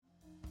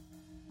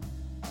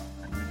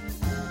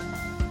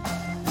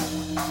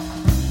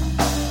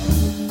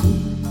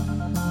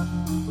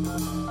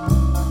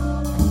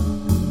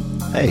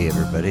Hey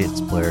everybody,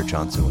 it's Blair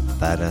Johnson with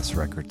the Badass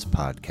Records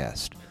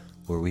podcast,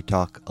 where we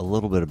talk a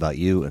little bit about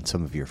you and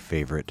some of your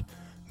favorite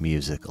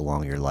music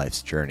along your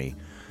life's journey.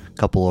 A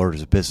couple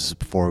orders of business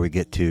before we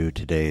get to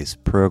today's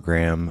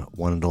program.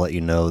 Wanted to let you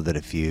know that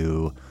if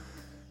you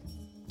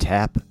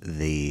tap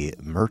the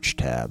merch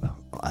tab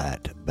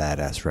at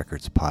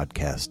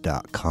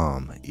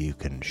badassrecordspodcast.com, you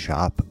can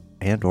shop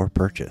and or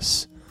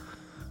purchase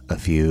a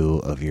few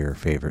of your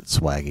favorite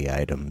swaggy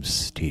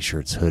items,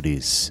 t-shirts,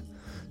 hoodies,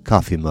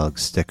 coffee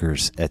mugs,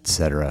 stickers,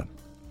 etc.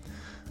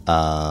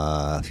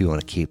 If you want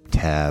to keep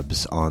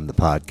tabs on the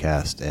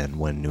podcast and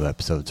when new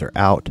episodes are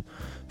out,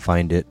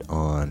 find it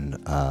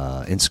on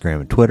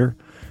Instagram and Twitter.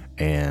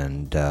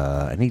 And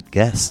I need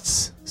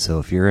guests. So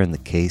if you're in the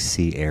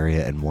KC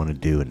area and want to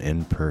do an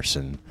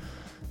in-person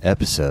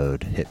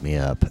episode, hit me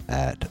up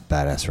at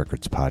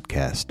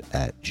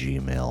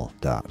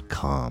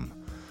badassrecordspodcast@gmail.com.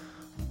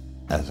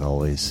 As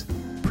always,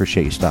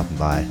 appreciate you stopping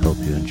by. Hope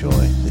you enjoy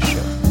the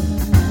show.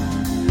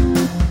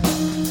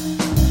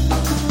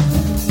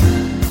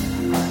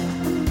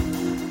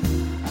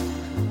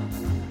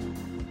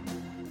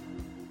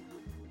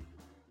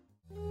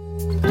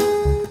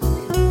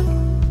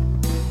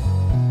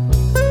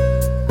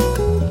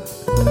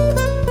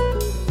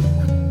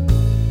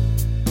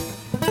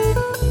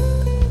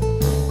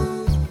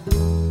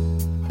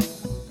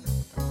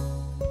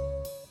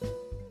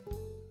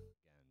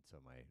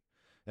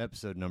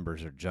 Episode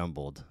numbers are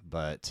jumbled,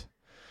 but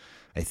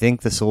I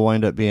think this will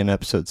wind up being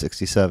episode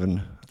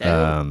 67.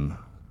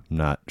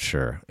 Not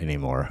sure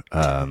anymore.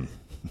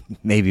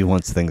 Maybe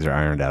once things are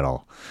ironed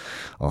out,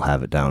 I'll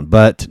have it down.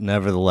 But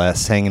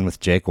nevertheless, hanging with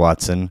Jake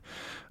Watson,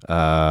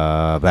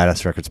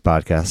 Badass Records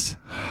podcast.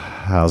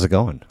 How's it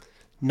going?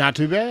 Not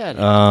too bad.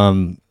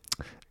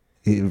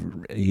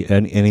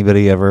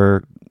 Anybody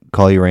ever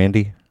call you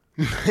Randy?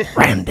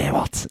 Randy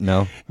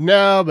Watson?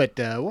 No, but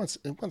once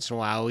in a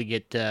while we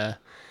get.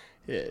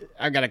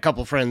 I got a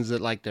couple friends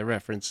that like to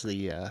reference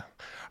the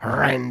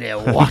Randy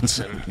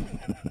Watson.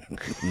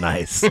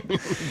 Nice.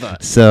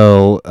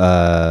 So,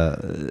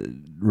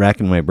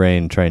 racking my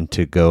brain trying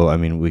to go. I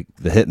mean,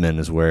 the Hitmen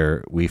is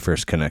where we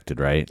first connected,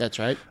 right? That's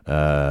right.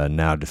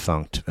 Now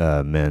defunct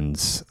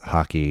men's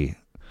hockey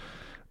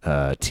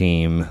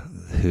team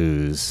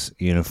whose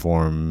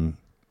uniform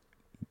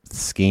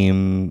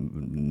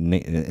scheme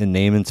and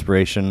name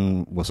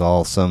inspiration was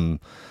all some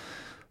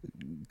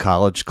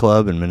college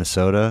club in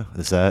Minnesota.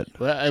 Is that?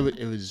 Well,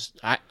 it was.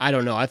 I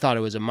don't know. I thought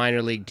it was a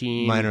minor league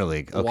team. Minor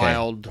league.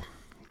 Okay.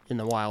 In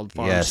the Wild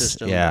Farm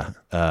system. Yeah.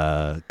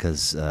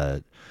 Because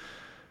let's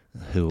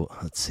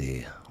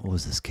see. What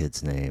was this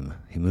kid's name?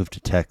 He moved to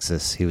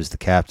Texas. He was the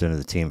captain of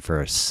the team for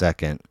a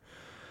second,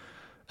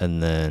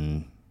 and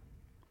then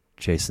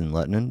Jason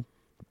Lettinen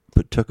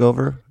took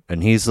over,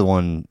 and he's the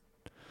one.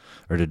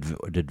 Or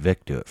did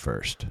Vic do it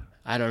first?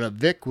 I don't know.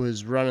 Vic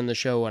was running the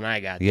show when I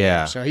got there.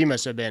 Yeah. So he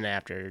must have been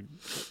after.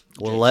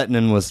 Well,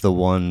 Lettinen was the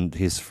one.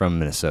 He's from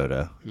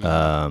Minnesota.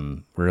 Mm-hmm.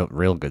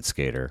 Real good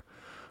skater.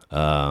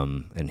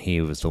 And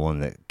he was the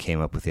one that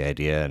came up with the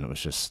idea, and it was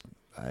just,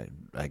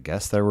 I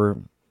guess there were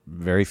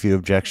very few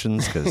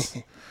objections, because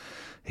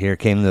here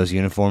came those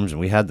uniforms, and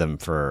we had them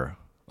for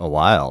a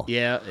while.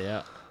 Yeah.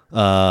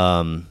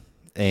 And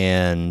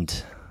I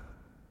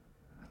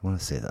want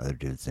to say the other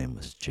dude's name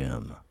was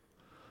Jim.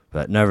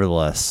 But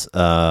nevertheless,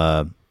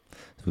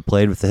 we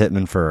played with the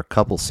Hitmen for a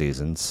couple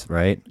seasons,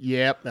 right?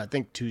 Yep, I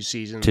think 2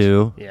 seasons.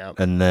 2. Yeah,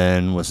 and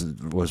then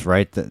was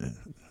right that.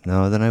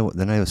 No, then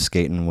I was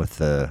skating with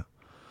the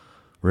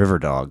River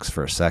Dogs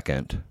for a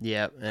second.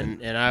 Yep,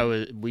 and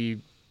there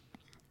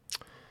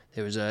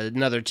was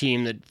another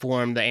team that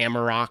formed the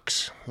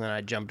Amarocks, and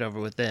I jumped over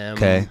with them.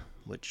 Okay.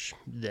 Which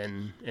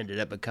then ended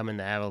up becoming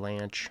the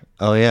Avalanche.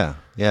 Oh yeah.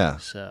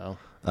 So.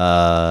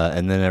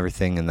 And then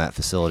everything in that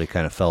facility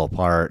kind of fell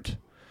apart,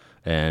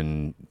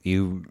 and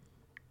you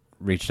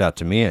reached out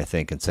to me, I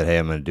think, and said, "Hey,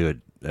 I'm going to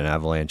do an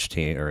Avalanche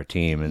team or a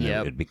team," and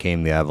it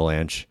became the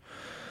Avalanche.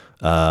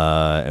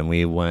 And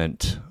we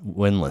went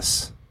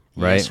winless,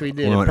 right? Yes, we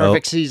did. A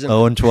perfect season.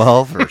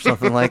 0-12 or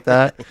something like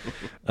that.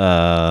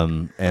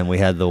 And we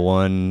had the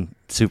one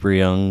super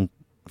young,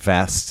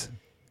 fast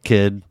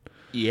kid.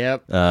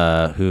 Yep.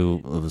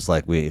 Who was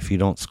like, if you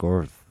don't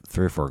score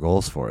 3 or 4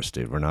 goals for us,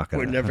 dude, we're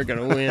never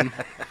gonna win.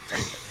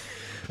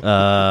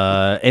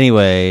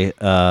 Anyway,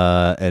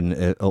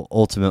 and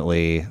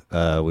ultimately,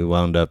 we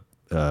wound up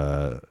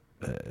on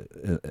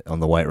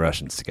the White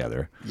Russians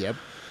together. Yep.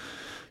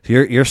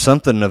 You're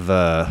something of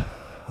a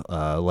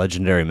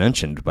legendary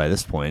mentioned by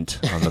this point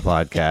on the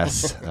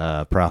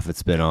podcast.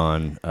 Prophet's been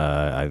on.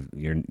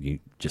 You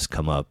just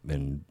come up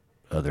in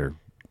other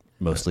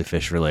mostly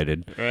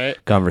fish-related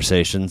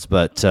conversations.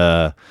 But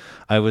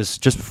I was,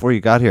 just before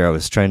you got here, I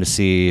was trying to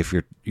see if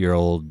your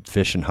old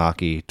Fish and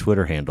Hockey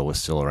Twitter handle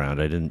was still around.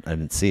 I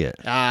didn't see it.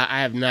 I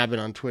have not been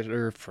on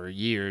Twitter for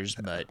years,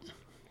 but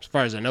as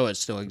far as I know, it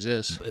still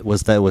exists.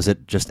 Was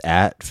it just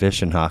at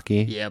Fish and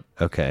Hockey? Yep.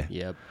 Okay.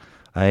 Yep.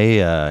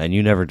 And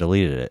you never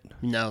deleted it.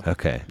 No.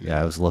 Okay.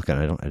 Yeah, I was looking.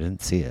 I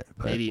didn't see it.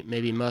 But.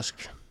 Maybe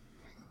Musk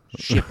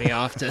shipped me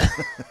off to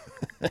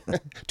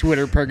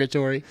Twitter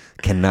purgatory.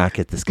 Cannot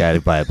get this guy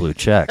to buy a blue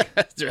check.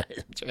 That's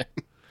right. That's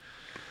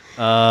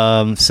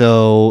right.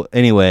 So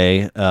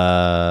anyway,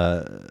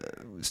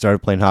 started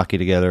playing hockey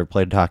together,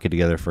 played hockey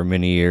together for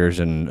many years,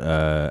 and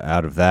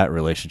out of that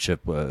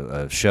relationship,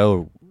 a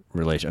show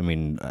relation. I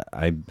mean,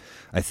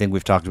 I think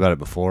we've talked about it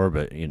before,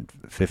 but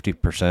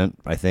 50%,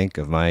 I think,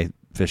 of my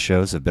Fish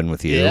shows have been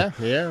with you.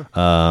 Yeah.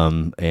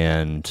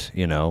 And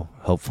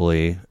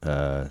hopefully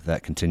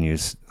that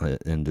continues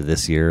into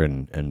this year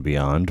and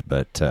beyond.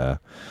 But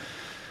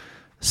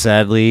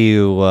sadly,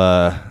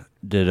 you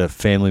did a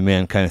family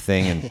man kind of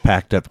thing and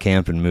packed up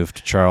camp and moved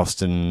to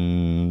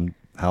Charleston.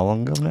 How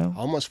long ago now?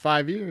 Almost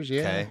 5 years.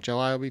 Yeah. Okay.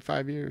 July will be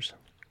 5 years.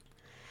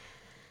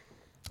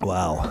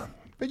 Wow.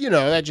 But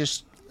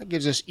that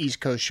gives us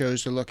East Coast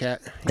shows to look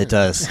at. It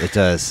does. It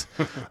does.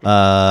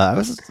 I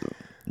was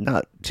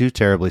not too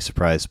terribly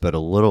surprised, but a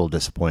little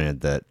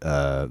disappointed that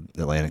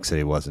Atlantic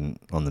City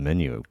wasn't on the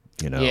menu.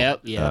 Yeah,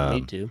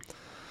 me too.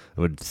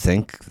 I would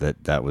think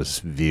that was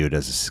viewed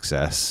as a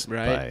success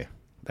by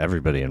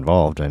everybody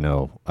involved. I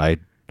know I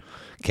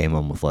came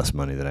home with less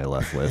money than I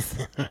left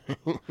with.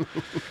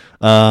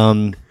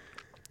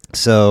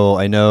 So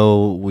I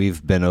know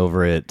we've been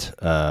over it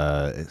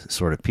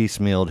sort of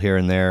piecemealed here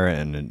and there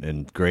and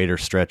in greater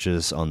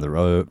stretches on the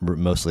road,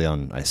 mostly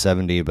on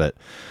I-70, but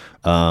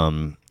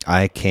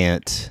I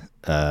can't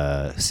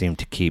seem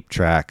to keep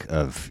track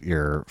of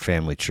your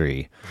family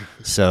tree.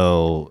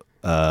 So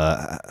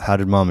how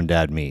did Mom and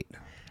Dad meet?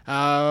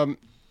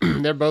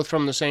 They're both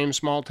from the same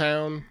small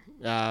town.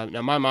 Now,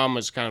 my mom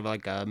was kind of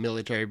like a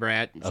military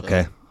brat. So,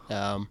 okay.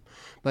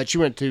 But she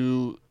went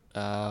to...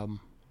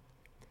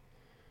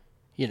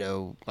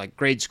 like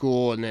grade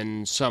school and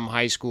then some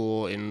high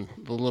school in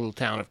the little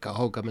town of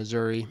Cahokia,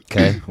 Missouri.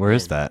 Okay, where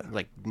is that?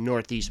 Like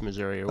northeast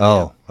Missouri.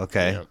 Oh,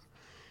 okay.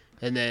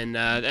 And then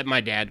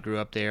my dad grew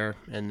up there,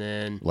 and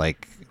then...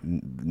 Like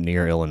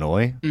near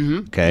Illinois?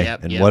 Mm-hmm. Okay,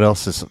 yep, and what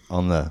else is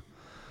on the...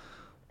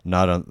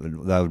 Not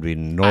on... That would be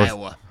north...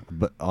 Iowa.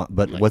 But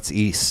what's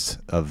east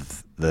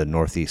of the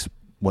northeast?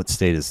 What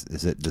state is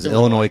it? Does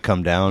Illinois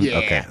come down? Yeah,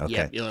 okay.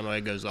 Yeah, Illinois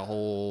goes the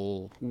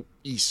whole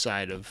east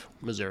side of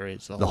Missouri.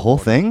 It's the whole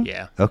thing?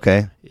 Yeah.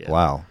 Okay. Yeah.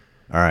 Wow.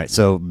 All right.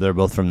 So they're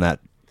both from that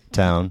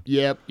town?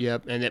 Yep.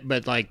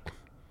 But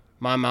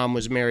my mom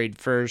was married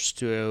first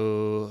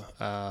to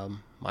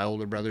my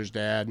older brother's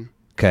dad.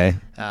 Okay.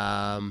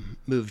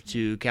 Moved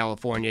to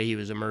California. He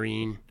was a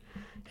Marine.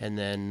 And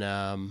then,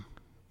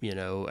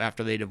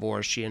 after they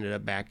divorced, she ended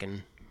up back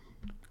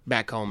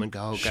home in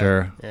Cahokia.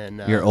 Sure.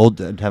 And you're old.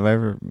 Have I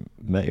ever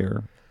met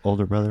your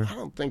older brother? I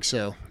don't think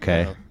so.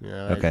 Okay.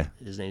 Okay.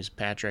 His name's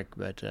Patrick,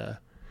 but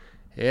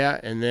yeah.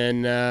 And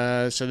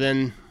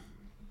then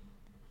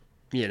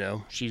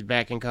she's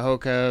back in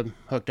Cahokia,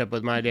 hooked up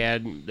with my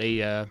dad.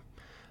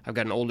 I've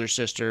got an older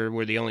sister.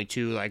 We're the only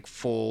two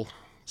full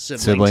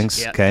siblings.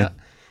 Yep, okay.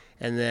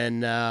 And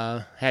then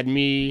had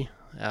me.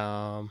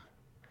 Then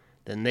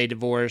they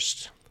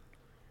divorced.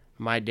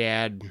 My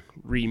dad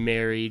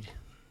remarried.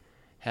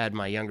 Had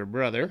my younger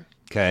brother.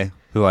 Okay,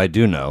 who I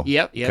do know.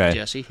 Yep, okay.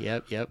 Jesse.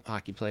 Yep,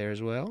 hockey player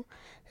as well.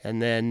 And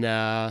then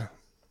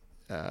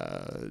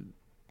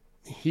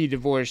he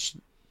divorced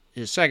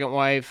his second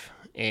wife,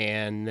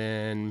 and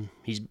then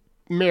he's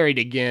married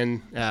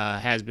again.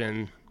 Has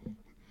been,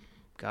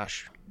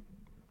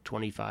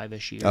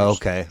 25-ish years. Oh,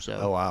 okay. So,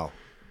 oh, wow.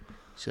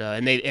 So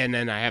and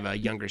then I have a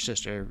younger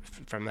sister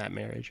from that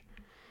marriage.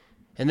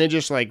 And then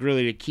just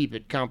really to keep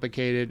it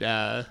complicated,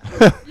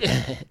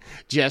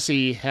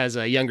 Jesse has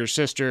a younger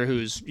sister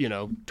who's,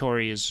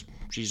 Tori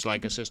she's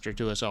like a sister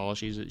to us all.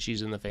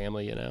 She's in the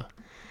family,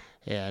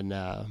 and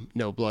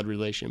no blood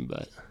relation,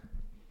 but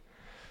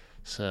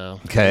so.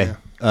 Okay.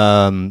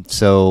 Yeah.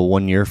 So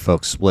when your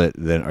folks split,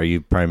 then are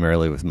you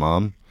primarily with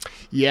Mom?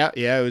 Yeah.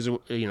 It was,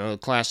 a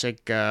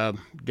classic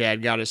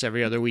dad got us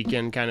every other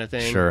weekend kind of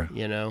thing. Sure.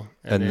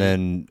 And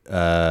then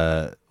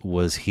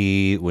was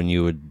he, when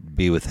you would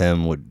be with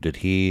him, did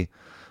he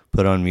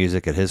put on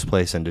music at his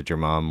place, and did your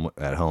mom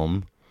at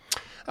home?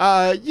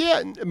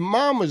 Yeah,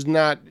 Mom was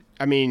not.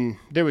 I mean,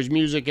 there was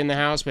music in the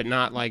house, but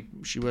not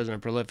she wasn't a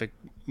prolific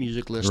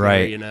music listener.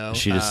 Right.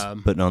 She just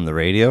putting on the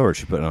radio, or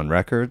she putting on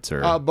records,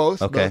 or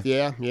both. Okay. Both,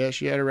 yeah.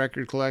 She had a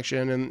record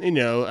collection, and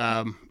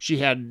she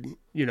had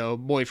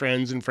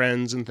boyfriends and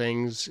friends and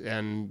things,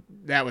 and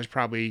that was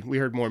probably, we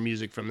heard more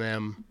music from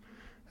them,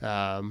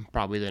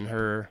 probably than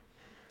her.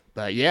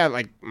 But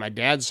yeah, my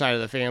dad's side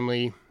of the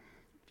family.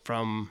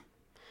 From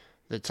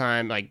the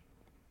time,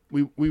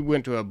 we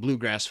went to a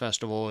bluegrass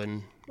festival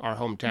in our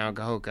hometown,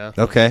 Cahokia.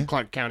 Okay.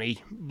 Clark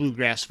County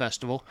Bluegrass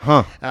Festival.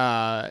 Huh.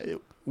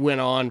 Went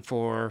on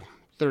for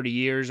 30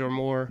 years or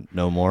more.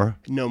 No more?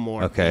 No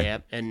more. Okay. Yeah.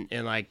 And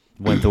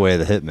went the way of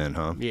the hitmen,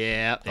 huh?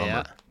 Yeah.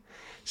 Yeah.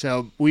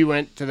 So we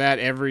went to that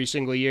every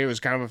single year. It was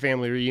kind of a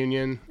family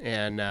reunion,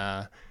 and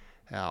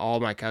all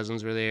my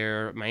cousins were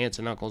there. My aunts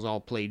and uncles all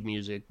played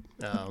music.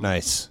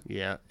 Nice.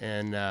 Yeah.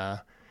 And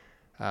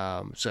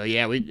so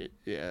yeah,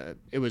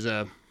 it was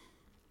I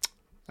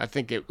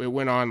think it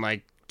went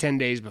on 10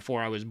 days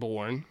before I was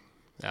born.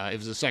 It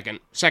was the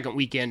second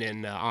weekend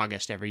in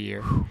August every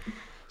year.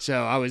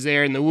 So I was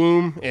there in the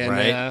womb, and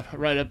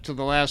right up to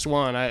the last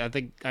one. I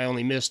think I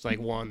only missed like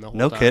one the whole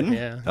time. No kidding?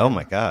 Yeah. Oh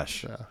my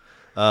gosh.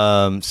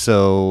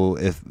 So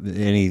if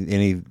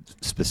any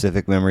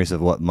specific memories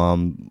of what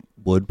Mom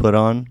would put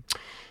on,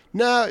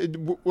 No,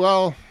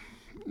 well,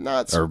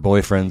 not or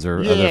boyfriends or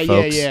other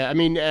folks? Yeah. I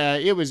mean,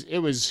 it was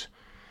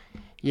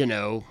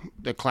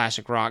the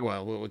classic rock.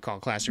 Well, what we call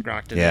classic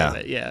rock today. Yeah.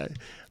 But yeah.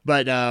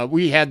 But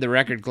we had the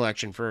record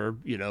collection for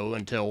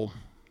until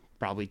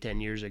probably 10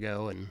 years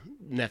ago, and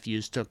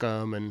nephews took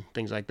them and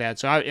things like that.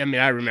 So I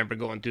mean, I remember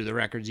going through the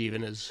records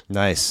even as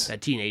Nice. a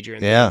teenager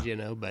and Yeah.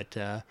 things, but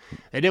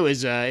and it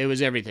was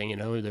everything,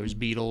 there was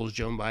Beatles,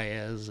 Joan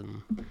Baez,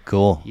 and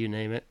Cool. you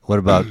name it. What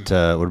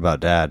about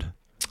Dad?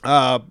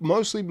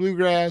 Mostly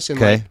bluegrass, and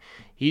Okay. like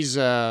he's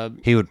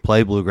He would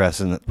play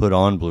bluegrass and put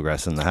on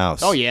bluegrass in the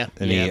house. Oh, yeah.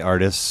 Any Yeah.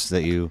 artists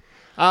that you?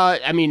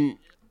 I mean,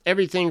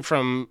 everything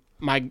from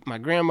my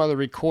grandmother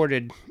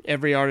recorded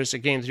every artist that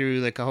came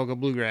through the Cahoga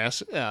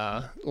Bluegrass.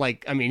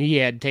 He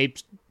had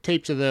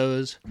tapes of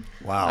those.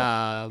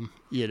 Wow.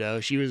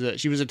 She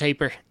was a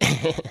taper,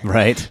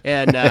 Right.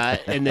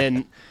 and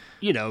then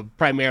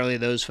primarily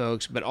those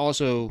folks, but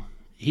also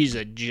he's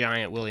a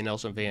giant Willie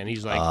Nelson fan.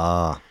 He's like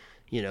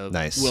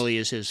Nice. Willie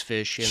is his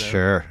fish.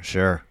 Sure.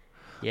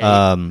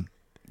 Yeah.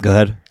 Go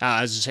ahead.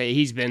 I was to say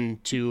he's been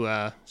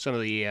to some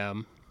of the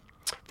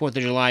 4th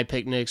of July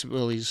picnics.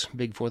 Willie's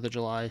big 4th of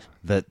July.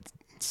 That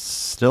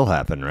still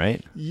happen,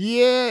 right?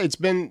 Yeah, it's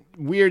been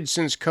weird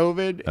since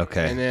COVID.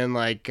 Okay. And then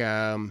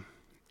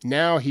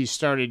now he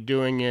started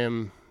doing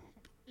him.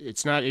 He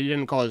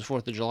didn't call it his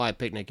 4th of July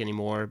picnic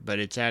anymore, but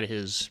it's at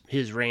his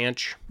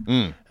ranch.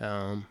 Yeah.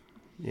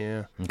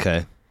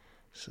 Okay.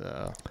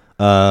 So.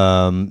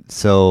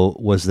 So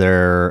was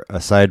there,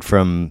 aside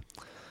from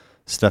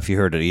stuff you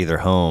heard at either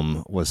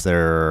home, was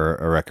there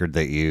a record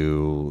that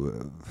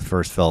you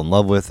first fell in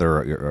love with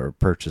or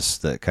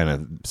purchased that kind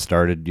of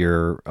started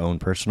your own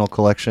personal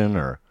collection?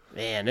 Or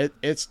Man,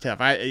 it's tough.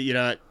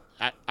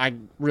 I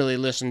really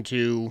listened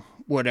to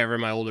whatever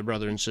my older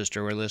brother and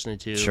sister were listening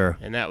to. Sure.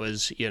 And that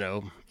was,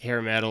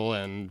 hair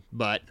metal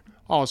but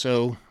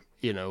also,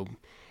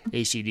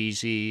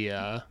 AC/DC.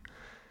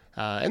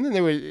 And then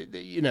there was,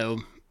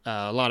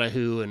 a lot of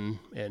Who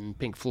and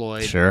Pink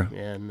Floyd. Sure.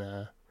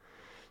 And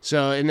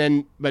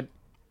but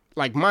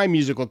like my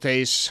musical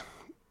tastes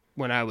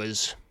when I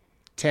was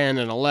 10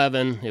 and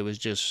 11, it was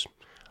just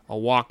a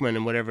Walkman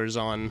and whatever's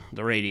on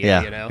the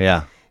radio,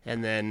 Yeah.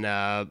 And then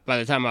by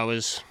the time I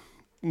was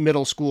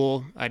middle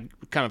school, I'd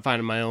kind of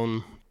find my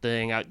own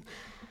thing. I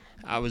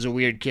was a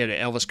weird kid.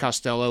 Elvis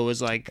Costello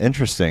was like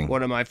Interesting.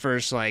 one of my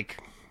first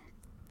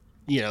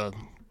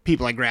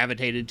people I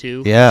gravitated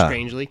to. Yeah.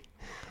 Strangely,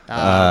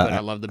 but I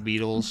love the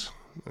Beatles.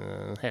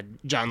 Had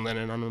John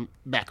Lennon on the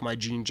back of my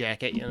jean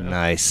jacket.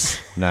 Nice.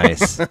 I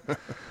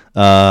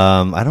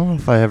don't know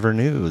if I ever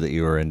knew that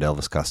you were into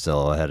Elvis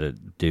Costello. I had a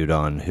dude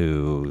on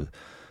who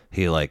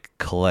he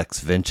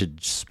collects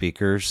vintage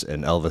speakers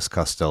and Elvis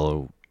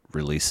Costello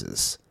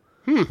releases.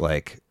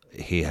 Like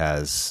he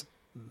has,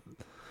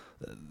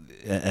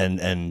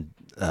 and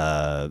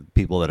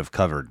people that have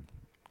covered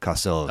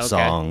Costello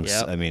songs.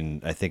 Yep. I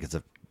mean, I think it's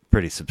a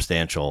pretty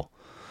substantial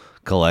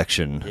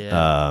collection.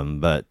 Yeah.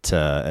 But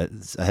I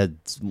had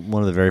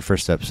one of the very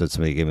first episodes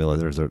somebody gave me.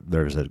 There was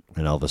an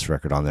Elvis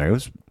record on there.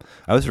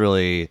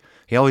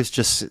 He always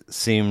just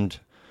seemed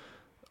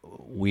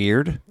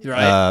weird,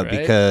 right.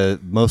 because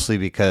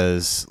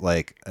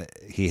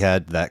he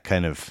had that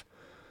kind of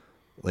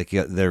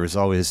there was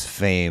always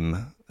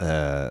fame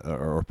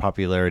or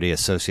popularity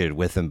associated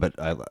with him, but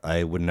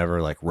I would never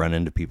run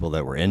into people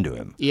that were into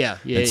him. Yeah.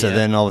 And so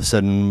then all of a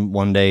sudden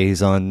one day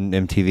he's on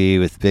MTV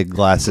with big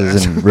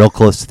glasses and real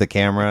close to the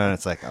camera, and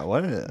it's like,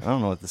 what is it? I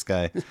don't know what this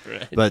guy.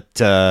 Right. But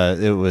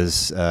it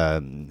was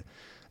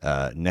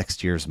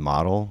Next Year's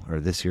Model or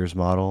This Year's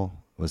Model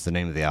was the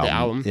name of the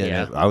album.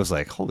 Yeah. I was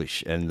like, holy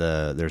shit! And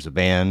there's a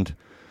band,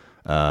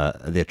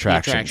 The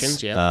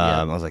Attractions.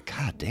 I was like,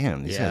 God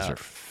damn, these guys are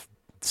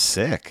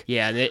sick.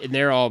 Yeah, and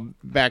they're all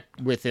back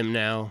with him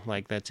now.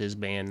 That's his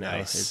band now.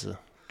 Nice. It's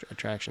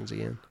Attractions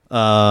again.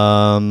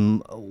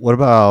 What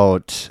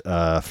about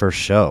first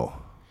show?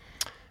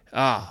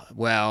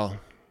 Well,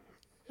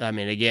 I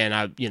mean, again,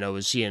 I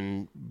was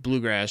seeing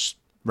bluegrass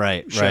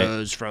Right.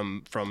 shows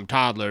from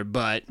toddler,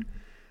 but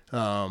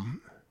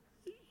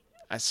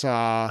I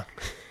saw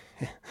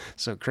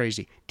so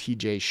crazy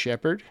T.J.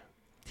 Shepherd.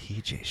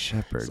 T.J.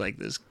 Shepherd. It's like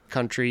this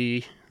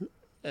country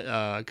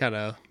kind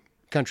of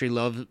country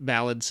love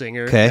ballad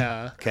singer.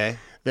 Okay.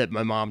 That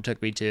my mom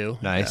took me to.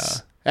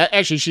 Nice.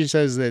 Actually, she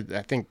says that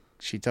I think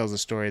she tells a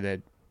story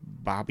that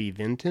Bobby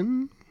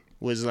Vinton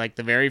was the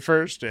very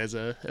first as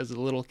a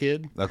little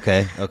kid.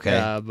 Okay.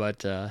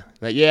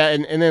 But yeah,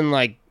 and then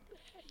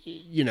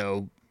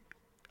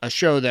a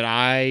show that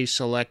I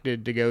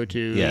selected to go to.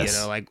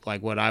 Yes.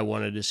 Like what I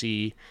wanted to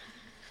see.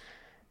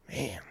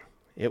 Man,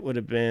 it would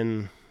have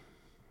been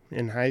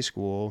in high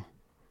school.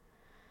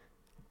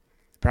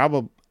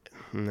 Probably.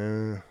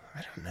 No,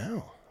 I don't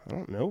know. I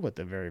don't know what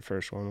the very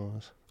first one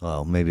was.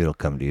 Well, maybe it'll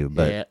come to you.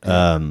 But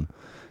Yeah.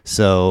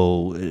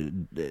 so,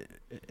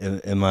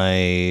 am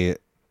I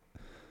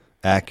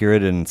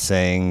accurate in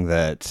saying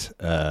that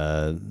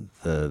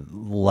the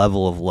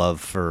level of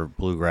love for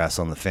bluegrass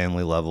on the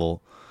family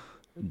level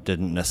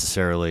didn't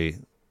necessarily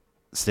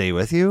stay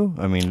with you?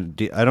 I mean,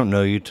 I don't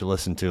know you to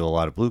listen to a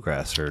lot of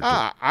bluegrass, or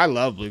I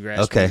love bluegrass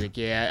Okay. music.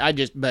 Yeah,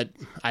 but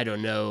I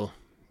don't know.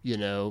 You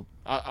know,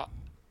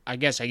 I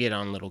guess I get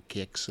on little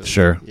kicks. Of,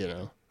 Sure. You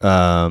know.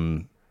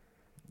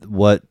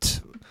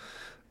 What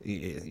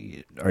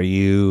are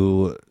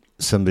you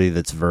somebody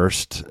that's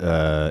versed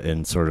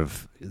in sort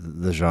of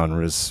the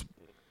genre's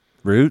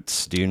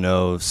roots? Do you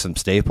know some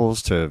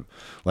staples to,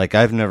 like,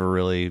 I've never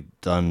really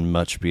done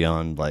much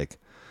beyond like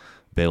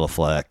Bela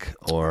Fleck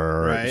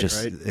or Right.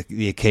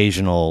 the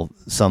occasional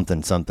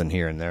something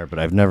here and there, but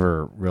I've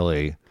never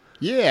really.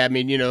 Yeah, I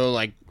mean, you know,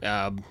 like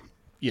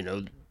you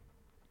know,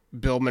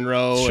 Bill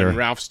Monroe Sure. and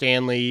Ralph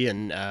Stanley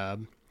and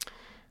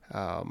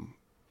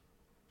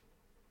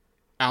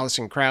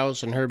Alison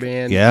Krauss and her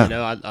band. Yeah. You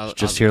know, I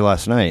Just here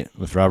last night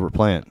with Robert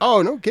Plant.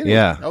 Oh, no kidding.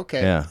 Yeah,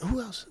 Okay. yeah. Who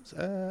else?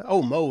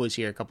 Mo was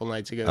here a couple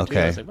nights ago. Too.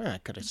 Okay. I was like, man, I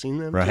could have seen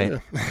them. Right.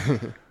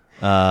 Too.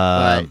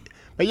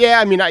 But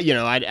yeah, I mean,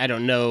 I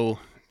don't know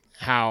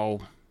how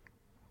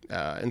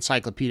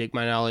encyclopedic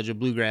my knowledge of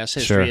bluegrass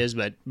history Sure. is,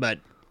 but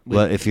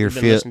Well, if you're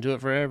we've been listening to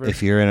it forever.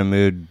 if you're in a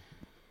mood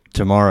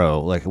tomorrow,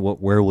 like,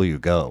 where will you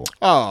go?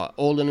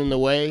 Old and in the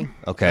Way.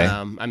 Okay.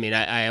 I mean,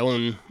 I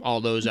own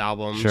all those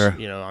albums, Sure.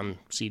 you know, on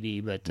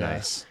CD, but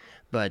Nice.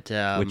 but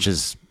Which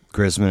is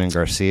Grisman and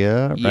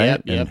Garcia, right?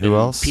 yep, and yep, who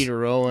else? Peter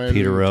Rowan,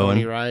 Peter Rowan.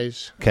 Tony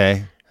Rice,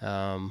 Okay.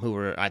 who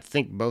were, I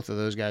think both of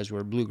those guys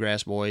were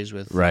bluegrass boys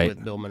with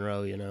Bill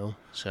Monroe, you know.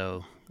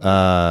 So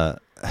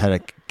Had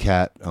a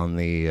cat on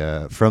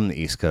the from the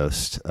East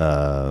Coast,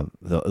 the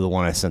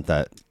one I sent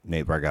that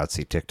Nate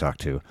Bargatze TikTok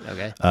to.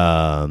 okay,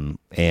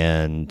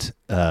 And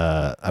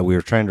we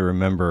were trying to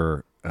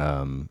remember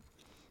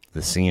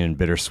the scene in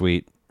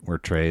Bittersweet where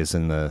Trey's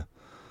in the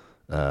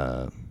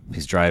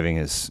he's driving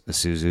his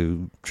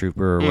Isuzu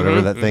Trooper or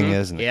whatever that thing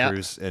is, and the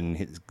cruise, and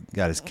he's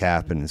got his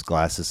cap and his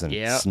glasses, and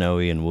it's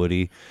snowy and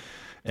woody.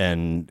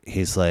 And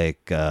he's like,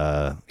 you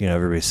know,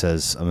 everybody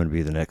says, I'm going to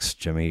be the next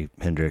Jimi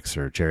Hendrix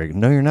or Jerry.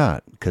 No, you're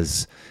not,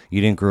 because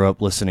you didn't grow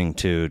up listening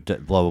to blah,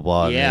 blah,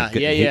 blah. Yeah.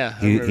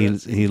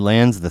 He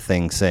lands the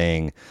thing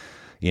saying,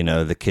 you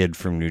know, the kid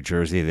from New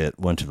Jersey that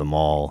went to the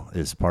mall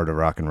is part of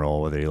rock and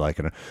roll, whether you like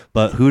it or not.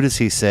 But who does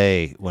he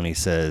say when he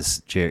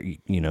says,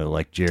 Jerry, you know,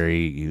 like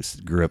Jerry you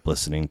grew up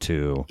listening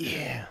to?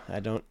 Yeah, I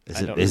don't.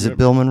 Is it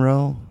Bill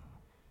Monroe?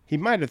 He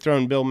might have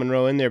thrown Bill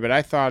Monroe in there, but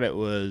I thought it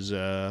was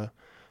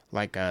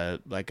like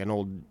an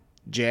old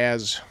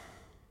jazz,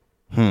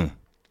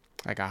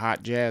 like a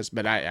hot jazz.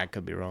 But I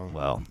could be wrong.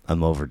 Well,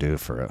 I'm overdue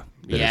for a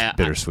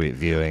bittersweet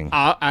viewing.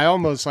 I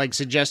almost like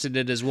suggested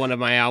it as one of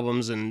my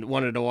albums and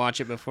wanted to watch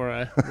it before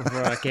I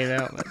came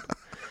out, but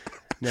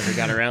never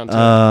got around to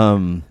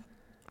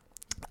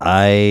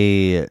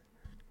it.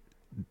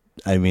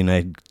 I mean,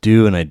 I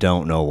do, and I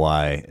don't know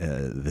why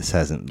this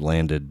hasn't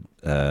landed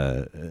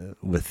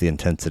with the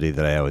intensity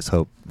that I always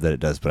hope that it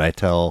does. But I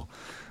tell,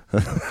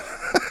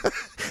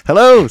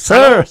 hello,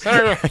 sir.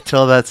 Sir. I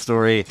tell that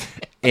story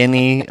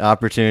any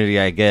opportunity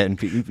I get,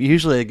 and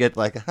usually I get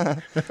like,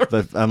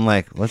 but I'm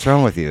like, what's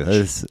wrong with you?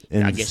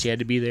 I guess you had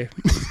to be there.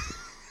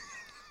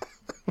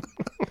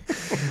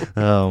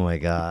 Oh my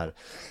God.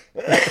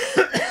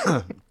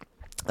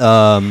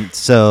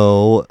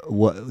 So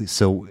what?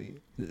 So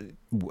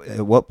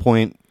at what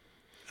point?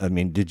 I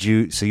mean, did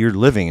you? So you're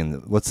living in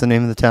what's the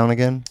name of the town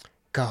again?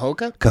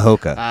 Cahokia.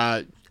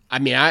 Cahokia. I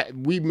mean,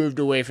 we moved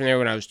away from there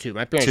when I was 2.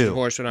 My parents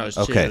divorced when I was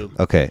 2.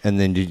 Okay. And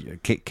then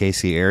did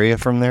KC area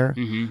from there?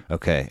 Mm-hmm.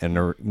 Okay. And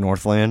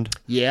Northland?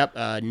 Yep.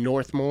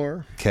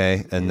 Northmore.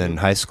 Okay. And then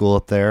high school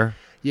up there?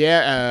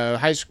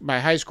 Yeah. By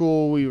high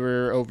school, we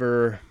were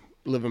over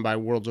living by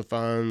Worlds of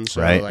Fun.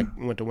 So, like,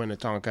 went to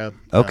Winnetonka.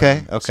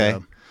 Okay.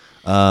 So.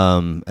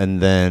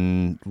 And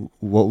then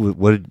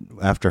what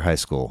after high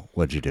school,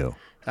 what'd you do?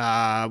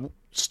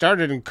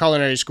 Started in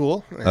culinary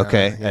school.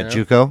 Okay. At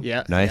JUCO?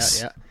 Yeah.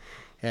 Nice. Yeah.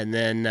 And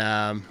then,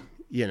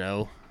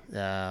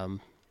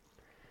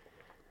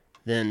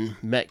 then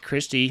met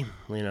Christy.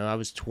 You know, I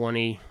was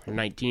 20 or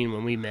 19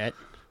 when we met.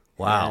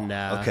 Wow. And,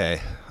 okay.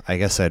 I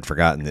guess I'd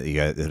forgotten that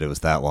that it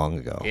was that long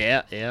ago.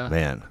 Yeah.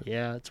 Man.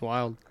 Yeah, it's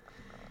wild.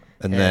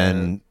 And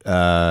then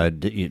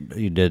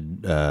you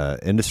did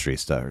industry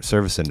stuff,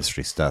 service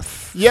industry stuff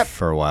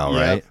for a while,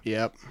 right?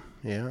 Yep.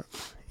 Yeah.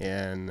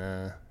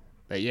 And,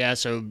 but yeah,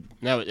 so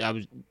now I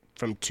was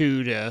from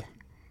 2 to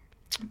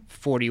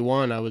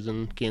 41, I was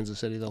in Kansas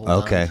City the whole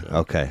time. So.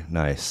 Okay,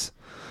 nice.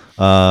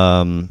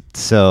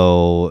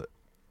 So,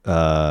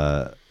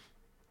 how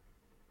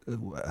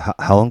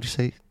long did you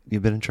say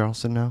you've been in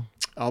Charleston now?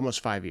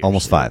 Almost 5 years.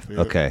 Almost 5. Yeah.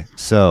 Okay,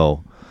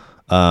 so,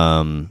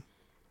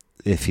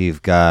 if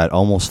you've got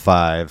almost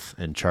 5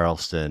 in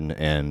Charleston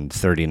and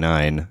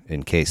 39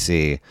 in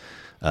KC,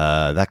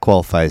 that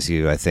qualifies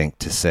you, I think,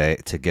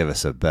 to give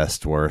us a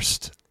best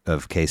worst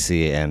of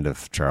KC and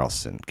of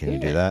Charleston. Can you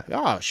do that?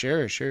 Oh,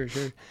 sure.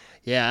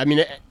 Yeah, I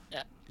mean,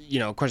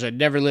 of course, I'd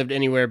never lived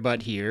anywhere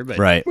but here, but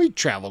Right. we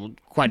traveled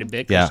quite a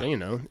bit, Yeah.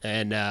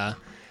 and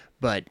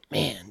but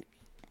man,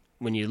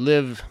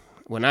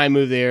 when I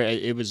moved there,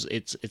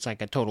 it's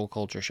like a total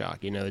culture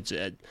shock.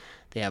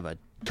 They have a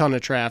ton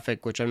of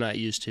traffic, which I'm not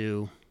used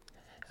to.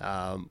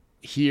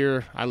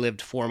 Here, I lived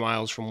 4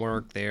 miles from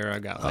work. There, I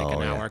got like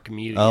an hour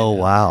commute. Oh,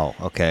 wow.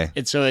 Okay.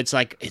 And so it's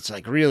like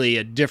really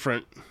a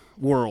different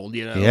world,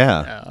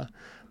 Yeah.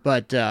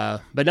 But no,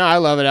 I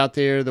love it out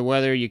there. The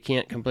weather, you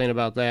can't complain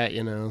about that.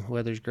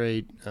 Weather's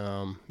great.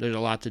 There's a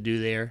lot to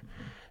do there.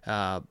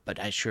 But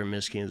I sure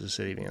miss Kansas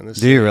City, man.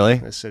 Do you really?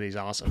 This city's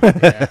awesome.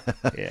 Yeah.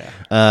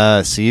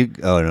 Yeah. So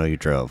you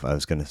drove. I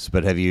was going to,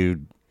 but have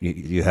you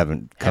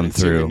haven't come Haven't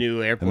seen through the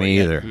new airport Me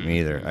yet. either.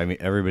 Me either. I mean,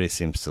 everybody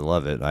seems to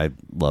love it. I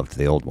loved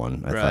the old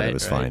one. I thought it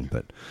was fine,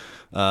 but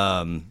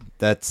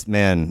that's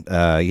man.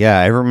 Yeah,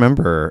 I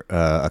remember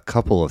a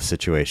couple of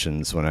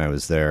situations when I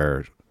was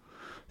there.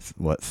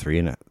 What, three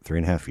and a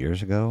half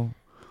years ago?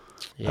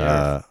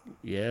 Yeah.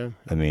 Yeah.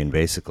 I mean,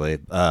 basically,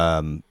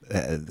 a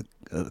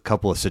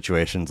couple of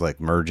situations like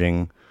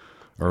merging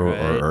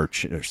or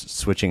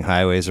switching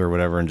highways or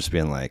whatever, and just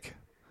being like,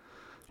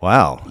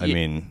 wow. I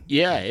mean,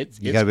 yeah,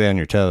 you got to be on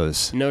your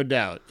toes. No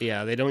doubt.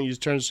 Yeah, they don't use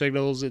turn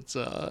signals. It's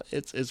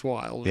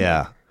wild.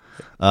 Yeah.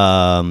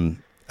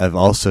 I've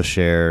also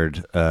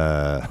shared.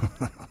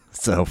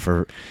 So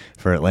for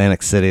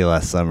Atlantic City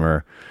last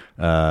summer,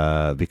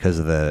 because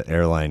of the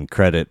airline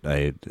credit,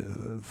 I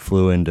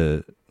flew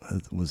into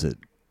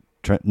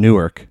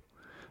Newark,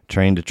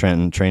 train to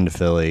Trenton, train to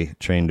Philly,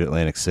 train to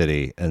Atlantic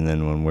City, and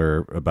then when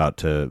we're about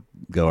to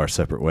go our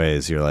separate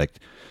ways, you're like,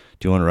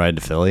 "Do you want to ride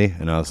to Philly?"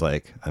 And I was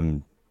like,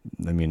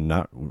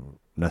 not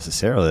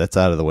necessarily. That's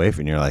out of the way.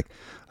 And you're like,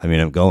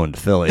 I'm going to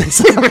Philly.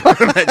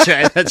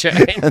 That's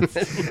right.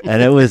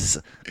 And it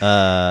was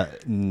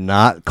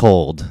not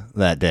cold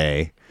that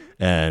day,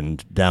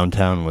 and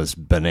downtown was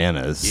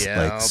bananas.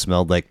 Yeah. Like,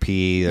 smelled like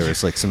pee. There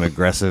was like some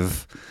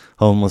aggressive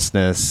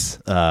homelessness,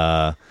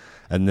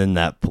 and then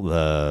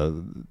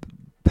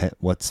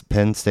what's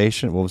Penn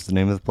Station? What was the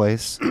name of the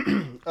place?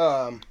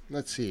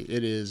 Let's see.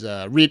 It is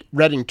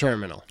Reading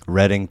Terminal.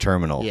 Reading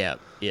Terminal. Yeah.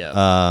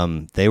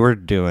 They were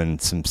doing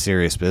some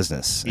serious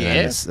business. And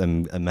I just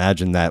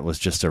imagine that was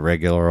just a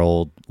regular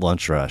old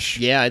lunch rush.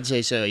 Yeah, I'd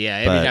say so. Yeah,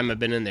 every time I've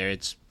been in there,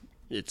 it's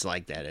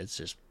like that. It's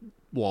just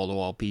wall to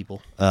wall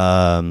people.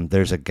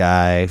 There's a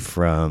guy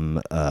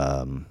from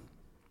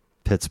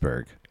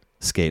Pittsburgh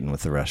skating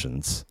with the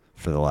Russians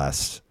for the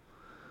last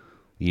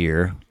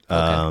year.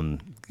 Okay.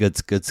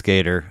 Good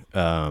skater.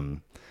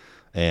 And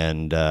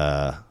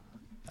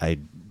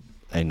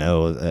I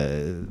know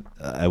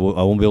I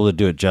won't be able to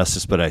do it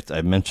justice, but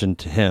I mentioned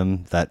to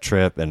him that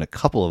trip and a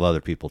couple of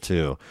other people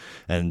too,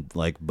 and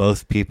like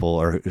both people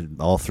or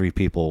all three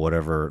people,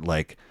 whatever,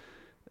 like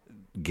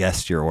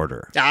guessed your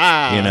order.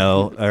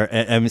 So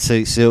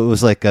it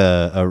was like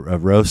a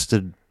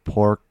roasted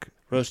pork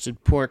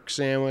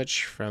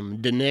sandwich from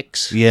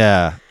Denix.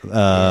 Yeah,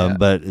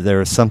 but there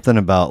was something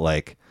about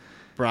like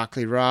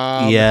broccoli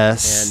rabe.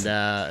 Yes,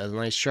 and a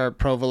nice sharp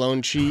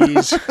provolone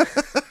cheese.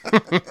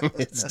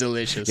 It's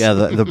delicious. Yeah,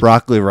 the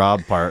broccoli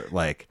rabe part,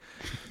 like,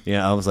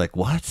 I was like,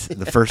 what?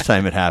 The first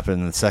time it happened,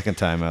 and the second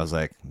time I was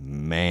like,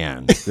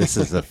 man, this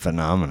is a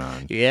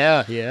phenomenon.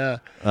 Yeah.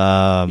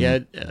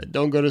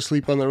 Don't go to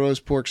sleep on the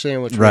roast pork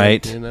sandwich.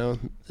 Right.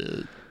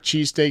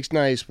 Cheesesteak's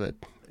nice, but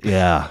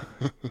yeah,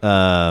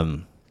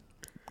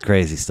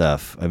 crazy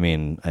stuff. I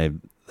mean, I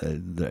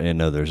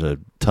know there's a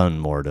ton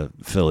more to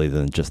Philly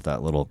than just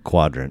that little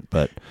quadrant,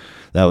 but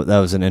that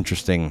was an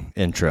interesting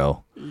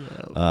intro.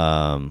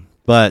 Yeah.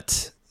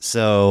 But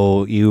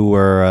so you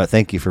were.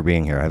 Thank you for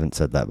being here. I haven't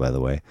said that, by the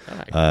way.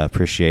 Right.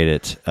 Appreciate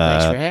it.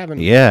 Thanks for having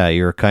me. Yeah,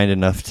 you were kind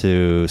enough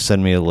to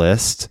send me a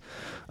list,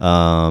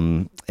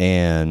 and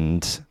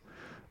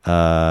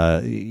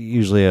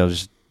usually I'll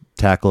just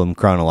tackle them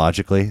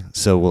chronologically.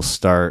 So we'll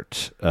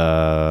start in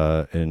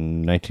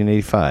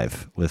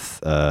 1985 with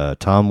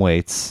Tom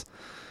Waits,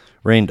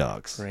 Rain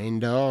Dogs. Rain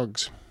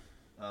Dogs.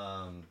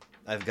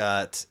 I've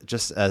got,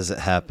 just as it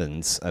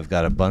happens, I've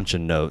got a bunch of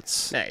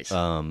notes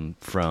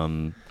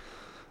from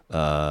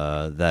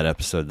that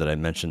episode that I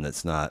mentioned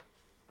that's not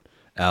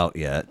out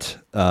yet.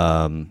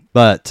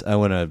 But I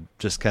want to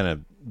just kind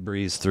of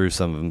breeze through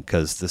some of them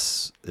because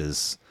this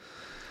is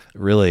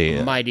really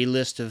a mighty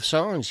list of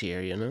songs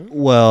here,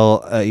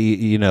 Well,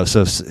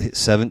 so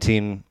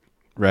 17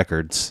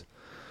 records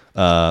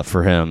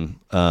for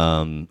him.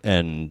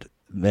 And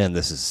man,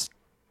 this is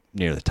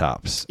near the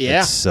tops.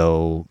 Yeah. It's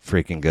so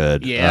freaking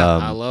good. Yeah,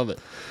 I love it.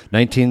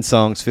 19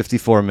 songs,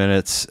 54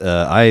 minutes.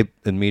 I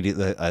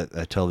immediately, I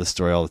tell this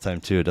story all the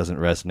time too. It doesn't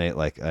resonate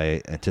like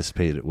I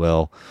anticipated it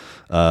will.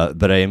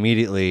 But I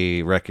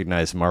immediately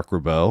recognized Mark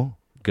Ribot.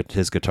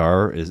 His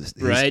guitar is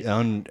right.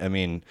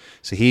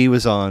 So he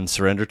was on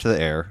Surrender to the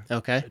Air.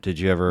 Okay. Did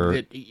you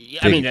ever?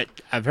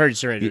 I've heard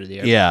Surrender to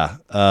the Air. Yeah.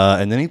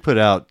 And then he put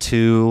out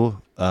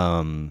two.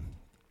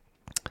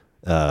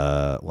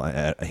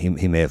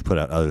 He may have put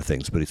out other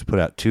things, but he's put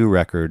out two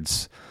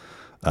records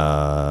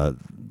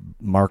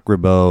Mark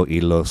Ribot y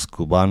los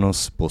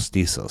Cubanos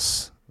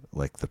Postizos,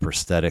 like the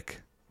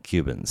prosthetic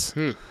Cubans.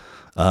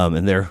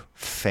 And they're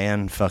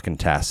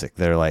fan-fucking-tastic.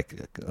 They're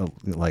like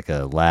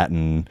a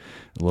Latin,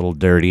 a little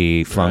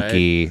dirty,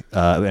 funky,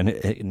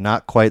 and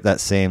not quite that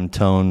same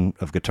tone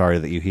of guitar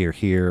that you hear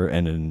here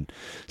and in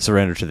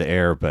Surrender to the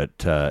Air, but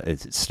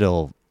it's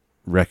still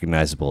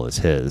recognizable as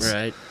his.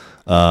 Right.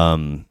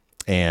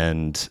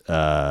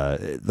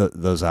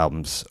 Those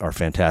albums are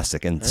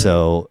fantastic. And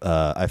so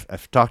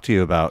I've talked to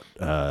you about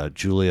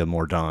Julia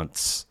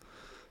Mordaunt's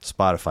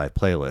Spotify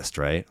playlist,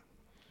 right?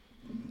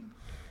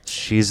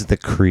 She's the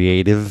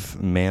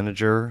creative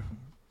manager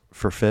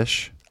for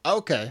Fish.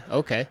 Okay.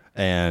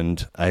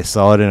 And I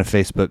saw it in a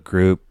Facebook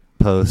group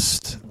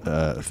post,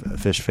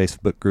 Fish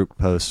Facebook group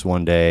post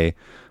one day.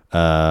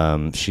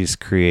 She's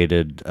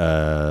created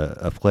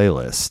a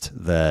playlist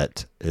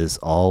that is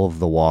all of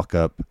the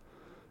walk-up,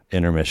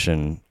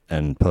 intermission,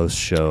 and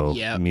post-show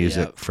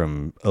music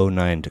from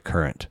 2009 to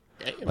current.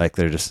 Like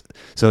they're just,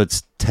 so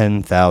it's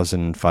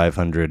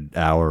 10,500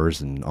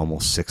 hours and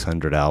almost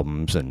 600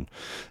 albums, and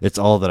it's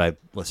all that I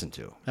listen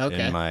to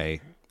in my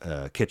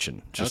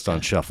kitchen, just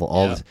on shuffle.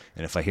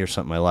 And if I hear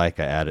something I like,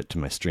 I add it to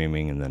my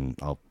streaming, and then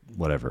I'll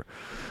whatever.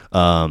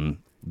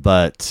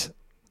 But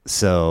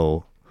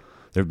so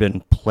there have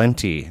been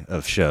plenty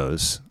of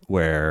shows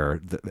where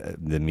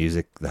the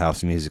music, the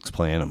house music's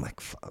playing. I'm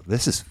like,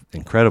 this is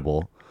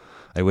incredible.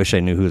 I wish I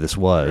knew who this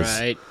was.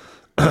 Right.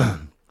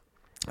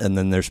 And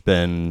then there's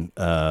been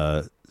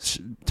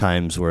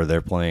times where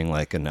they're playing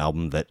like an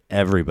album that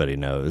everybody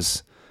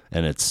knows,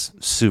 and it's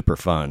super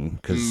fun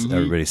because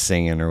everybody's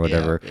singing or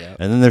whatever. Yeah.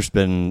 And then there's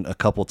been a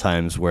couple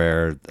times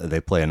where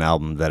they play an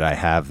album that I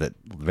have that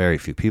very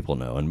few people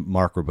know, and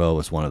Mark Ribot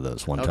was one of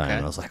those one time.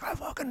 And I was like, I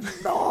fucking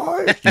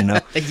know it, you know.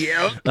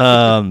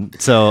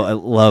 So I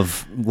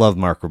love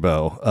Mark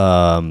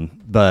Ribot,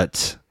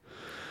 but.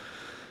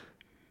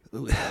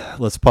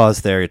 Let's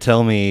pause there.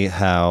 Tell me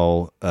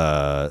how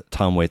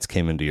Tom Waits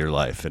came into your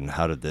life, and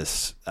how did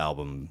this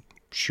album...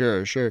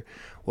 Sure.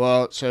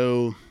 Well,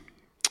 so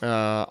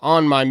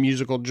on my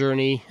musical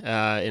journey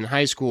in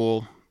high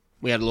school,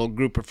 we had a little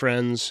group of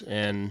friends,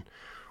 and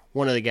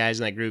one of the guys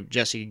in that group,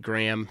 Jesse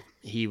Graham,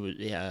 he was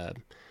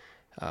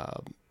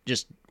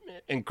just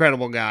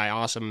incredible guy,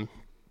 awesome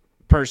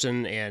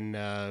person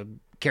and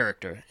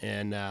character,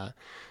 and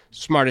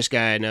smartest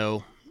guy I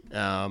know.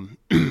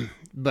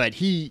 But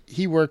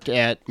he worked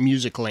at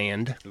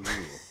Musicland. Ooh,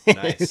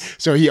 nice.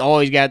 So he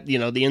always got,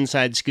 the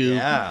inside scoop.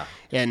 Yeah.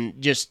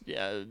 And just,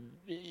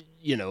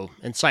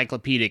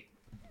 encyclopedic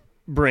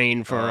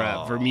brain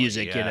for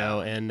music,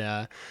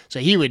 And so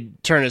he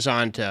would turn us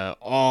on to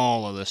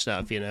all of the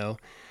stuff,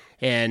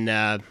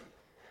 And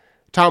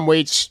Tom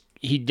Waits,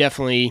 he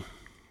definitely,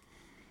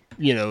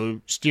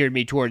 steered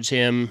me towards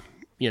him,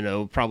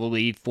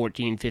 probably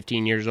 14,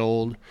 15 years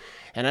old.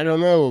 And I don't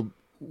know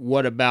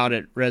what about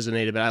it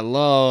resonated, but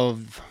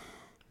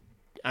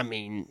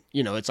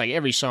it's like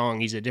every song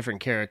he's a different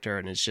character,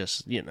 and it's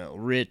just,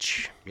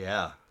 rich.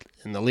 Yeah.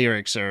 And the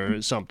lyrics are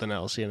something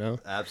else,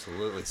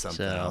 Absolutely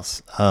something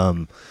else.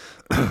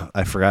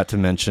 I forgot to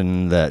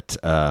mention that,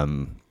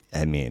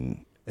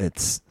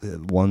 it's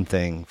one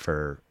thing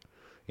for,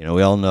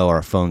 we all know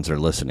our phones are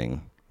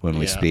listening when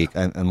we speak,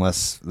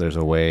 unless there's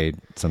a way,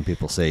 some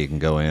people say you can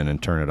go in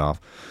and turn it off.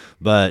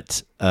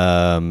 But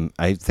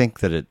I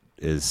think that it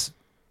is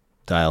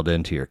dialed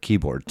into your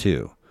keyboard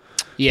too.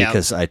 Yeah.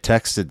 Because I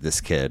texted this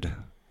kid,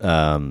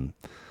 and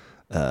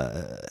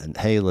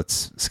hey,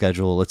 let's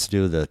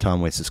do the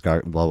Tom Waits' blah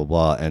blah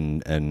blah,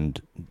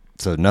 and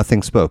so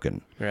nothing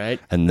spoken. Right.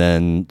 And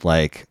then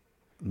like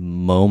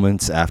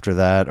moments after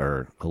that,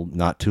 or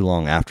not too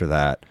long after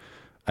that,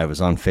 I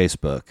was on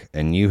Facebook,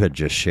 and you had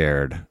just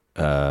shared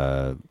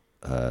something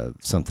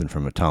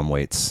from a Tom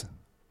Waits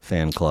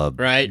fan club,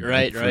 right,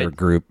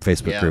 group,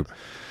 Facebook group.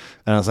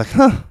 And I was like,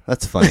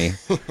 that's funny.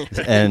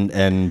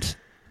 and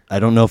I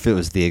don't know if it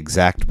was the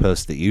exact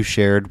post that you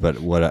shared, but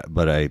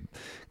I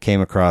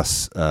came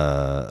across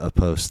a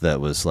post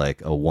that was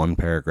like a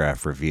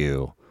 1-paragraph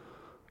review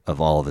of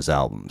all of his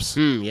albums.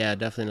 Yeah,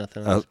 definitely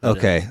nothing else.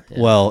 Okay.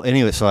 Yeah. Well,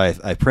 anyway, so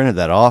I printed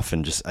that off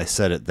and I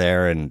set it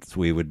there, and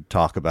we would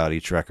talk about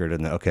each record,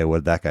 and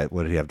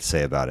what did he have to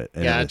say about it?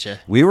 And gotcha.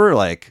 We were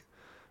like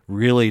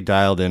really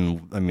dialed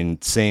in.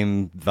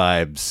 Same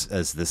vibes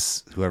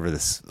as whoever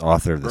this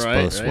author of this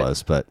post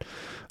was. But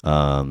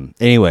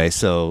anyway,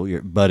 so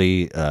your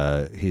buddy,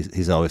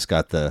 he's always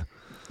got the...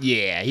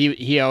 Yeah,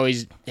 he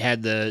always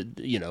had the,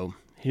 he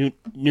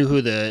knew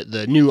who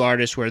the new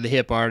artists were, the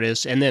hip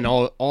artists, and then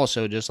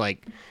also just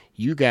like,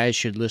 you guys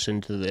should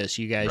listen to this.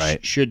 You guys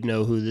should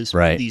know who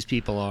these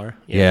people are.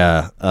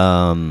 Yeah.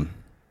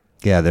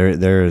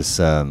 There's...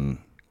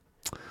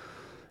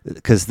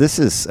 Because this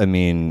is,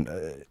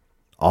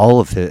 all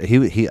of his,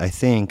 he I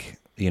think,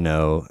 he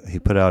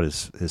put out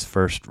his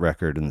first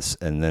record,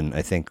 and then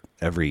I think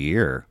every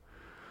year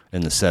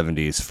in the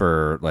 70s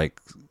for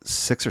like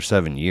 6 or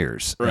 7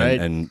 years. Right.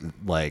 And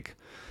like,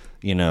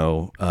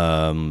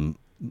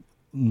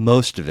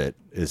 most of it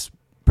is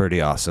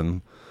pretty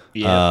awesome.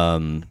 Yeah.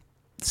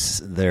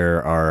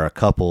 there are a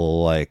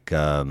couple like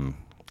God,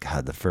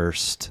 the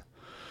first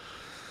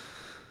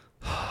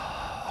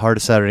Heart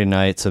of Saturday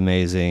Night's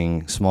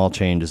amazing, Small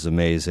Change is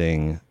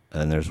amazing,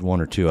 and there's one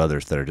or two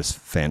others that are just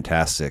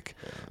fantastic.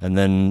 And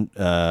then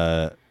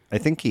I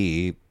think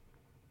he,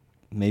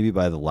 maybe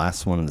by the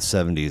last one in the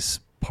 70s,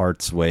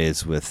 parts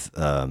ways with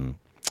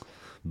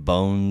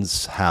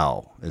Bones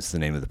Howe is the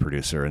name of the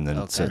producer, and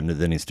then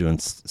then he's doing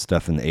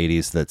stuff in the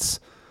 80s that's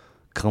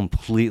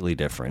completely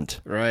different.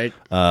 Right.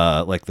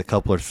 Like the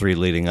couple or three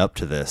leading up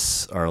to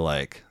this are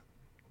like,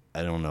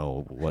 I don't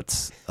know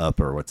what's up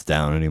or what's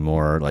down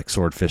anymore, like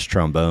Swordfish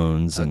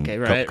Trombones and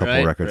a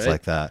couple records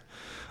like that.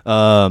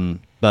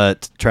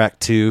 But track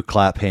 2,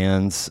 Clap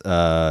Hands,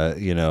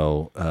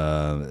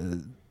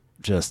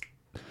 just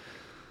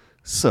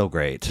so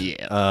great.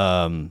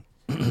 Yeah.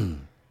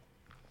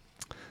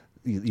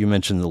 You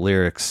mentioned the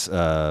lyrics,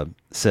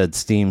 said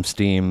steam,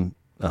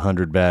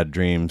 100 bad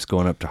dreams,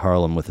 going up to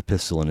Harlem with a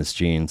pistol in his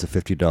jeans, a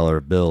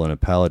 $50 bill and a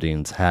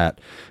Paladine's hat,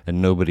 and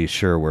nobody's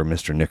sure where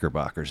Mr.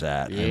 Knickerbocker's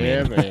at.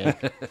 Yeah,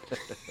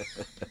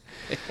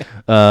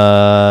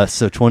 man.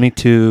 So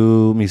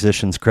 22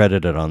 musicians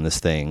credited on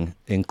this thing,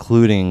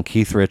 including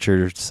Keith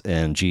Richards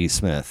and G.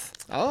 Smith.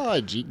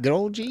 Oh, good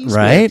old G. Smith.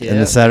 Right? In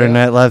the Saturday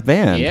Night Live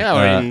band.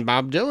 Yeah, and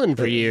Bob Dylan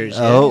for years.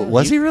 Oh, yeah.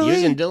 was he really? He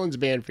was in Dylan's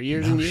band for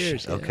years and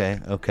years.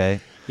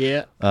 Okay.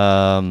 Yeah.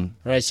 Or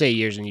I say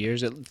years and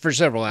years, for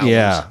several albums.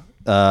 Yeah.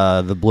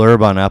 The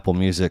blurb on Apple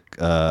Music,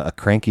 a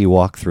cranky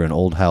walk through an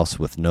old house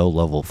with no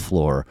level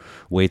floor.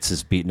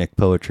 Waits' beatnik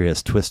poetry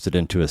has twisted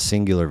into a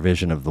singular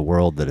vision of the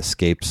world that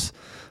escapes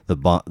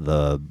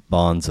the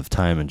bonds of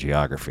time and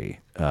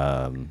geography.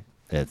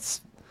 It's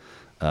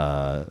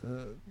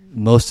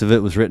most of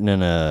it was written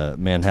in a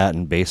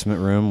Manhattan basement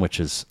room, which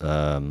is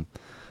an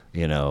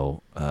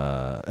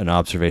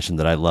observation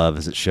that I love,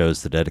 as it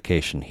shows the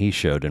dedication he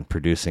showed in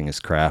producing his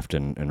craft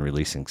and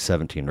releasing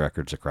 17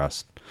 records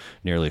across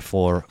nearly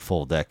 4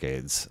 full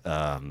decades.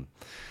 The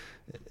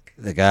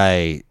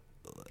guy,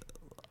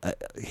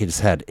 he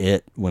just had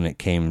it when it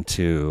came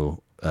to,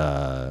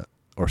 or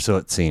so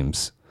it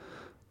seems.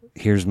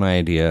 Here's my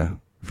idea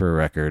for a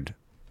record.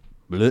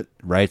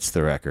 Writes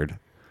the record,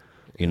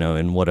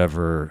 in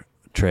whatever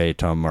Trey,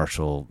 Tom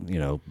Marshall,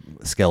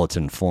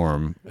 skeleton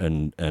form,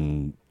 and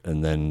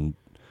then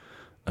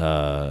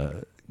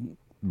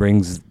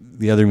brings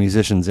the other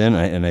musicians in,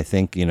 and I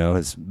think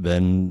has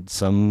been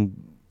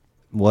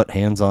somewhat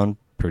hands-on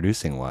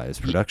production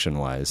wise.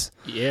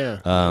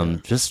 Yeah.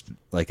 Just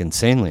like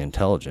insanely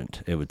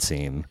intelligent, it would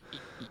seem,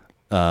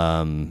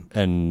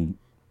 and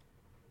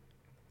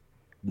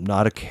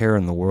not a care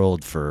in the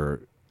world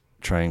for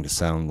trying to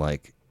sound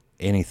like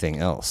anything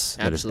else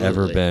that has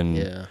ever been.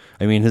 Yeah.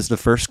 I mean, the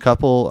first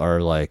couple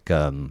are like,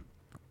 they're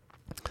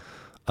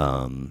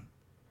not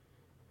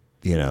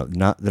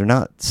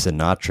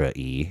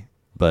Sinatra-y,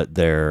 but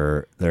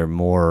they're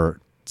more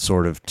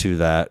sort of to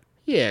that.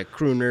 Yeah,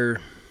 crooner.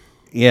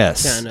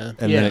 Yes, kinda,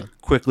 and then it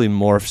quickly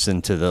morphs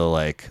into the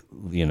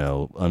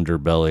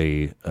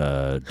underbelly,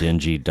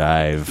 dingy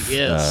dive,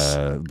 Yes.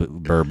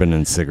 Bourbon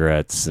and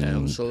cigarettes,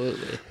 and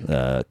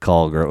Absolutely.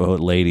 call girl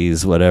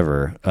ladies,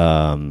 whatever.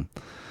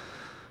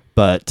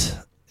 But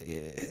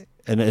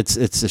and it's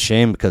a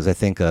shame, because I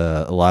think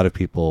a lot of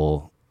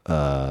people,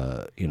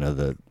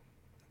 the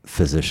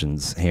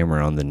physicians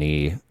hammer on the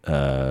knee.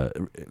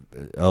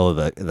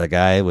 The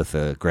guy with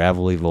the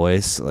gravelly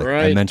voice. Like,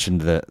 right. I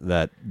mentioned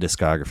that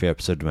discography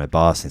episode to my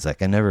boss, and he's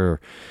like,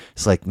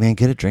 it's like, man,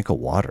 get a drink of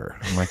water.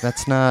 I'm like,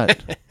 that's not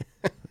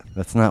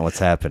what's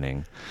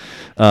happening.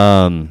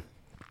 Yeah.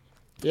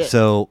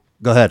 So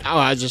go ahead. Oh,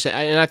 I was just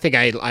saying, and I think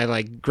I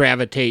like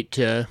gravitate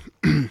to,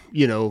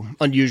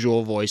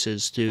 unusual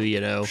voices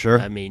too. Sure.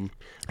 I mean,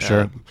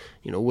 Sure.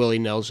 Willie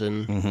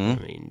Nelson. Mm-hmm. I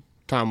mean,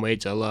 Tom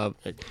Waits. I love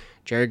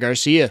Jerry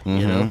Garcia.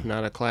 Mm-hmm.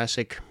 Not a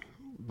classic.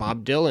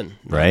 Bob Dylan.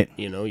 Right.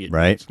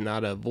 Right. It's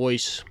not a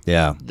voice.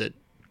 Yeah. That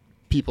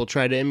people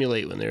try to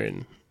emulate when they're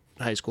in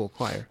high school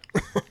choir.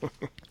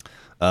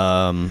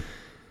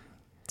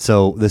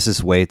 So this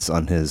is Waits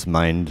on his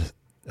mind.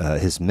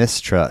 His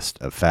mistrust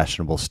of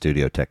fashionable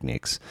studio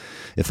techniques.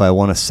 If I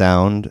want a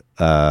sound,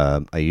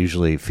 I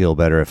usually feel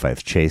better if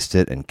I've chased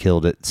it and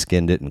killed it,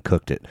 skinned it, and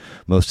cooked it.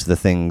 Most of the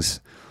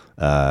things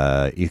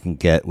you can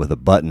get with a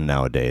button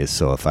nowadays.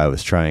 So if I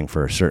was trying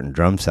for a certain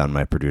drum sound,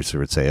 my producer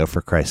would say, "Oh,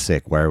 for Christ's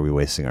sake, why are we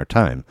wasting our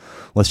time?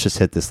 Let's just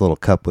hit this little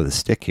cup with a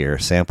stick here,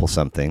 sample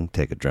something,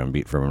 take a drum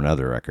beat from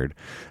another record,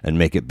 and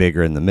make it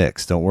bigger in the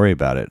mix. Don't worry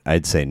about it."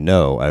 I'd say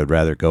no. I would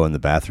rather go in the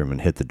bathroom and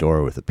hit the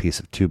door with a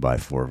piece of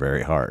 2x4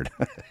 very hard.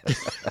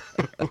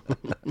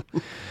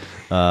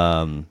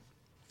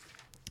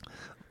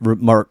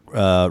 Mark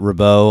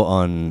Ribot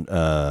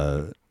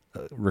on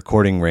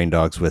recording Rain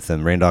Dogs with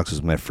him. Rain Dogs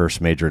was my first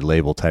major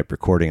label type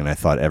recording, and I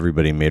thought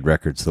everybody made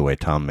records the way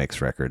Tom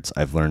makes records.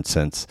 I've learned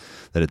since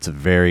that it's a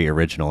very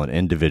original and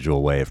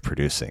individual way of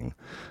producing.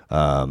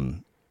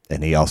 And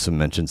he also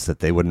mentions that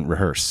they wouldn't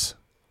rehearse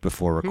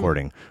before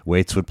recording.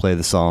 Waits would play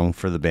the song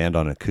for the band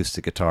on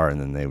acoustic guitar, and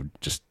then they would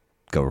just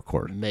go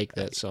record. Make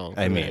that song.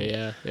 I mean,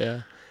 yeah.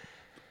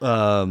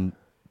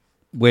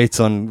 Waits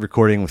on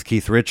recording with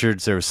Keith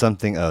Richards, there was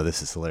something, oh,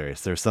 this is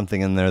hilarious. There was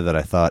something in there that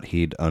I thought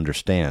he'd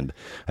understand.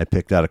 I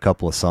picked out a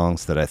couple of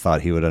songs that I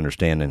thought he would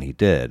understand, and he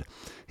did.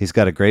 He's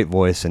got a great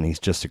voice, and he's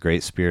just a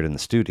great spirit in the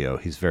studio.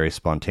 He's very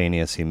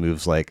spontaneous. He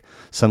moves like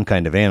some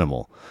kind of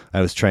animal.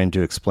 I was trying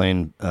to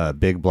explain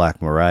Big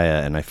Black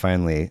Mariah, and I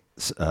finally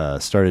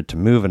started to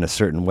move in a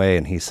certain way,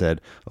 and he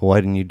said, oh,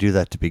 why didn't you do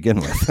that to begin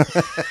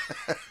with?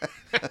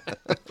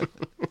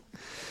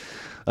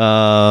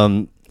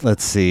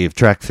 Let's see.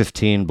 Track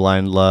 15,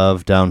 Blind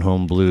Love, Down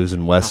Home Blues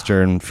and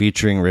Western,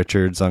 featuring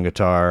Richards on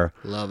guitar.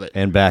 Love it.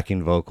 And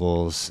backing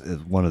vocals,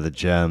 one of the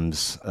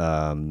gems.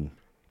 And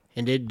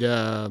did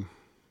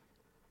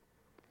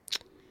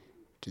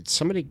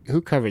somebody,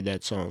 who covered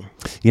that song?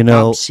 You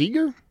know, Bob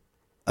Seger?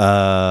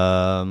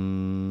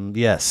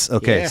 Yes.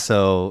 Okay. Yeah.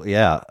 So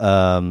yeah.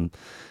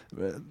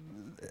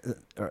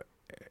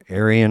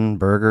 Arian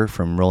Berger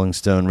from Rolling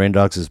Stone. Rain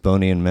Dogs is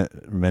bony and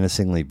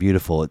menacingly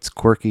beautiful. It's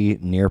quirky,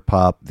 near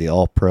pop, the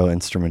all-pro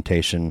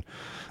instrumentation,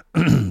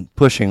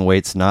 pushing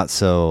Waits' not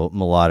so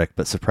melodic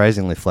but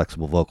surprisingly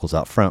flexible vocals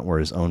out front were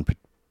his own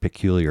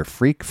peculiar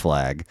freak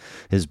flag.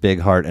 His big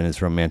heart and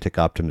his romantic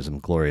optimism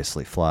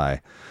gloriously fly.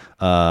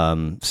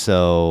 Yeah,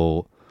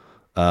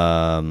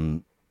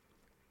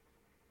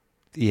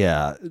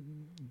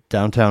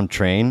 Downtown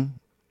Train.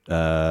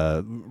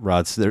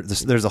 Rod's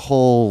there's a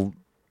whole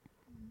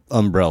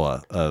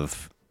umbrella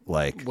of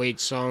like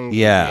Waits songs.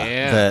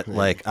 that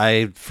like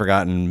I've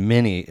forgotten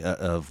many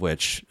of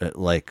which,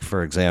 like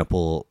for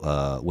example,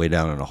 Way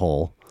Down in a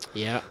Hole.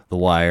 Yeah. The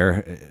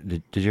Wire.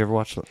 Did you ever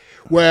watch that?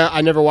 Well,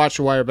 I never watched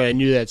The Wire, but I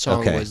knew that song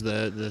Okay. was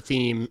the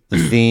theme.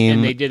 The theme.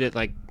 And they did it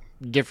like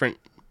different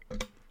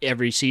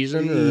every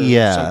season or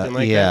Yeah, something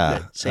like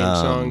yeah. that. Same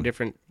song,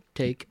 different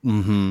take.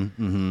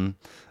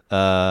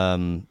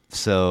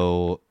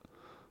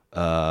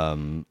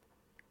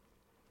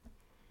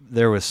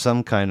 There was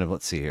some kind of,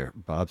 let's see here,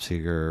 Bob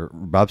Seger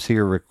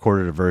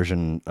recorded a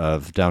version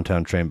of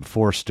Downtown Train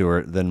before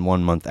Stewart, then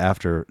 1 month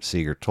after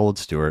Seger told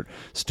Stewart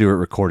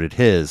recorded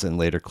his and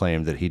later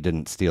claimed that he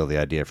didn't steal the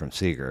idea from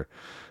Seger.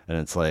 And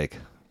it's like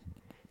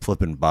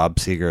flipping Bob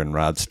Seger and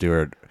Rod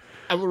Stewart.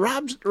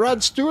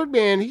 Rod Stewart,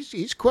 man,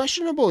 he's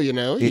questionable, you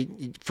know.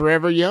 He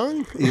forever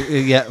young.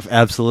 Yeah,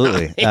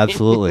 absolutely.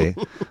 Absolutely.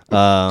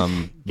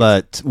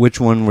 But which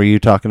one were you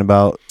talking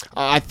about?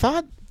 I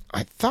thought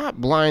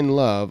Blind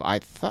Love. I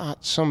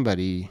thought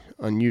somebody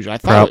unusual. I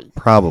thought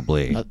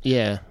probably.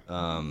 yeah.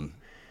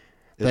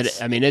 But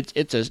I mean,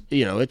 it's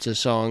a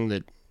song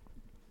that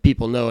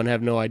people know and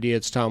have no idea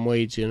it's Tom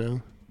Waits. You know.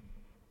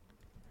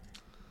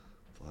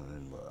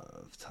 Blind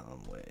Love,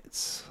 Tom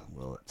Waits.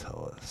 Will it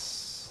tell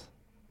us?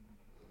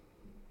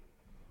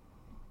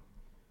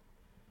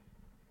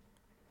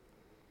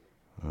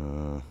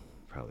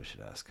 Probably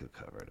should ask who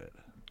covered it.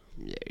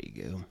 There you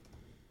go.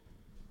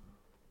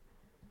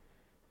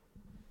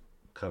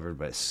 Covered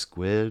by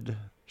Squid,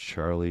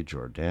 Charlie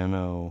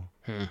Giordano.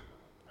 All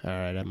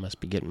right, I must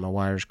be getting my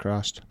wires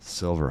crossed.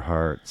 Silver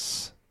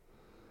Hearts.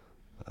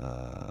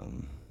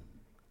 Bob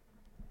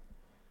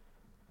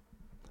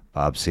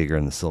Seger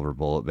and the Silver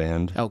Bullet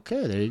Band.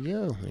 Okay, there you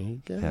go. There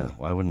you go. Yeah,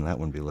 why wouldn't that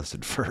one be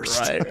listed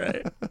first?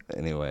 Right.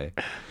 Anyway.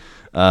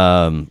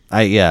 So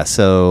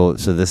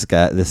this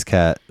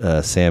cat,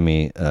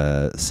 Sammy,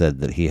 said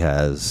that he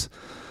has,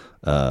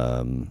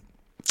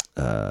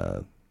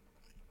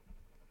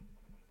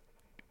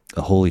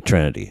 a holy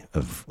trinity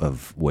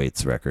of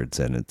Waits records,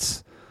 and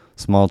it's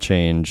Small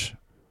Change,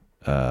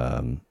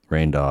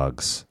 Rain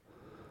Dogs,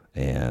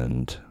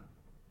 and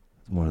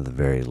one of the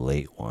very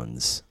late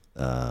ones.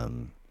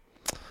 Let's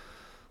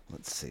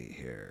see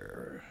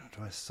here.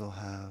 Do I still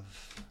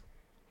have?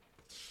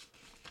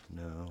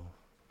 No.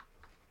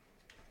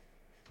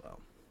 Well,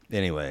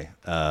 anyway,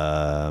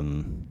 I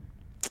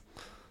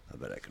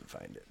bet I can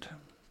find it.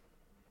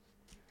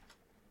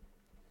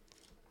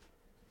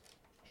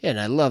 And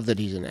I love that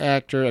he's an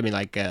actor. I mean,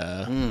 like,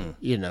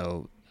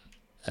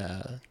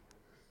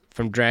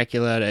 from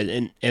Dracula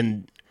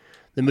and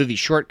the movie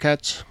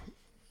Shortcuts.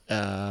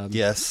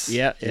 Yes.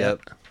 Yeah.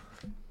 Yep.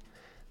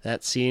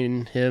 That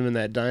scene, him in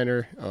that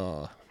diner,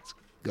 it's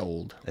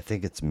gold. I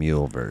think it's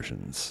Mule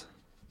versions.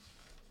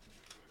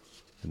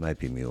 It might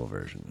be Mule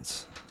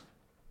versions.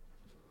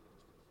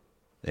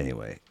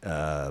 Anyway,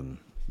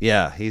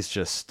 he's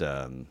just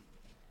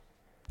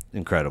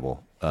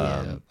incredible.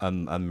 Yeah.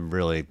 I'm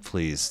really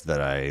pleased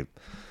that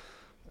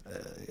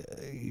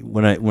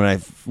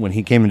when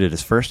he came and did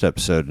his first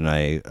episode, and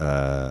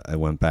I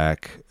went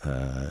back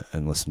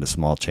and listened to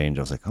Small Change.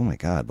 I was like, oh my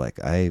god! Like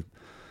I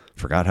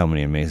forgot how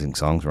many amazing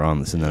songs were on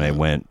this, and then I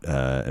went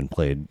and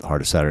played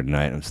Heart of Saturday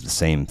Night, and it was the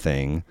same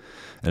thing,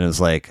 and it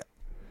was like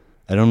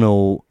I don't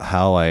know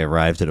how I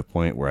arrived at a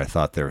point where I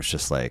thought there was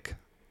just like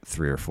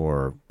 3 or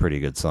 4 pretty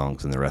good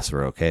songs, and the rest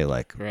were okay.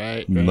 Like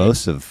right.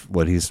 Most of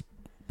what he's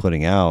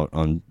putting out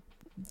on,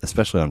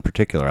 especially on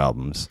particular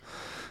albums,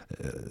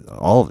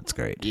 all of it's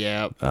great.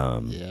 Yeah.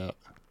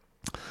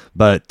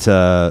 But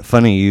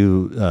funny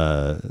you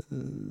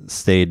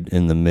stayed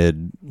in the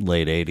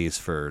late 80s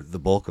for the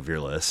bulk of your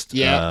list.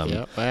 Yeah.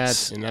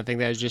 And I think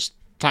that was just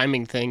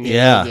timing thing.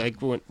 Yeah.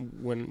 Like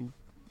when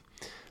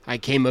I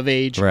came of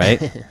age. Right.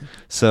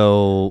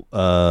 So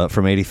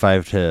from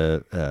 85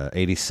 to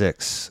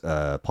 86,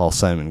 Paul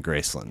Simon,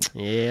 Graceland.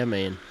 Yeah,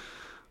 man.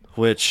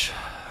 Which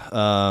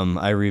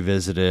I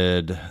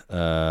revisited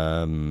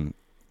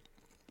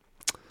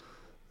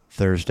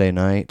Thursday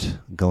night,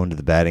 going to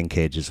the batting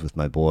cages with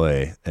my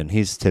boy, and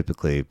he's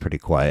typically pretty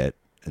quiet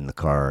in the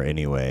car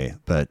anyway.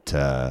 But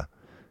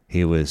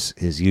he was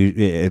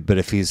but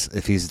if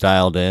he's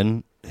dialed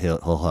in,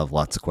 he'll have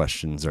lots of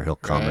questions, or he'll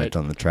comment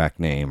on the track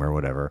name or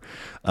whatever.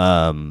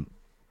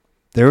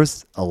 There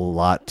was a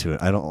lot to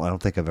it. I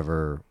don't think I've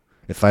ever.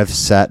 If I've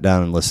sat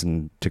down and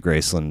listened to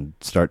Graceland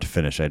start to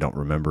finish, I don't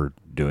remember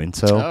doing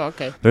so. Oh,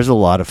 okay. There's a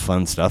lot of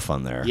fun stuff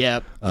on there.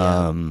 Yep.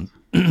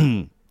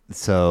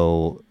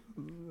 So,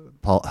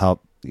 Paul, how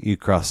you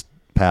crossed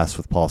paths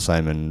with Paul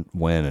Simon,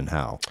 when and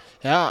how?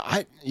 Yeah,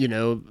 I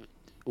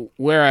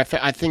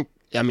think,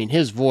 I mean,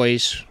 his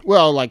voice,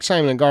 well, like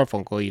Simon and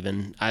Garfunkel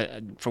even,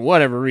 for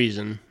whatever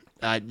reason,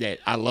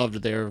 I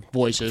loved their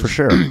voices. For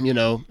sure.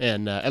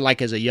 And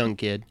like as a young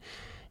kid.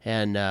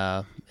 And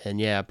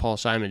yeah, Paul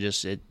Simon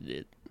just,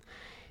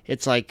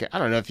 it's like, I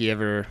don't know if you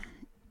ever,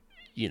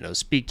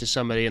 speak to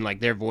somebody and like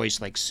their voice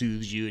like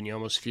soothes you and you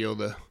almost feel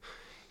the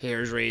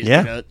hairs raised.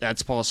 Yeah.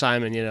 That's Paul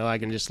Simon, I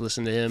can just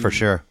listen to him. For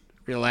sure.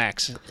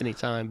 Relax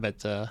anytime. But,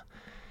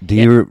 do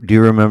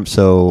you remember,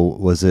 so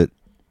was it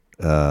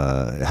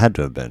had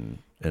to have been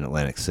in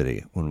Atlantic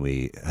City when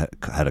we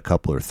had a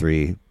couple or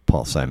three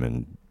Paul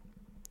Simon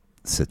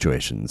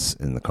situations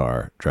in the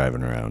car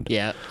driving around.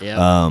 Yeah,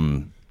 yeah.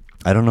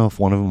 I don't know if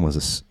one of them was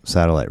a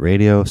satellite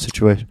radio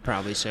situation.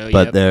 Probably so.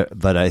 But yep.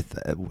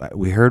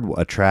 We heard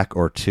a track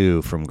or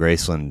two from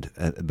Graceland,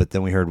 but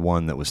then we heard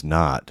one that was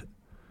not,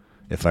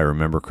 if I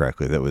remember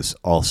correctly, that was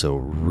also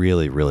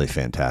really, really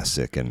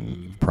fantastic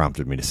and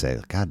prompted me to say,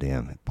 "God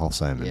damn, Paul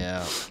Simon."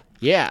 Yeah,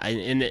 yeah,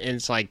 and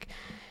it's like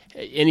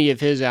any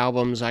of his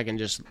albums, I can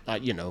just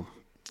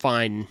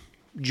find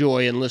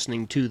joy in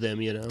listening to them.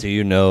 Do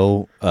you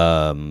know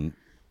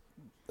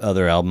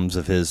other albums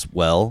of his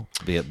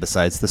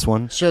besides this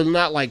one? So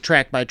not like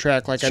track by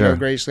track, like Sure. I know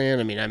Graceland.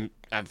 I mean,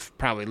 I've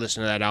probably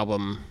listened to that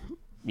album,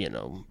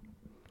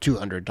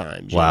 200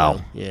 times.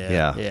 Wow.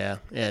 Yeah.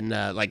 And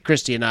like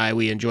Christy and I,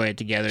 we enjoy it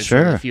together. So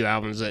Sure. there's a few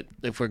albums that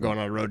if we're going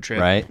on a road trip,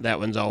 Right. that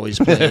one's always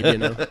played.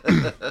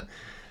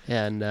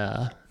 And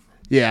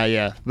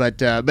yeah. But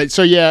there,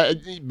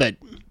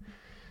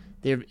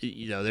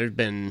 there's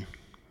been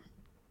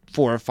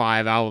 4 or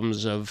 5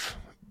 albums of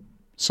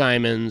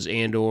Simon's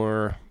and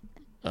or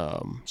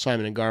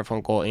Simon and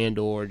Garfunkel and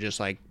or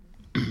just like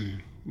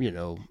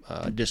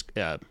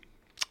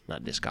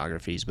not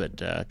discographies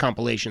but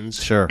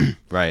compilations. Sure.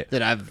 Right.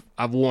 That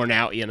I've worn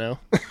out. Yeah.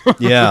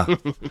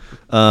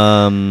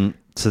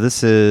 So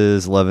this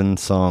is 11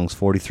 songs,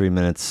 43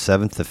 minutes,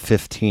 7th of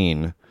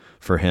 15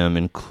 for him,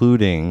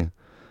 including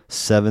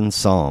 7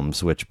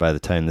 psalms, which by the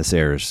time this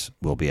airs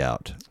will be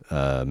out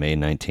May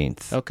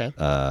 19th. Okay.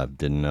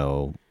 Didn't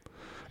know.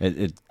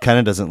 It kind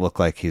of doesn't look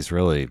like he's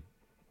really,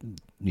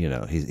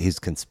 he's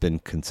been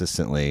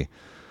consistently,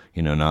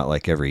 not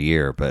like every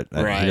year, but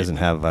Right. he doesn't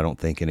have, I don't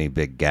think, any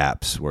big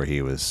gaps where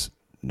he was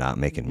not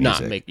making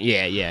music.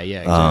 Yeah,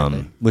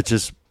 exactly. Which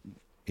is,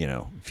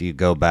 if you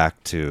go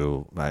back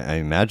to, I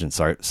imagine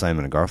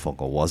Simon and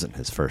Garfunkel wasn't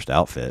his first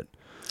outfit.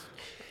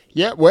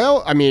 Yeah,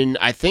 well, I mean,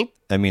 I think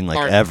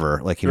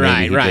ever. Like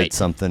maybe he did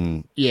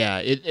something.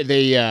 Yeah,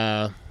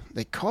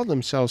 they called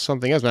themselves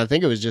something else, but I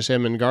think it was just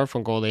him and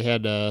Garfunkel.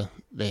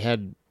 They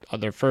had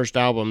their first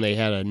album. They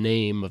had a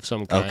name of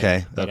some kind.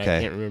 Okay. But I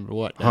can't remember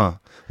what. Now. Huh.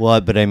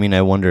 Well, but I mean,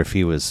 I wonder if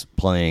he was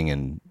playing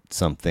in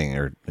something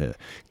or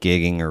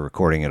gigging or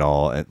recording it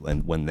all,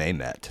 and when they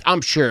met.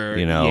 I'm sure.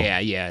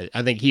 Yeah.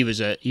 I think he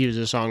was a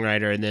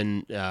songwriter, and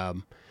then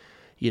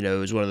it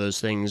was one of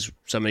those things.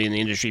 Somebody in the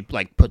industry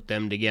like put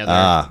them together.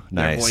 Ah,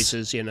 their nice.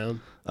 voices.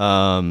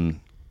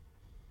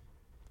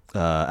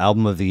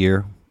 Album of the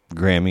year,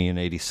 Grammy in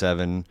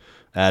 '87,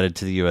 added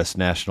to the U.S.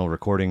 National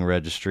Recording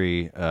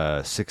Registry.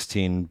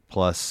 16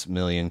 plus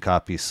million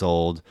copies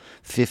sold,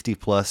 50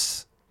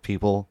 plus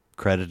people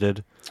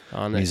credited,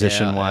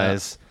 musician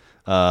wise.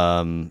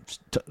 A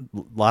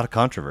lot of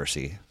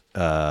controversy.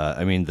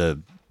 I mean,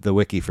 the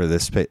wiki for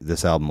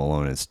this album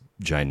alone is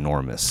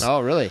ginormous. Oh,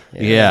 really?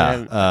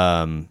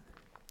 Yeah.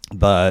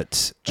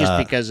 But just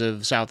because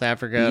of South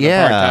Africa and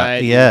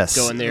yeah, apartheid, yes,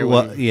 going there.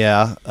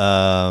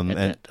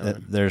 And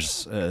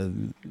there's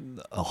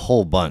a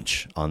whole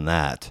bunch on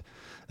that,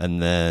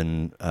 and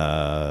then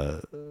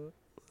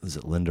is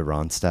it Linda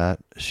Ronstadt?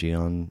 Is she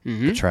on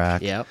the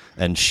track? Yep.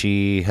 And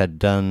she had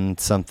done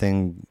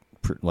something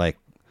like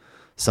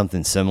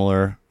something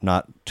similar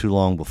not too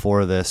long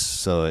before this,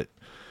 so it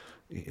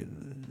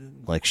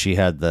like she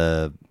had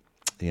the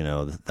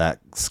that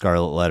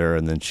Scarlet Letter,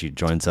 and then she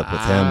joins up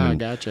with him. And,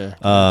 Gotcha.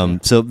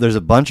 So there's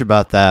a bunch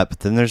about that,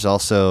 but then there's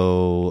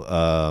also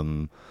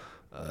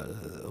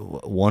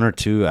 1 or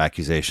 2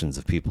 accusations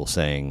of people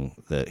saying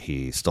that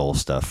he stole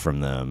stuff from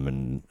them,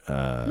 and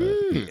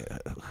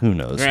who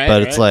knows? Right,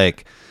 but it's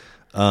like,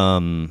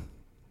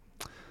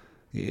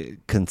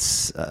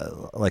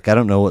 like I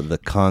don't know what the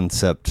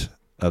concept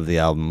of the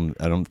album.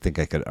 I don't think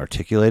I could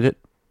articulate it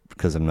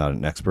because I'm not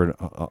an expert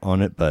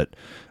on it. But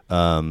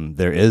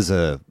there is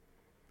a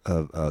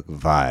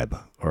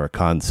vibe or a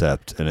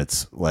concept, and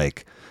it's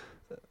like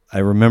I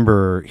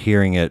remember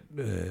hearing it.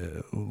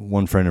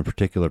 One friend in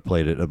particular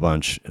played it a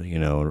bunch,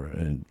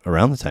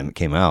 around the time it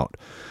came out,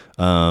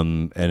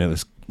 and it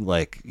was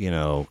like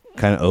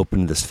kind of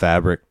opened this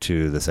fabric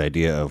to this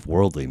idea of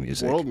worldly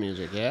music. World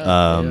music,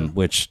 yeah.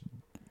 Which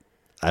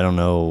I don't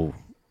know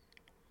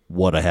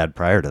what I had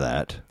prior to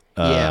that.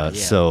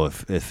 So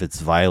if it's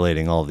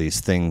violating all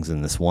these things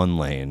in this one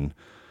lane,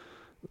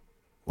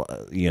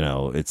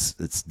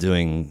 it's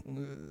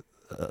doing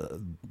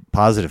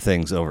positive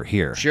things over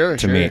here. Sure,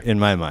 to me, in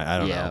my mind, I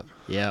don't know.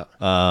 Yeah.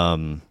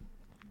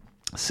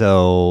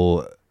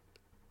 So,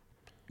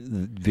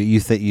 you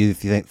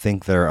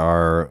think there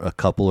are a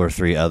couple or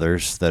three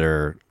others that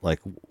are like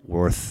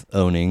worth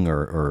owning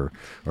or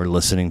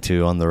listening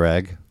to on the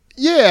reg?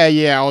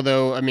 Yeah.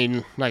 Although, I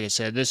mean, like I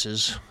said, this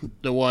is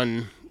the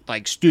one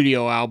like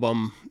studio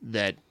album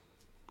that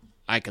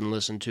I can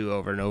listen to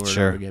over and over and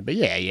over again. But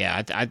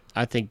yeah.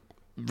 I think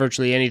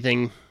virtually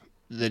anything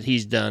that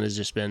he's done has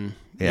just been,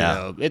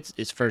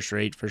 it's first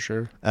rate for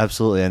sure.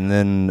 Absolutely. And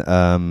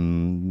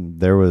then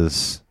there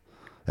was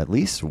at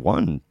least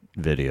one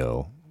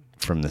video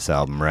from this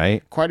album,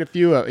 right? Quite a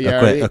few.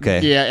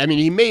 Okay. Yeah, I mean,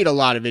 he made a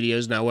lot of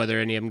videos. Now, whether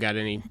any of them got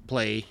any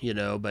play,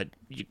 but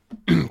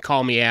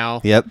Call Me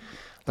Al. Yep.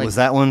 Was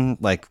that one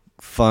like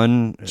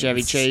fun?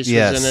 Chevy Chase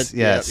was in it.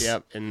 Yes.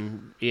 Yep.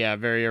 And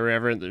very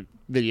irreverent. The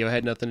video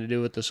had nothing to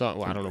do with the song.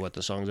 Well, I don't know what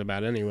the song's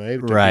about anyway,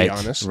 to be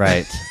honest.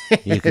 Right.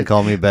 You can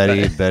call me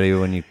Betty. Betty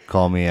when you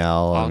call me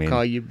Al. I'll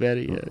call you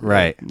Betty. Yeah.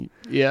 Right.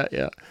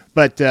 Yeah.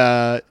 But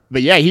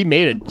yeah, he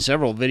made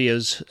several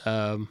videos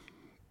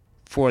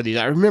for these.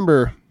 I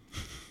remember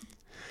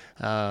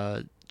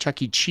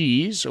Chuck E.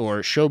 Cheese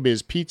or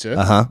Showbiz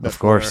Pizza. Of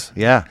course.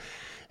 Yeah.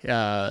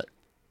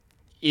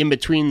 In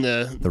between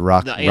the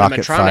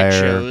Rocket Fire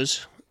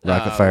shows.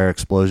 Rocket Fire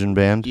Explosion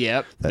Band.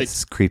 Yep.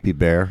 That's Creepy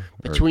Bear.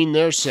 Between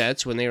their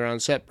sets, when they were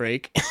on set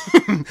break,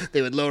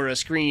 they would lower a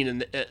screen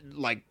and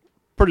like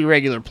pretty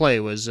regular play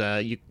was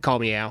You Call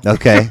Me Al.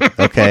 Okay.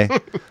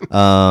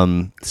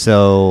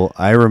 So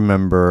I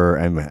remember,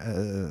 I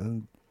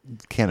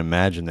can't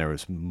imagine there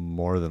was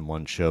more than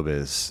one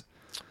Showbiz.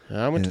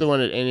 I went to the one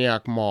at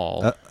Antioch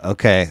Mall.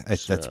 Okay.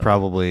 That's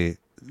probably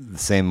the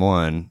same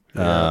one.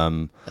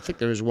 Yeah. I think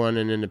there was one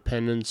in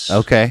Independence.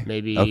 Okay.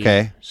 Maybe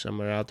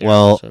somewhere out there.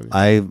 Well,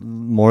 I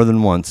more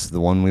than once, the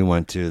one we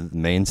went to, the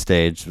main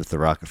stage with the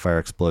Rocket Fire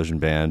Explosion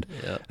Band,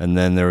 and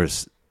then there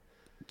was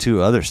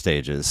two other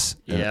stages.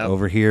 And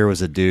over here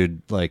was a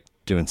dude like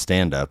doing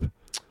stand up.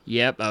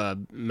 Yep,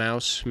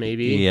 Mouse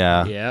maybe.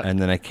 Yeah. And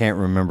then I can't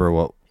remember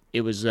what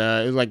it was. It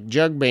was like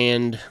jug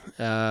band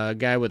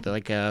guy with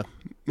like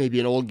maybe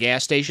an old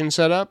gas station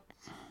setup.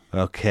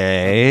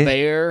 Okay. A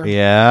bear.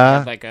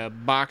 Yeah. Like a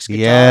box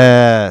guitar.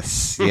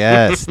 Yes.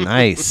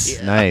 Nice.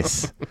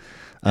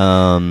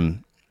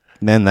 Man,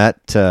 that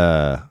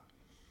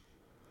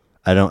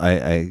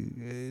I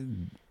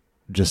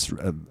just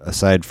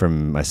aside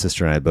from my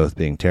sister and I both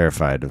being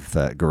terrified of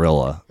that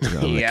gorilla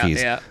on the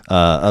keys. Yeah.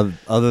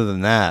 Other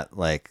than that,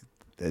 like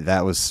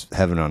that was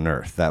heaven on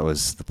earth. That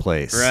was the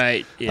place.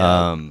 Right.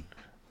 Yeah.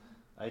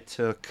 I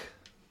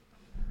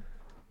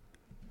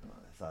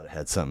thought I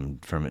had something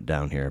from it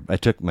down here. I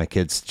took my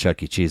kids to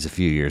Chuck E. Cheese a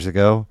few years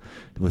ago.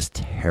 It was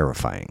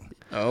terrifying.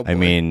 Oh, boy. I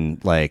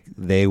mean, like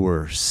they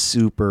were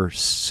super,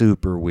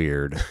 super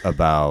weird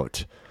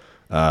about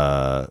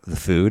the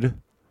food,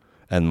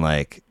 and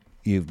like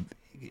you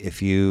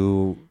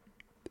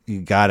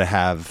got to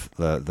have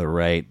the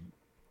right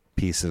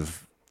piece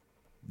of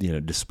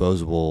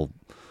disposable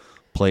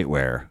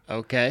plateware.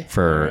 Okay.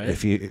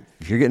 If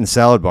you're getting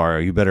salad bar,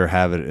 you better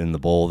have it in the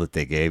bowl that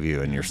they gave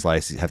you, and your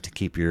slice you have to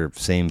keep your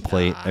same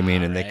plate.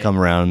 They come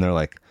around and they're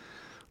like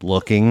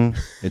looking.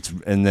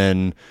 And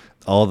then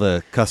all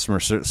the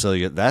customers.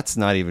 So that's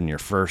not even your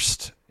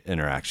first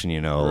interaction.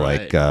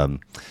 Right. Like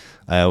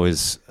I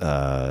always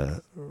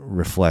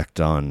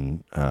reflect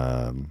on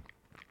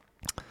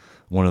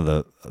one of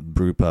the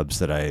brew pubs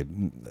that I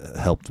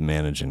helped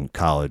manage in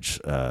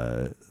college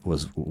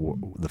was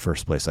the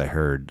first place I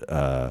heard,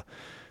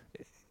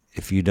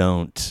 if you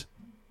don't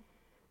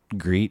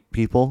greet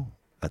people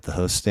at the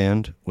host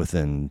stand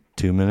within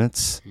 2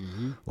 minutes,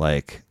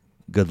 like,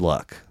 good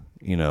luck.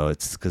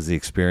 It's because the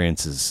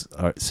experiences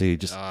are, so you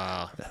just,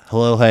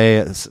 hello,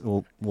 hey,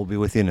 we'll be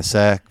with you in a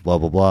sec, blah,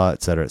 blah, blah,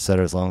 et cetera,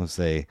 as long as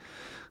they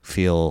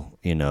feel,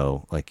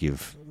 like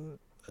you've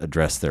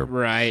addressed their...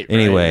 Right.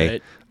 Anyway,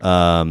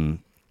 right.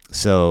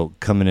 So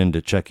coming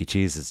into Chuck E.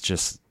 Cheese, it's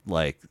just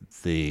like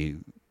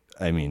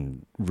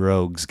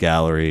rogues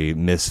gallery,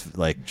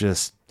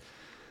 just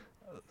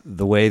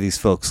the way these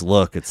folks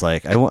look. It's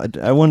like,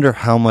 I wonder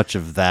how much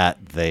of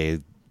that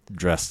they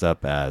dressed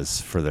up as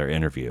for their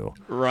interview.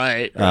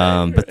 Right.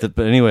 But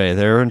anyway,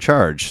 they're in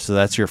charge. So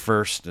that's your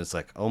first, it's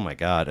like, oh my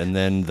God. And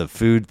then the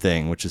food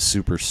thing, which is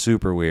super,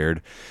 super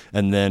weird.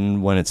 And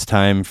then when it's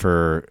time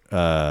for,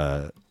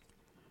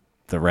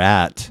 the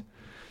rat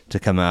to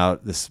come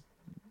out. This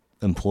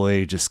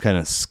employee just kind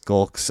of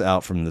skulks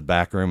out from the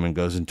back room and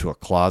goes into a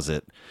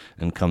closet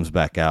and comes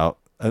back out.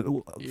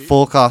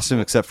 Full costume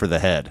except for the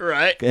head.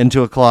 Right.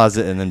 Into a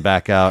closet and then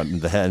back out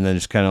and the head, and then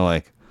just kind of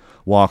like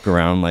walk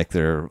around like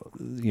they're,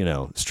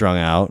 strung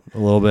out a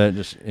little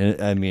bit.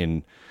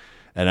 And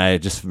I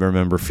just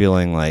remember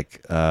feeling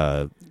like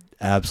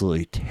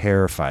absolutely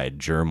terrified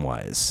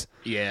germ-wise.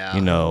 Yeah.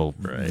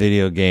 Right.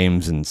 Video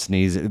games and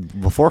sneezing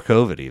before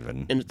COVID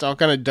even. And it's all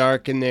kind of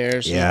dark in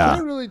there, so Yeah. you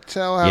can't really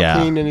tell how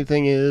clean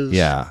anything is.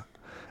 Yeah.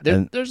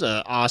 There's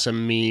an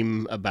awesome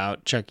meme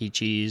about Chuck E.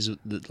 Cheese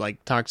that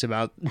like talks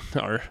about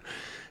our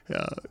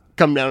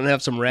come down and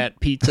have some rat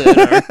pizza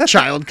at our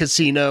child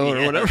casino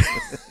or whatever.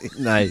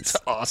 Nice. It's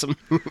awesome.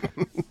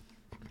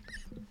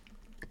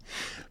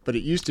 But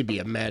it used to be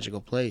a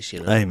magical place,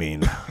 I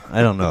mean,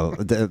 I don't know.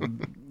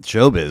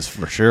 Showbiz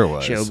for sure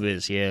was.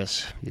 Showbiz,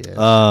 yes.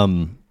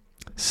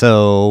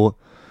 So,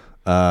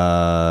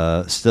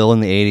 still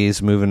in the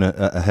 80s, moving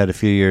ahead a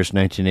few years,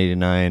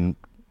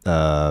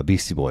 1989,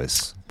 Beastie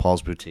Boys,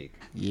 Paul's Boutique.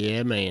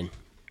 Yeah, man.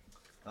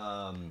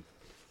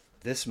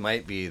 This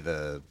might be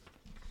the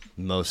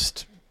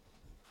most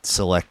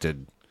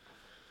selected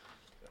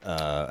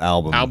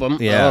album.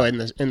 Yeah. Oh, in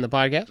the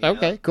podcast? Yeah.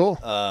 Okay, cool.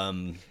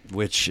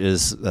 Which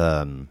is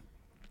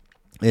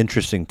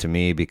interesting to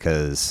me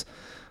because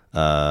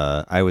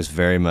I was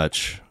very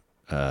much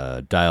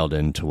dialed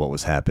into what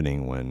was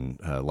happening when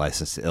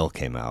License to Ill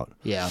came out.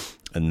 Yeah.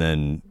 And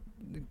then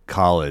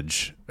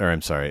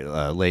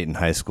late in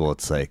high school,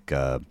 it's like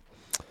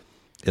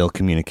Ill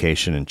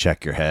Communication and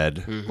Check Your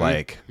Head.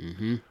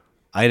 Mm-hmm.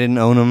 I didn't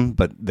own them,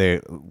 but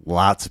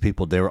lots of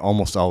people, they were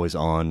almost always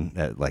on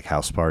at like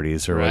house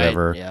parties or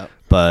whatever. Yeah.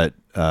 But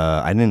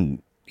I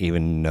didn't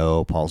even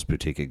know Paul's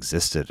Boutique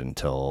existed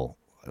until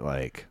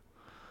like,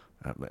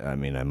 I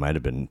might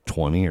have been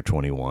 20 or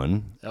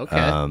 21. Okay.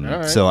 All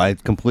right. So I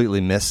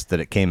completely missed that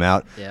it came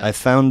out. Yeah. I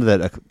found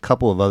that a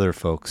couple of other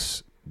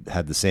folks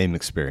had the same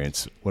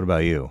experience. What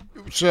about you?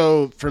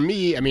 So for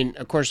me,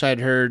 of course I'd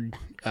heard,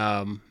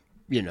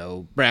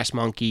 Brass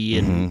Monkey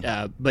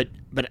and, but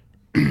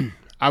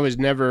I was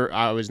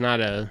not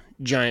a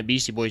giant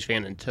Beastie Boys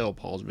fan until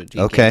Paul's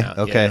Boutique came out.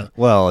 Okay.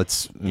 Well,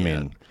 it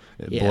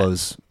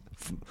blows.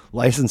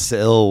 License to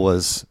Ill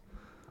was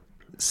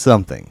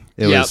something.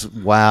 It was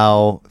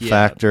wow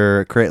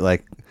factor. Create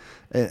like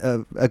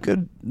a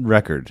good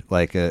record,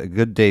 like a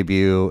good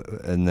debut,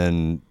 and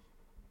then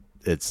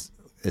it's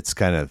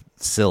kind of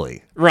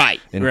silly, right?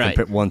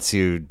 Once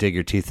you dig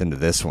your teeth into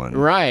this one,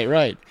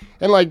 right,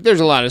 and like there's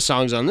a lot of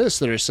songs on this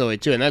that are silly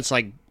too, and that's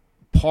like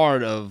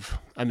part of.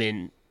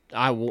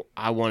 I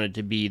wanted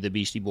to be the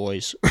Beastie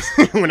Boys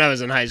when I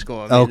was in high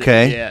school.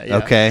 Okay. Yeah.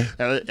 Okay.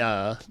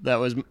 That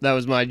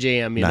was my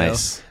jam.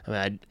 Nice.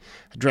 I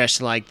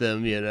dressed like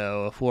them.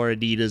 Wore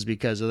Adidas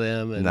because of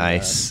them. And,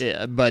 nice.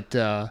 But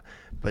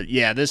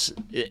yeah,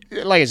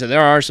 like I said,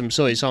 there are some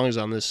silly songs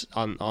on this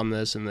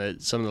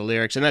and some of the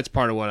lyrics, and that's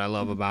part of what I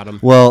love about them.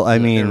 Well,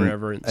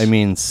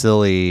 irreverence.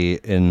 Silly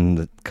in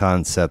the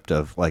concept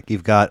of like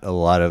you've got a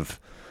lot of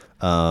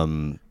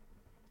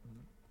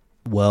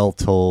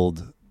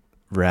well-told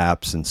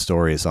raps and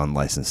stories on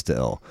License to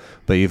Ill,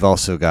 but you've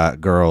also got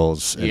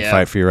Girls and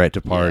Fight for Your Right to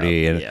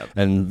Party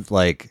and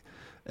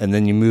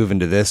then you move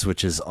into this,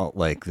 which is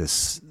like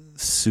this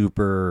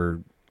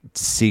super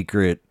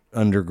secret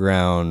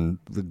underground,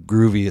 the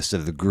grooviest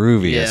of the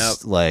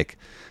grooviest. Like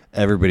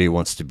everybody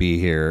wants to be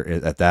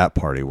here at that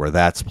party where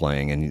that's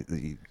playing,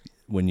 and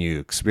when you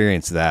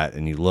experience that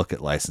and you look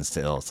at License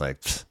to Ill, it's like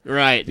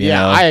right.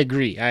 Yeah, I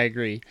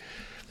agree.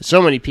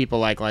 So many people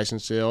like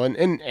License to Ill,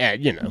 and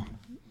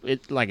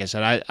it, like I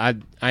said,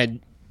 I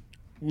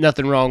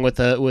nothing wrong with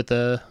a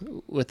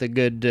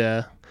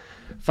good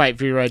fight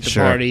for your right to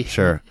party.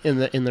 Sure. In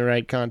the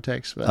right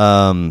context.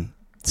 But.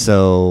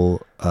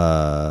 So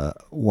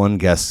one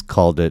guest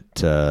called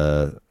it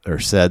or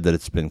said that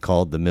it's been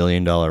called the $1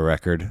 Million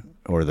record,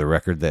 or the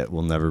record that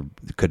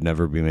could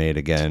never be made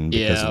again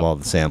because of all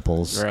the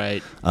samples.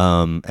 Right.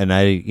 And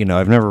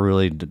I've never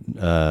really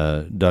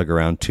dug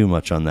around too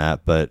much on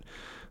that, but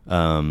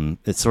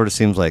it sort of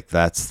seems like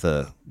that's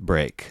the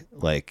break.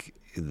 Like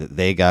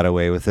they got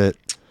away with it.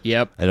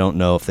 Yep. I don't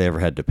know if they ever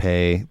had to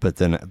pay, but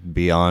then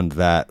beyond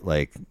that,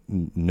 like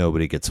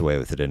nobody gets away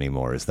with it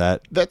anymore. Is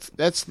that? That's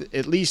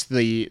at least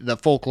the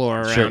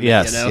folklore around. Sure.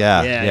 Yes. It,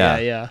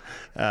 Yeah.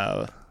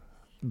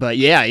 But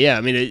yeah.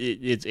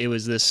 It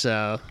was this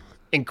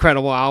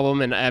incredible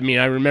album, and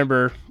I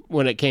remember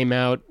when it came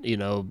out,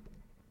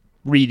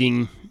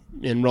 reading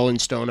in Rolling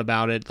Stone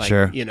about it,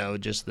 like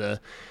just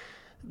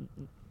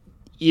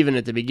even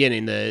at the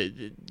beginning,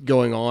 the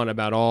going on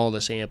about all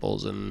the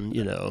samples and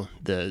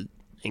the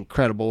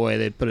incredible way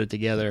they put it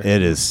together.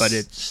 It is, but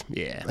it's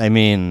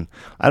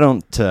I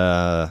don't.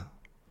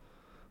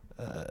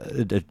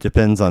 It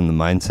depends on the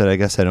mindset, I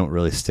guess. I don't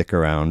really stick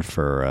around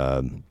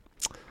for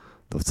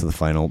what's the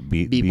final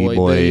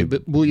B-Boy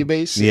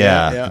Bouillabaisse?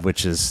 Yeah,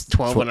 which is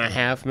 12 and a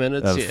half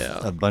minutes.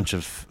 A bunch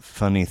of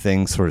funny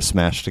things sort of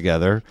smashed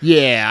together.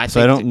 Yeah, I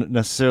don't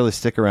necessarily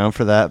stick around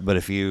for that, but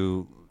if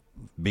you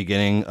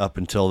beginning up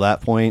until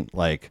that point,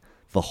 like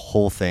the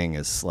whole thing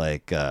is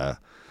like,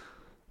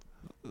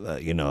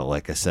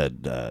 like I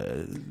said,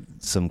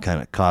 some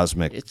kind of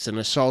cosmic. It's an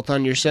assault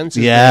on your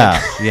senses.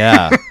 Yeah,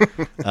 yeah.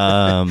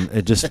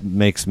 It just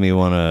makes me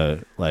want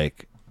to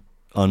like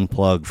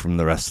unplug from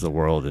the rest of the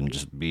world and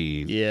just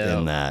be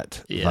in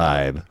that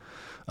vibe.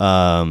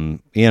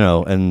 And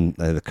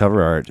the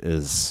cover art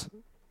is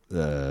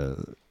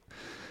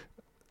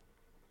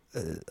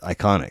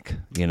iconic.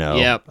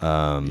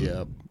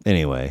 Yep.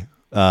 Anyway,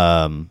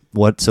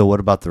 what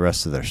about the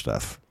rest of their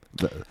stuff?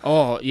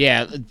 Oh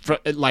yeah,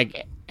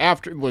 like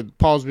after with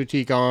Paul's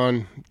Boutique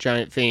on,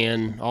 giant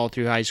fan all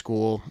through high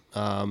school.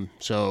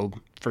 So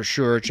for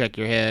sure, Check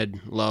Your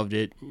Head, loved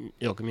it.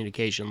 Ill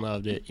Communication,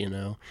 loved it.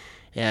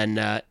 And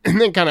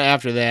then kind of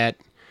after that,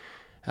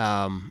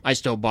 I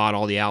still bought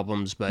all the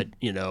albums, but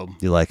You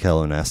like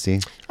Hello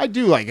Nasty? I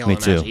do like Hello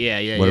Nasty. Me too.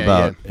 Yeah. What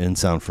about In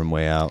Sound From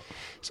Way Out?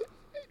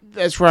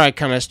 That's where I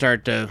kind of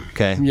start to,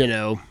 Okay.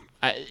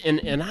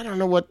 And I don't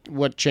know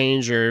what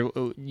changed, or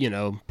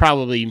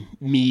probably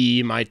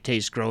my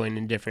taste growing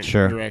in different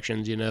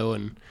directions,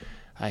 and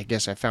I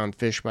guess I found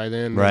Fish by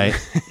then. Right.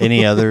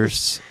 Any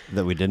others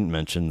that we didn't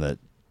mention that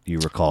you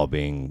recall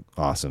being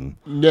awesome?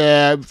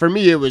 Nah, for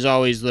me it was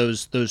always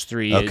those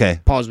three. Okay.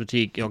 Paul's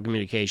Boutique, Ill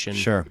Communication.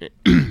 Sure.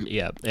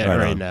 Yeah.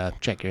 Right and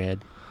Check Your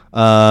Head.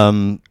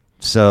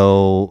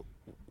 So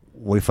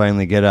we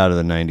finally get out of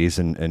the 90s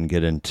and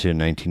get into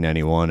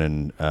 1991,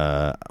 and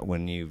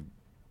when you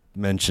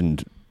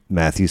mentioned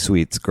Matthew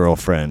Sweet's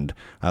Girlfriend,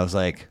 I was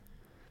like,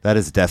 that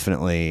has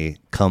definitely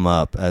come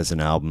up as an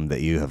album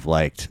that you have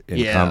liked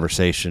in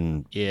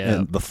conversation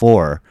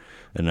before,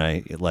 and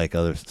I, like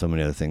so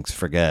many other things,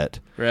 forget.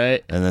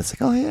 Right. And that's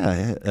like, oh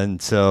yeah.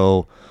 And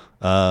so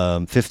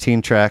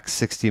 15 tracks,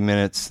 60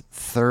 minutes,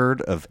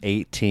 third of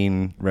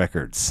 18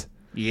 records.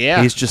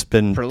 Yeah. He's just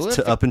been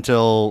prolific. up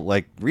until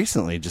like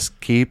recently just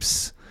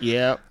keeps.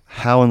 Yeah.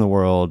 How in the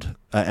world?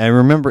 I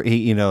remember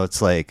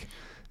it's like,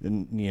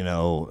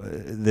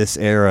 this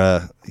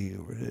era,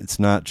 it's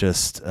not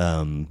just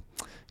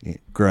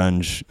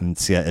grunge, and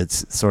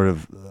it's sort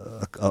of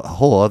a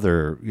whole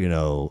other,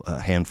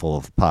 a handful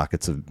of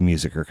pockets of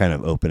music are kind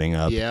of opening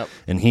up. Yep.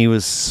 And he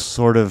was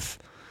sort of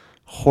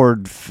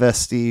horde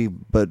festy,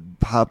 but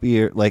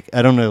poppy. Like,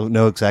 I don't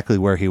know exactly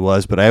where he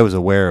was, but I was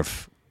aware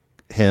of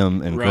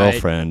him and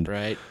Girlfriend.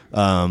 Right.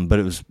 But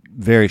it was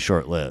very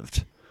short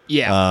lived.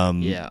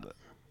 Yeah.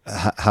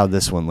 How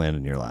this one landed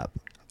in your lap?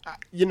 I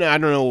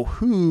don't know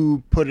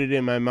who put it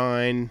in my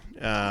mind,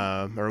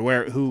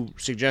 or who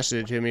suggested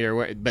it to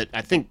me, but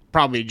I think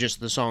probably just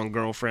the song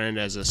 "Girlfriend"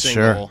 as a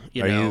single.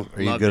 Sure. Are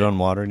you good on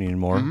water? Need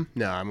more? Mm-hmm.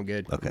 No, I'm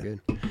good. Okay.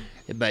 I'm good.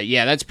 But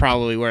yeah, that's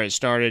probably where it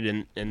started,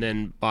 and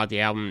then bought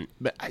the album.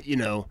 But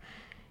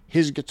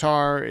his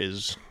guitar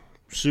is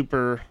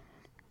super.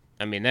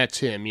 I mean, that's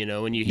him.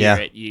 When you hear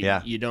it,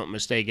 you don't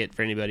mistake it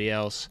for anybody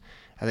else.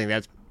 I think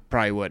that's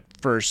probably what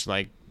first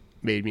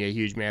made me a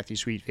huge Matthew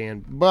Sweet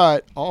fan.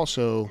 But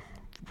also,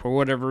 for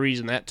whatever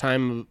reason, that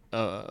time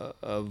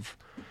of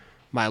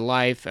my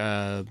life,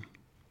 there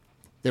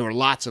were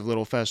lots of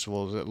little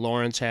festivals that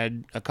Lawrence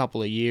had a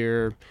couple a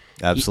year.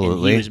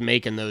 Absolutely. He was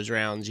making those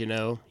rounds, he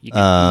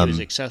was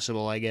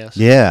accessible, I guess.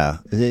 Yeah.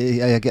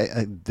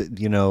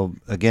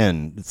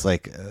 Again, it's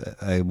like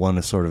I want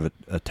to sort of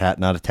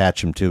not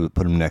attach him to, but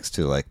put him next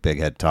to like Big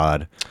Head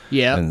Todd.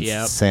 Yeah. And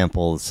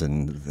samples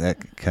and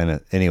that kind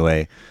of.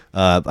 Anyway,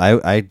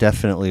 I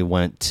definitely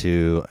went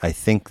to. I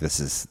think this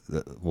is.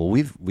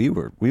 We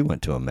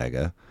went to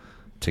Omega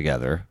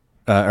together.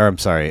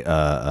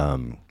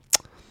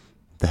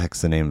 The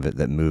heck's the name of it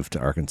that moved to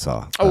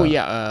Arkansas?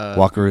 Wakarusa.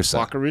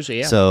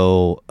 Wakarusa, yeah.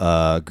 So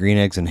Green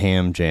Eggs and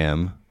Ham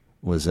Jam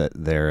was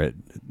there at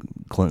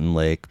Clinton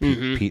Lake,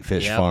 Pete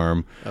Fish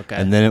Farm. Okay.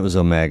 And then it was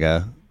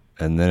Omega,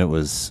 and then it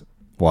was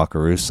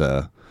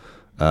Wakarusa.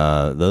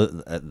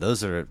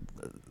 Those are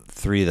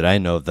three that I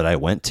know that I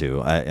went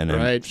to.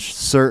 I'm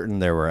certain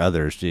there were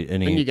others.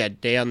 And you got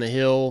Day on the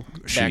Hill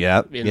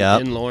back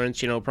in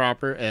Lawrence,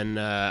 proper. And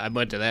I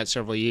went to that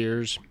several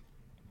years.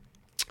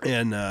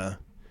 And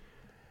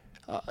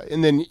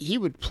then he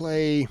would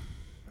play.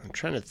 I'm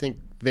trying to think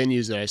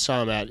venues that I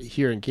saw him at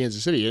here in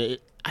Kansas City.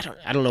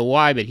 I don't know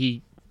why, but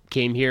he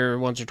came here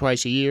once or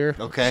twice a year.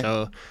 Okay.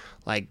 So,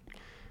 like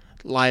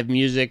live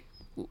music,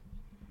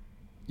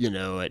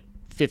 at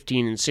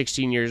 15 and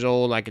 16 years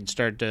old, I could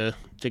start to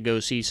go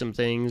see some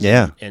things.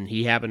 Yeah. And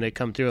he happened to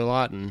come through a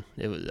lot, and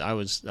I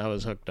was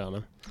hooked on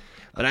him.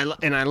 But I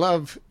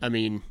love. I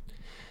mean,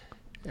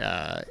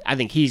 I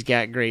think he's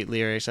got great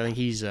lyrics. I think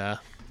he's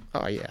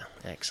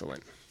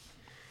excellent.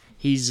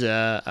 He's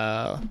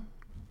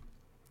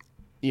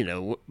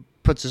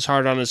puts his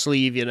heart on his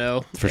sleeve,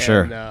 For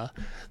sure.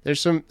 There's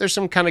some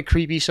kind of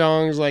creepy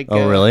songs like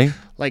really?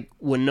 Like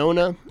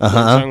Winona.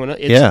 Uh-huh. Winona.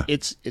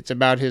 It's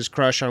about his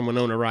crush on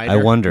Winona Ryder. I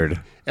wondered.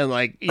 And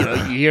you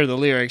hear the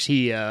lyrics,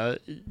 he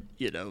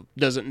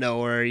doesn't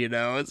know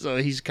her, so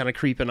he's kind of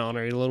creeping on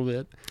her a little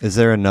bit. Is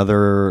there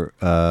another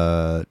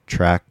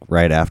track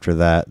right after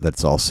that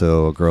that's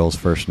also a girl's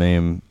first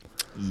name?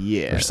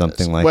 Yeah, or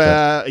something like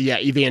that. Well, yeah,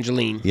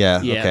 Evangeline.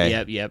 Yeah, yeah,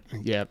 okay. yep.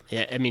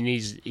 Yeah, I mean,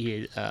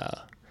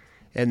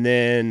 and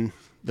then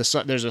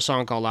there's a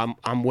song called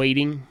 "I'm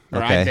Waiting"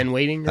 or Okay. "I've Been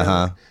Waiting."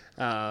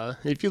 Uh-huh.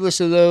 If you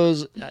listen to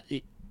those,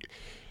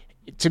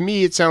 to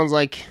me, it sounds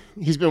like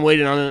he's been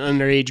waiting on an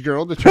underage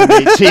girl to turn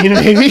 18,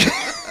 maybe.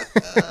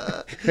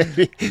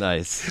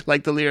 Nice.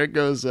 Like the lyric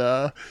goes,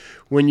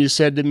 "When you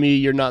said to me,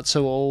 you're not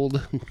so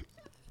old,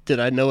 did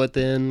I know it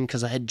then?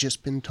 Because I had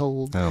just been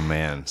told." Oh,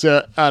 man.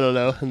 So, I don't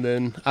know. And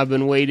then, "I've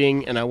been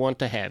waiting, and I want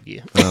to have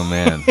you." Oh,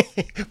 man.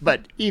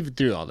 But even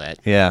through all that,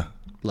 Yeah.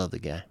 love the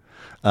guy.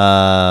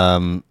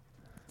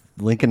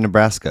 Lincoln,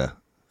 Nebraska.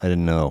 I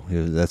didn't know.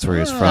 That's where he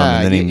was from.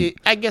 And then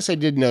I guess I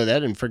did know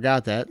that and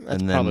forgot that. That's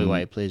and then probably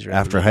why he plays around.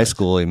 after high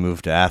school, he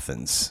moved to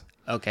Athens,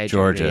 Okay,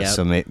 Georgia. yep.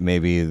 So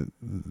maybe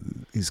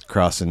he's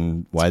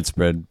crossing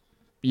widespread.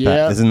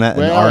 Yeah, Isn't that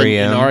an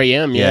REM? An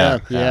REM, Yeah.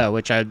 yeah.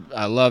 Which I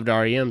loved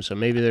REM. So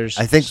maybe there's.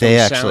 I think some they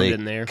sound actually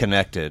in there.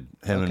 connected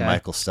him and Okay.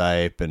 Michael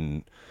Stipe,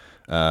 and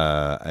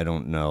I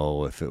don't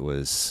know if it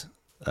was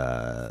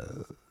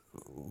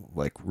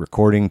like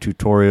recording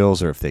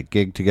tutorials or if they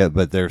gigged together,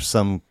 but there's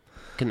some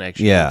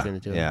Connection. yeah, between the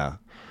two. yeah.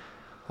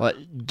 Well,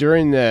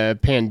 during the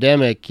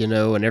pandemic,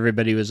 when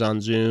everybody was on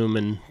Zoom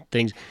and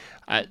things,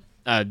 I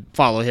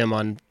follow him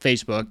on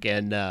Facebook,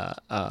 and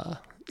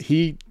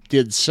he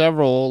did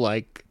several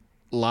like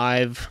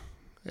live.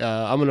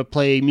 I'm gonna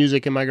play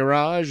music in my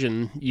garage,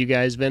 and you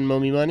guys Venmo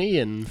me money,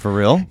 and For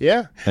real?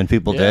 yeah, And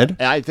people yeah,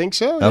 did? I think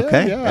so. Yeah,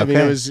 Okay, yeah. I mean,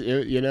 okay. it was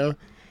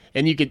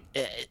and you could.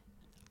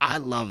 I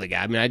love the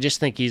guy. I mean, I just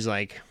think he's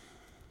like,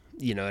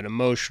 an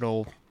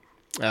emotional,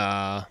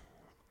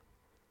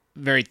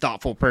 very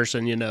thoughtful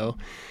person,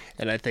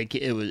 and I think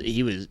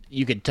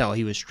you could tell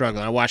he was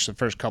struggling. I watched the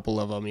first couple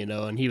of them,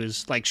 and he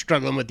was like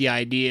struggling with the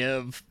idea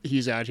of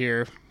he's out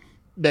here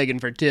begging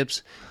for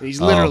tips, and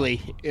he's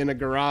literally in a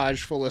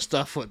garage full of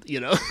stuff with,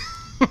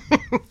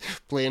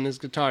 playing his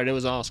guitar, and it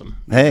was awesome.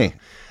 Hey.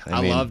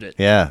 I mean, loved it.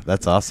 Yeah,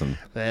 that's awesome.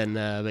 And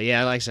but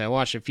yeah, like I said, I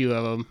watched a few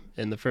of them.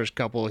 In the first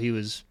couple, it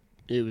was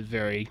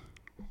very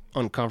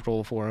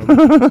uncomfortable for him.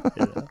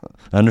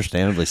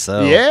 Understandably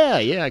so.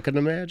 Yeah, I couldn't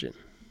imagine.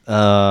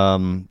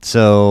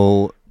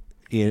 So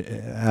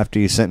after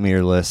you sent me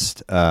your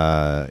list,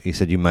 you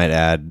said you might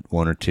add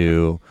one or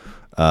two.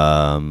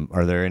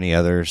 Are there any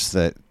others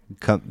that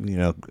come,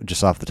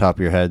 just off the top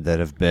of your head that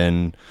have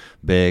been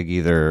big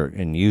either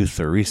in youth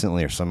or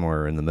recently or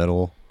somewhere in the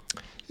middle?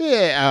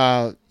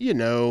 Yeah,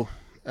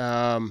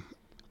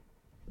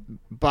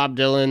 Bob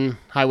Dylan,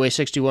 Highway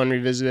 61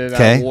 Revisited.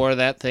 Okay. I wore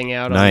that thing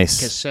out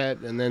Nice. on cassette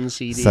and then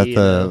CD. Is that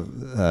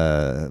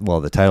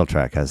the title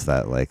track has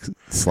that like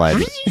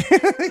slide.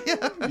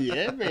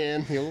 Yeah,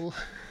 man.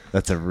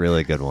 That's a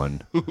really good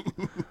one.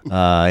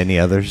 Any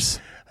others?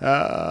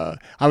 I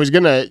was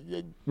gonna.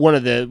 One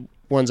of the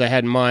ones I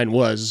had in mind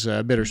was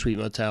Bittersweet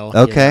Motel.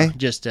 Okay.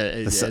 Just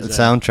as a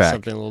soundtrack.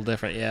 something a little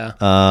different. Yeah.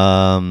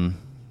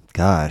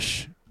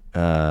 Gosh.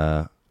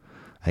 I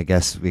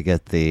guess we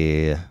get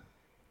the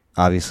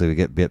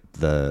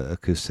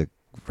acoustic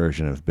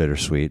version of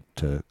Bittersweet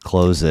to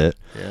close it.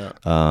 Yeah.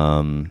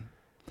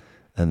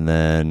 And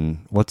then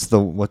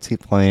what's he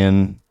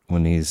playing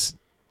when he's,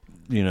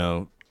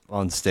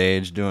 on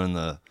stage doing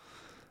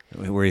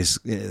where he's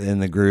in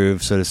the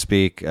groove, so to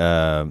speak.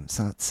 It's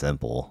not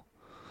simple.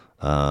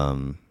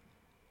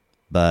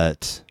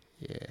 But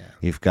Yeah.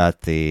 you've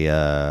got the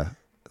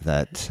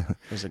that.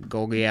 There's a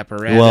Golgi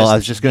apparatus. Well, I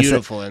was just going to say,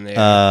 beautiful in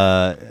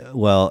there.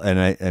 well, and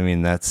I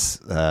mean that's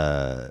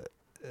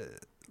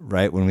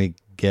right when we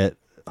get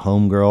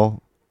Homegirl,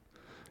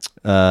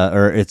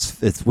 or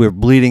we're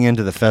bleeding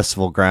into the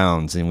festival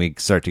grounds, and we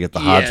start to get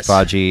the Yes.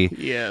 hodgepodgey,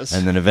 Yes.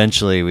 and then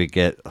eventually we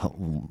get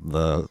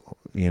the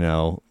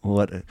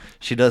what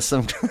she does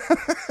some.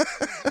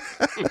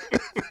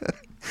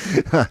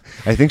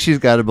 I think she's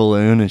got a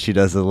balloon and she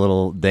does a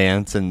little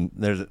dance, and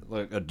there's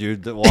like a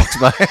dude that walks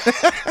by.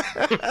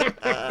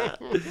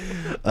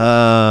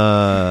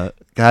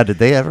 God, did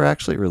they ever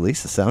actually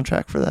release a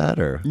soundtrack for that?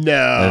 Or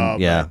No.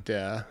 yeah.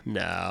 But,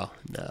 no.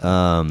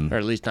 Um, Or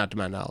at least not to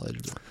my knowledge.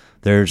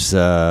 there's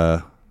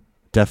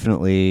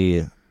definitely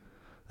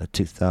a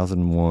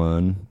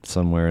 2001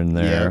 somewhere in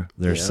there. Yeah,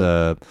 There's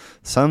yeah.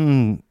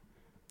 some.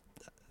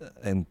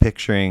 I'm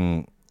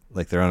picturing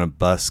like they're on a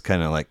bus,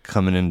 kind of like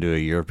coming into a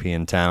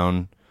European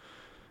town,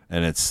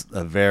 and it's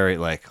a very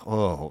like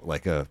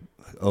a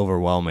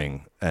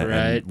overwhelming, and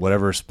Right.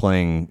 whatever's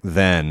playing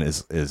then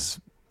is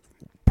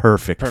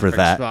perfect for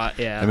that. Spot,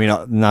 yeah. I mean,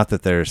 not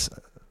that there's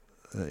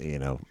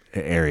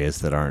areas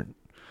that aren't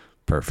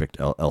perfect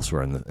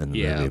elsewhere in the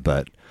Yeah. movie,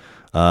 but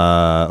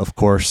of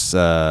course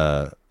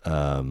the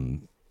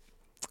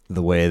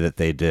way that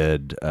they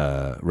did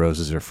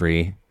Roses Are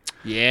Free,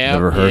 yeah.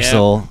 the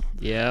rehearsal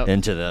Yeah.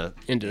 into the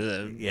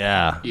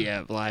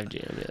live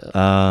jam.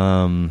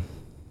 Yeah.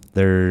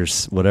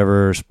 There's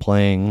whatever's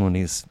playing when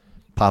he's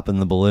popping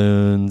the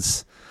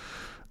balloons.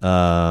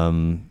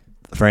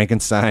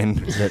 Frankenstein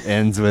that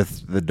ends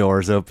with the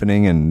doors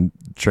opening and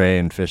Trey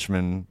and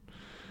Fishman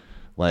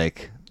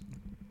like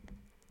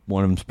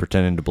one of them's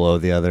pretending to blow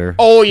the other.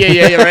 Oh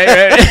yeah,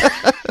 right.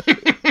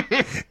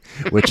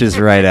 Which is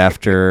right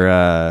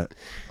after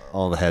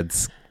all the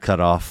heads cut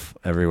off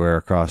everywhere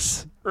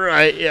across.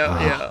 Right,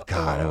 yeah.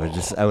 God, I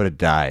would have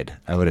died.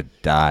 I would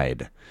have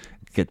died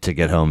to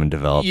get home and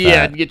develop that.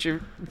 Yeah, get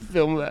your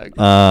film back.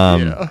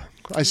 Yeah.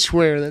 I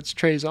swear that's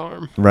Trey's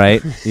arm.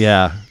 Right?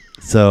 Yeah.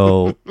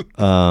 So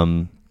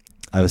I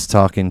was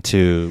talking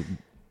to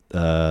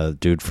a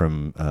dude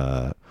from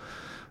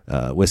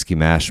Whiskey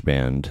Mash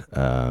Band.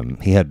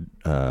 He had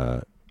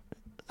a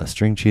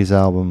String Cheese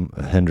album,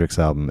 a Hendrix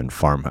album, and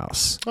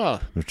Farmhouse,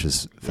 which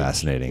is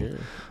fascinating.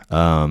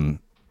 Yeah.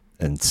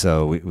 And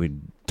so we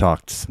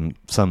talked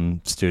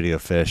some Studio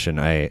Fish, and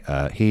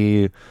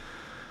he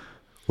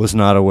was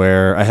not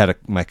aware. I had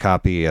my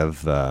copy of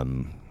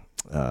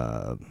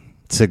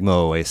Sigma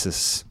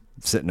Oasis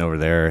sitting over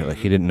there. Like,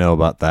 he didn't know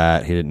about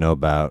that. He didn't know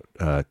about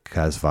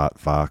Kazvat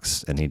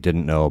Vox, and he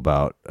didn't know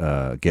about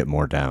Get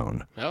More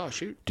Down. Oh,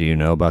 shoot. Do you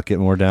know about Get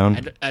More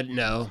Down? I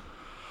know.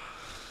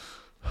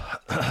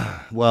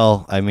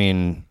 Well, I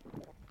mean,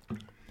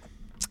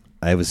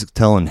 I was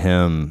telling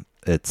him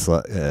it's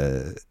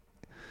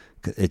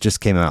it just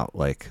came out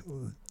like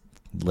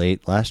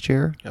late last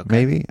year,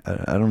 maybe.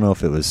 I don't know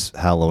if it was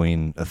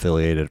Halloween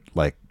affiliated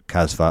like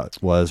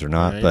Kazvat was or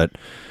not, right. But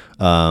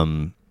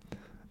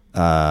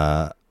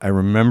I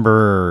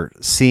remember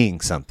seeing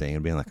something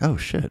and being like, "Oh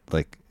shit!"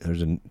 Like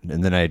and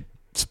then I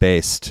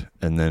spaced,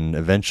 and then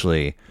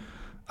eventually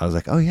I was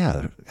like, "Oh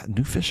yeah,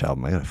 new Fish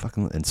album. I gotta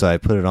fucking." And so I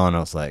put it on. I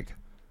was like,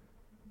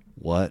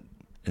 "What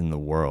in the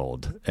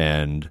world?"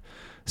 And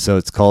so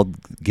it's called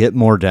Get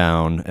More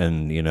Down,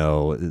 and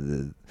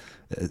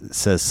it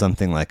says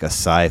something like a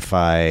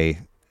sci-fi.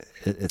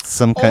 It's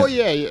some kind. Oh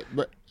yeah,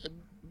 but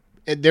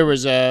there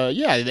was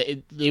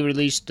they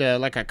released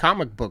like a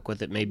comic book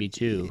with it maybe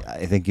too.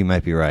 I think you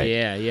might be right.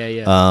 Yeah.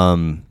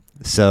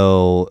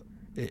 So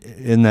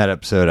in that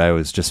episode, I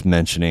was just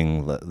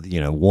mentioning,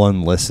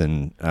 one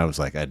listen. I was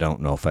like, I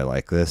don't know if I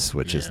like this,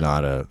 which is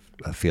not a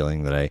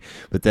feeling that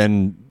But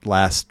then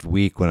last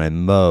week when I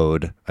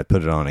mowed, I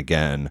put it on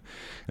again,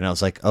 and I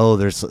was like, oh,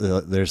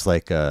 there's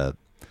like a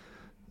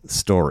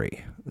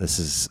story. This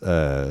is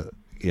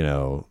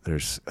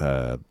there's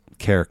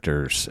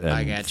characters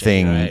and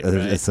thing. Right.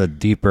 It's a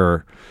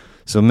deeper.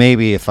 So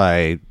maybe if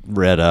I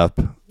read up,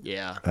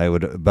 I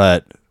would.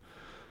 But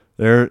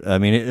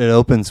it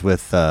opens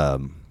with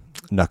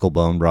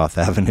Knucklebone Broth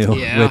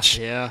Avenue, which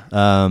I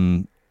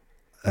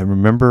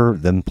remember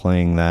them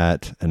playing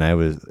that, and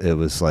it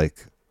was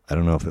like, I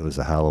don't know if it was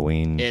a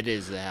Halloween. It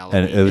is the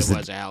Halloween. And it was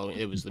a Halloween.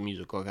 It was the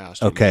musical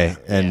costume. Okay,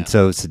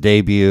 so it's a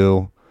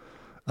debut.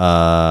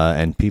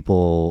 And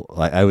people,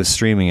 like, I was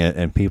streaming it,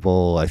 and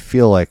people, I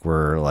feel like,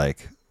 were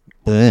like,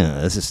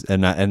 this is,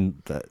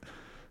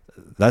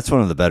 that's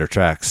one of the better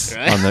tracks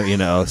on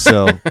the,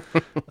 so,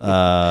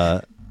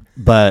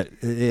 but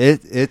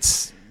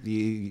it's,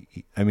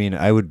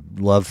 I would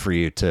love for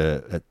you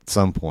to, at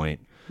some point,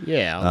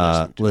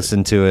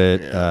 listen to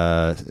it,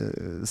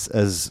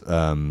 as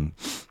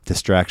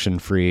distraction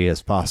free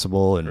as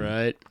possible,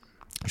 and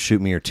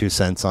shoot me your 2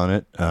 cents on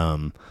it.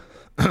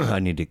 I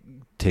need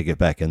to get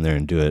back in there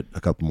and do it a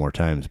couple more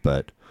times,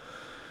 but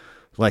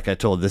like I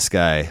told this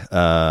guy,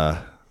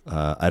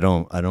 I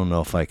don't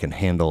know if I can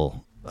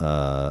handle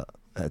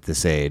at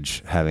this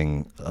age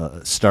having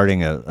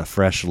starting a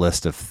fresh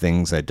list of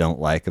things I don't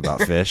like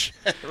about Fish,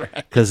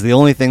 because the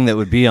only thing that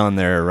would be on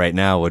there right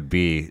now would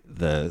be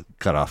the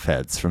cut off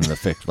heads from the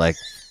Fish, like,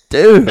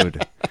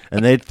 dude,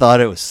 and they thought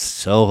it was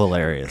so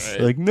hilarious,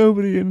 like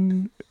nobody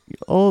in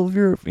all of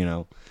Europe,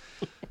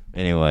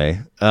 Anyway,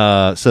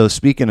 so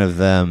speaking of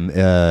them,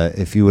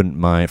 if you wouldn't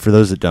mind, for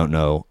those that don't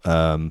know,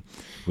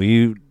 will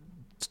you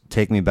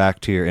take me back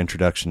to your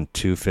introduction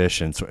to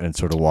Fish and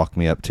sort of walk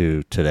me up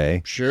to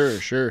today?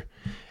 Sure.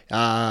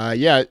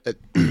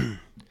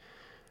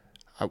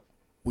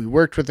 We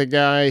worked with a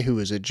guy who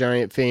was a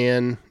giant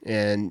fan,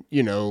 and,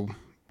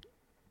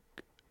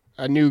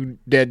 I knew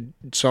Dead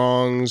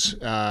songs,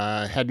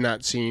 had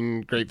not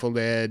seen Grateful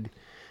Dead,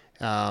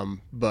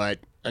 but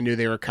I knew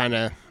they were kind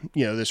of,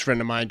 this friend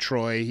of mine,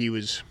 Troy, he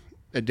was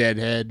a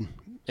Deadhead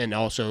and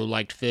also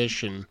liked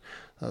Fish. And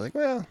I was like,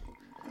 well,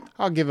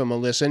 I'll give him a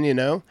listen,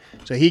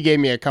 So he gave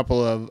me a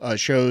couple of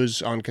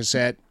shows on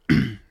cassette,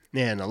 and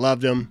I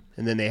loved them.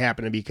 And then they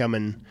happened to be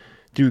coming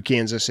through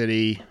Kansas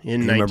City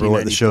in 1994. Remember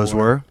what the shows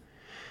were?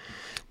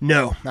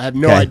 No, I have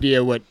no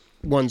idea what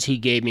ones he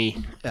gave me.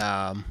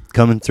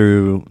 Coming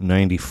through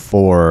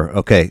 94.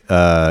 Okay,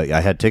 I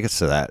had tickets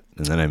to that,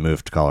 and then I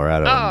moved to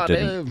Colorado and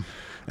didn't. Damn.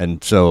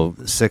 And so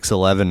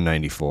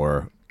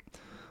 6/11/94,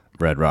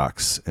 Red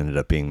Rocks ended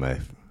up being my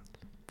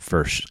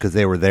first, because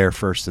they were there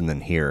first and then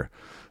here.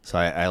 So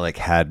I like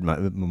had my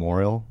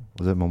Memorial.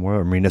 Was it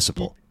Memorial or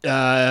Municipal?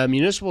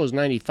 Municipal was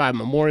 95.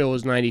 Memorial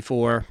was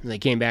 94. And they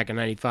came back in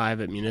 95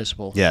 at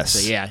Municipal. Yes.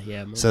 So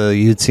yeah. So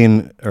you'd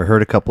seen or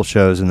heard a couple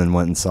shows and then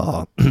went and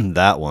saw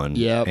that one.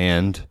 Yeah.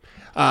 And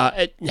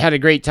it had a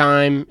great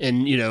time.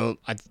 And,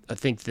 I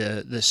think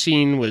the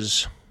scene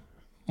was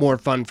more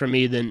fun for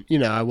me than,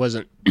 I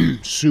wasn't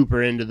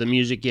super into the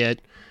music yet.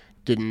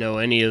 didn't know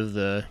any of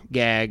the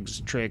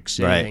gags, tricks,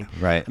 Right, anything.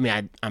 right. I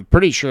mean, I'm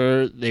pretty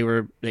sure they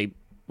were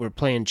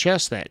playing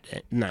chess that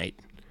night.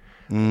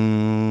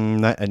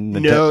 No,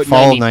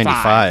 fall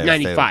 95.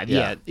 95,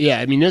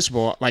 yeah.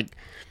 Municipal, like,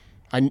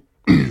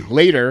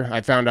 later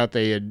I found out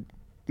they had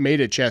made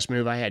a chess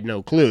move. I had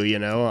no clue,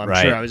 I'm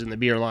Right. sure I was in the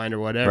beer line or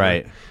whatever.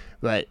 Right.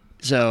 But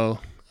so,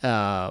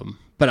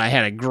 but I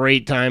had a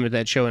great time at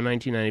that show in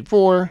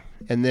 1994,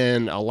 and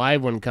then a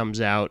live one comes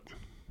out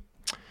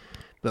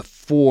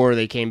before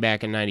they came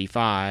back in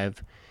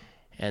 95,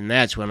 and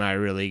that's when I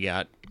really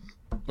got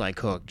like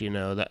hooked.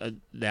 The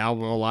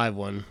album, a live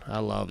one, I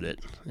loved it.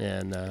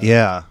 And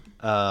Yeah.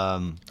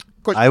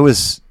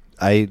 course-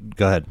 I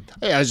go ahead.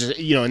 I was just,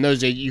 in those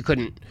days you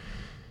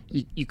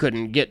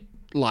couldn't get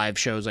live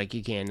shows like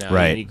you can now.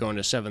 Right. You go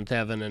into Seventh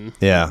Heaven and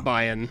Yeah.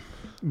 buying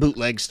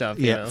bootleg stuff.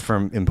 Yeah,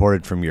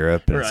 imported from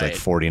Europe, and it's like Right.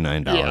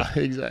 $49. Yeah,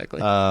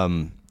 exactly.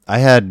 I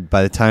had,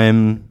 by the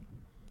time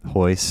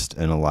Hoist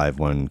and a live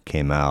one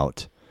came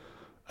out,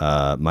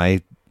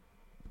 my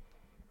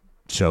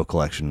show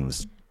collection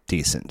was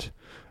decent,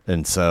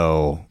 and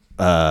so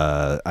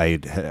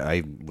I'm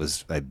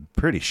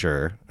pretty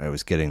sure I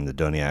was getting the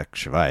Doniak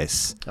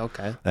Chevice,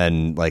 Okay.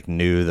 and like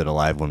knew that a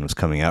live one was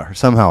coming out.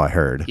 Somehow I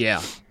heard,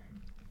 Yeah.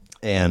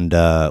 and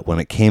when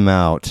it came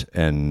out,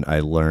 and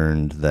I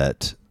learned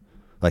that,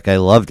 like, I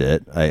loved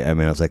it. I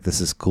mean, I was like, this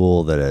is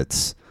cool that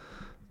it's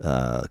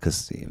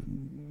because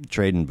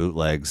trading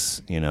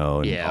bootlegs,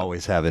 and Yeah.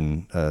 always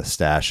having a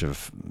stash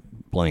of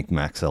blank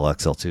Maxell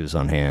XL2s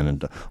on hand,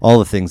 and all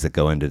the things that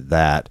go into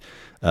that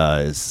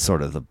is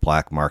sort of the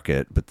black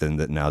market. But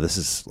then now this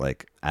is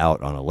like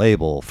out on a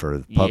label for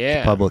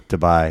the public to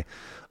buy,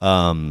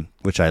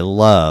 which I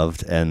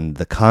loved, and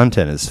the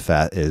content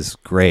is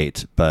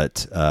great.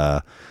 But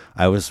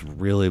I was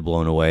really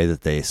blown away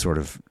that they sort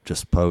of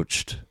just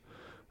poached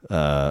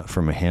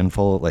from a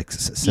handful, like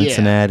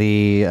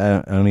Cincinnati.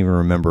 I don't even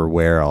remember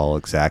where all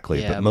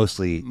exactly, but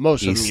most east.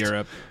 Of them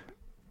Europe.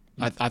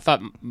 I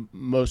thought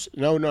most.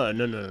 No.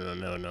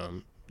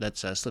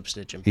 That's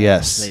Slipstitch. And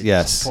Yes,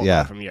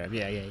 yeah. From Europe,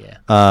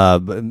 yeah.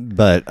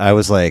 But I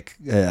was like,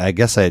 I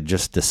guess I had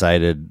just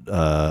decided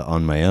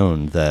on my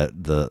own that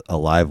a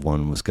live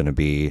one was going to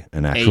be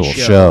an actual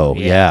show.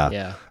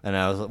 Yeah. And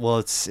I was like, well,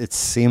 it's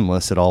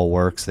seamless. It all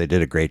works. They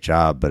did a great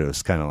job, but it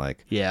was kind of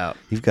like,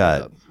 you've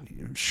got.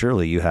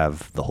 Surely you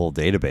have the whole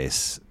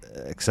database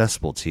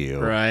accessible to you,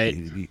 right?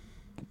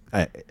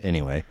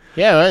 Anyway,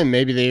 yeah, and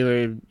maybe they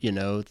were,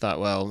 thought,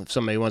 well, if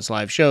somebody wants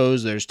live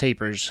shows, there's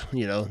tapers,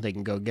 they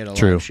can go get a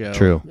live show.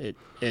 True.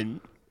 And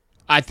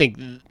I think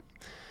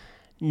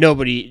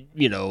nobody,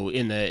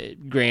 in the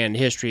grand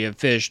history of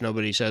Phish,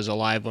 nobody says a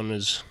live one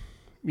is,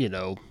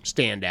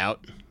 stand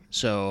out.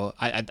 So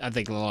I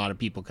think a lot of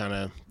people kind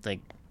of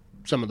think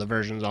some of the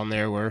versions on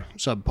there were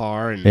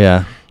subpar,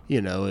 and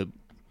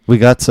we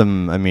got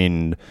some. I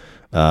mean,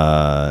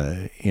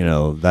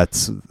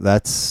 that's.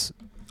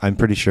 I'm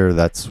pretty sure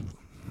that's.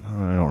 I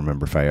don't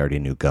remember if I already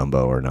knew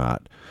Gumbo or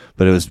not,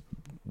 but it was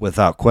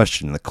without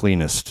question the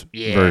cleanest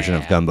version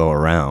of Gumbo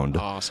around.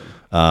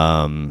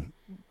 Awesome.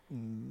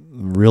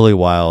 Really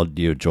wild.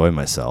 You Enjoy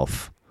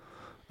Myself,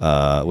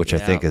 which I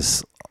think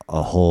is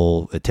a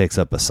whole. It takes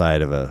up a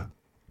side of a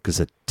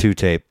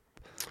 2-tape.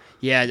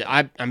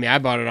 Yeah, I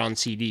bought it on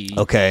CD.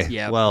 Okay.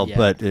 Yeah. Well,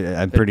 but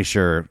I'm pretty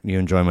sure You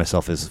Enjoy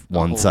Myself is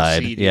one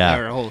side. CD, yeah.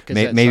 Or a whole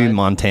maybe side.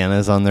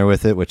 Montana's on there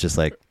with it, which is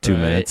like 2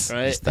 minutes.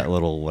 Right. Just that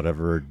little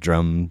whatever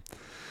drum.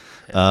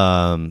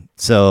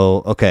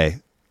 So okay.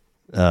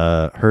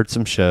 Heard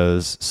some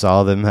shows,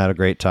 saw them, had a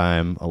great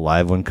time. A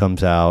live one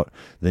comes out,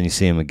 then you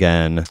see them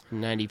again.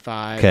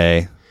 95.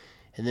 Okay.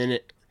 And then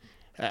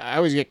I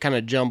always get kind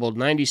of jumbled.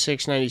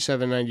 96,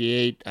 97,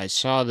 98. I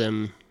saw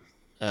them.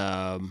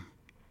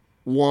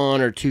 1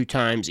 or 2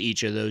 times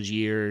each of those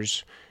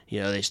years.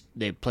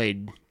 They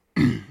played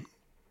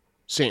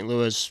St.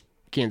 Louis,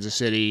 Kansas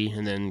City,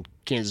 and then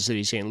Kansas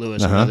City, St.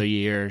 Louis another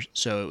year.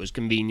 So it was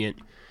convenient.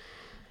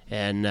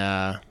 And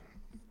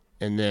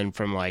then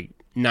from like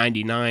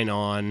 99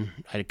 on,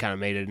 I kind of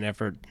made it an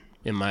effort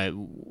in my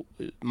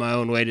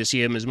own way to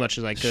see him as much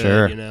as I could.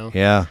 Sure.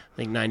 Yeah. I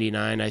think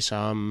 99 I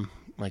saw him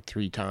like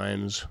 3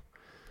 times.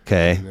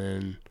 Okay.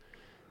 And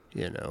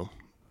then,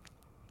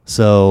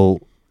 So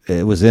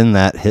it was in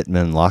that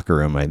Hitman locker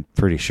room. I'm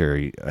pretty sure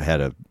I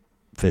had a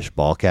Phish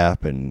ball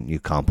cap, and you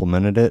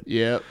complimented it.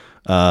 Yep.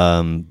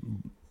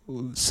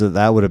 So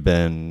that would have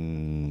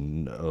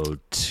been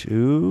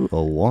 02,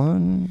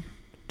 01,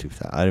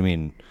 2000. I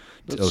mean,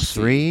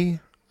 03.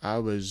 I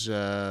was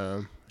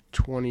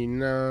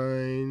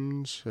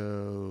 29,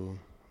 so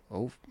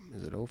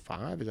is it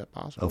 05? Is that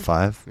possible?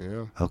 05?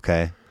 Yeah.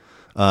 Okay.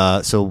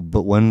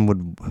 But when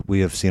would we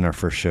have seen our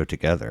first show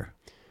together?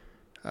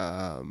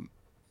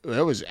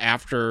 That was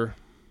after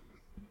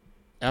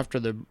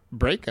the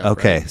breakup.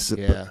 Okay, right? so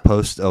yeah.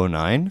 Post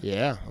 09?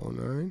 Yeah,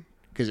 09.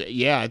 Because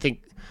I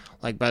think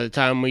like by the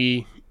time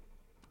we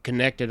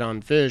connected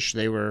on Phish,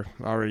 they were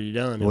already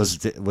done.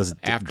 Was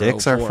after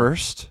Dick's our 04.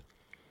 first?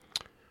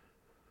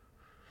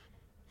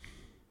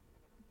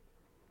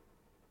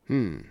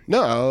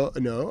 No,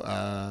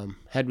 no.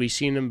 Had we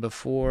seen him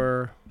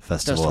before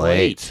Festival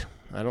 8?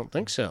 I don't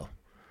think so.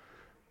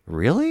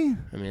 Really?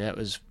 I mean, that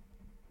was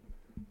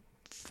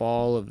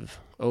fall of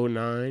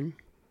 09,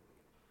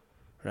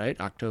 right?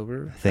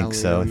 October. I think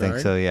so.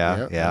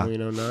 Yeah.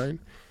 Halloween 09.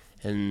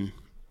 And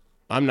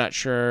I'm not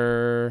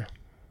sure.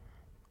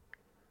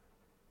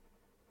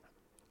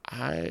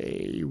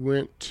 I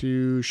went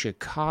to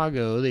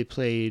Chicago. They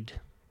played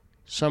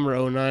summer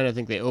 09. I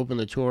think they opened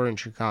the tour in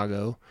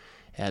Chicago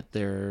at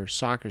their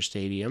soccer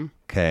stadium.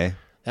 Okay.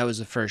 That was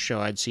the first show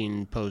I'd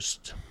seen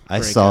post. I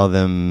saw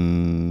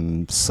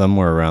them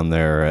somewhere around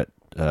there at,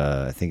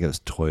 I think it was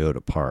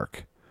Toyota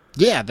Park.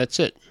 Yeah, that's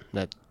it.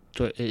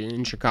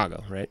 In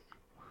Chicago, right?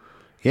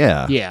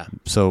 Yeah. Yeah.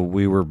 So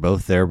we were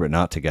both there, but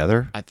not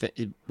together? I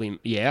think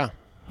yeah.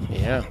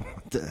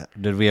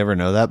 Did we ever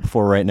know that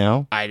before right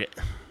now?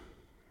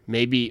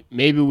 Maybe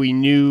we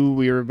knew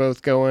we were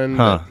both going,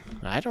 but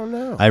I don't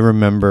know. I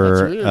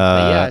remember,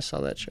 yeah, I saw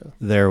that show.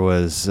 There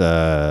was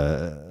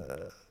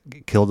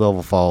Kill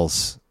Devil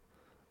Falls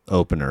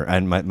opener,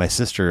 and my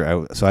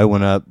sister, so I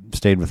went up,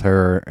 stayed with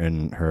her,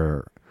 and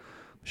was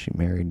she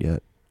married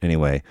yet?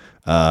 Anyway,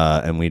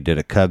 and we did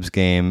a Cubs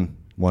game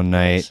one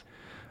night,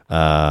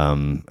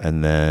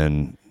 and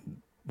then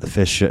the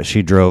Fish,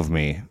 she drove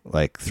me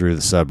like through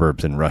the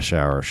suburbs in rush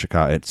hour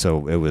Chicago,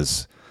 so it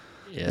was...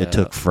 Yeah. It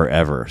took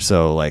forever.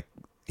 So, like,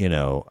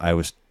 I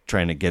was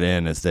trying to get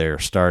in as they're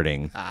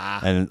starting.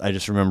 And I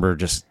just remember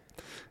kid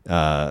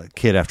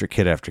after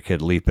kid after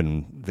kid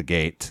leaping the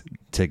gate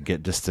to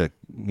get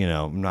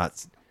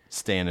not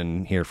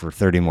standing here for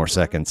 30 more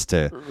seconds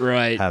to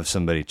have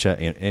somebody check.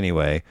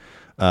 Anyway,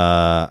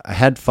 I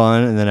had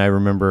fun. And then I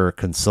remember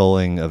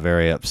consoling a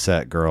very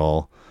upset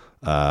girl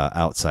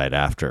outside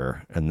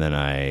after. And then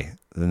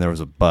there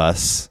was a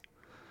bus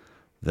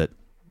that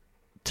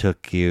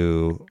took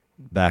you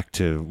back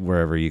to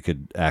wherever you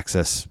could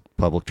access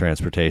public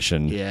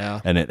transportation.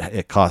 Yeah. And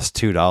it cost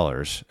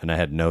 $2, and I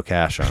had no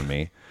cash on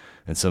me.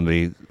 And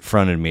somebody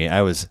fronted me.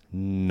 I was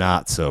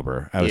not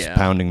sober. I was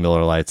pounding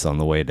Miller Lights on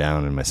the way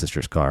down in my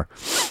sister's car.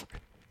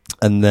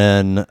 And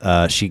then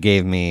she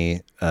gave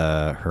me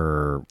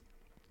her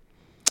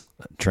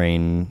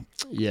train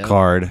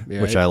card,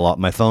 which I lost.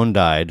 My phone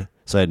died,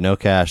 so I had no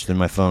cash. Then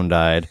my phone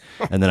died,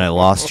 and then I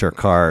lost her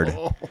card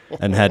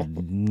and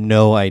had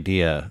no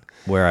idea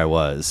where I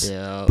was,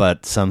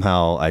 but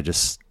somehow I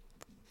just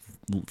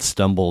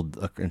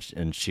stumbled,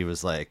 and she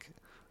was like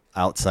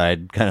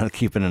outside kind of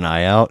keeping an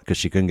eye out because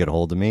she couldn't get a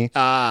hold of me.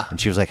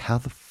 And she was like, how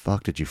the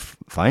fuck did you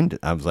find it?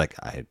 I was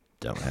like, I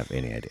don't have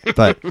any idea,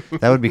 but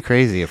that would be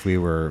crazy if we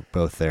were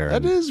both there.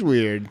 That is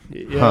weird.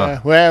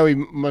 Yeah. Well, we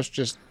must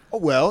just,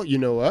 you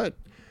know what?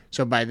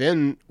 So by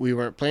then we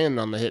weren't planning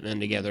on the Hitmen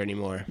together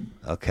anymore.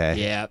 Okay.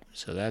 Yeah.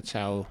 So that's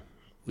how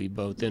we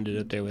both ended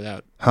up there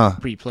without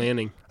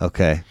pre-planning.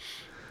 Okay.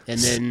 And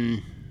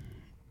then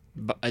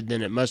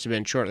it must have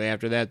been shortly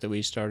after that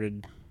we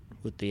started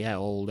with the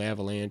old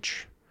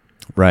Avalanche.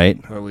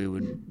 Right. Where we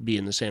would be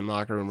in the same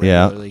locker room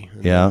regularly.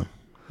 Yeah.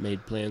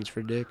 Made plans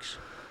for Dick's.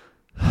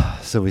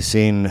 So we've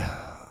seen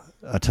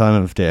a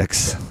ton of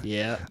Dick's.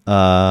 Yeah.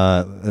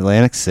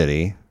 Atlantic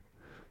City,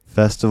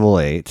 Festival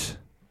 8.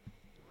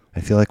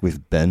 I feel like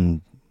we've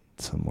been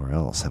somewhere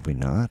else, have we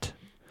not?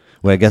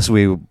 Well, I guess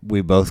we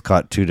both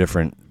caught 2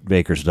 different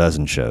Baker's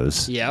Dozen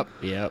shows. Yep.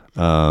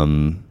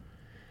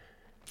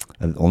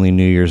 Only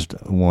New Year's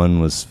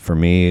one was, for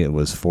me, it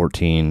was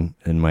 14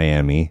 in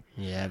Miami.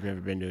 Yeah, I've never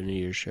been to a New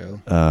Year's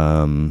show.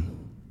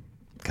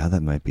 God,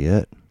 that might be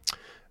it.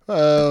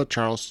 Well,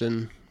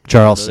 Charleston,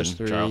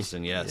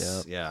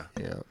 yes. Yeah.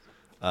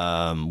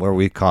 Where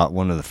we caught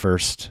one of the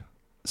first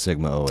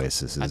Sigma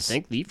Oasis. I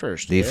think the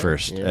first.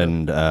 Yeah.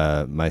 And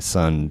my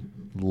son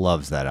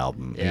loves that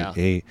album. Yeah.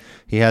 He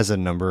has a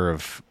number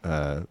of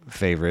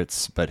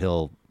favorites, but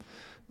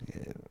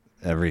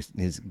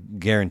he's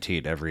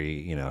guaranteed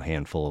every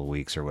handful of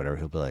weeks or whatever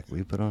he'll be like,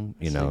 we put on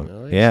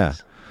yeah.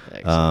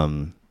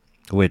 Excellent.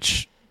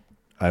 Which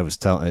I was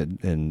telling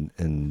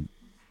in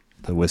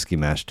the Whiskey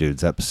Mash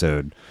Dudes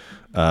episode,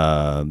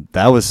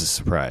 that was a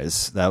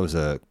surprise. That was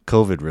a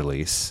COVID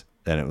release,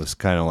 and it was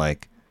kind of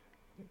like,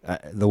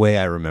 the way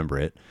I remember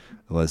it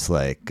was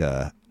like,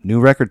 new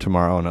record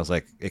tomorrow, and I was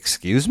like,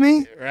 excuse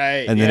me?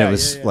 Right. And then it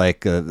was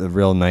like a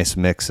real nice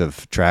mix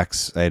of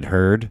tracks I'd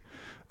heard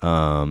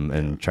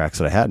and tracks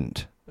that I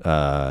hadn't.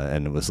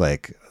 And it was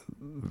like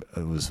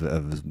it was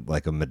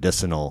like a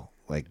medicinal,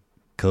 like,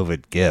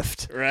 COVID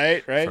gift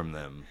right from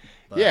them.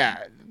 But,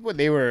 yeah, well,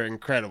 they were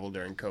incredible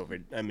during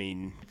COVID. I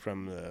mean,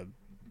 from the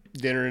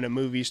dinner and a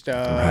movie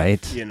stuff,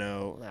 right?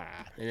 And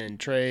then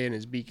Trey and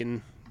his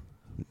Beacon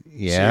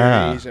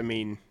series. I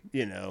mean,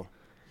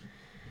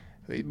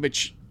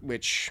 which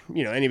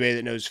anybody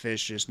that knows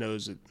Fish just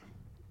knows that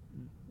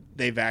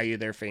they value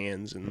their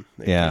fans and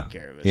they take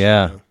care of us.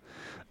 Yeah.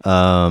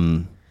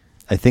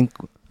 I think,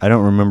 I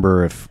don't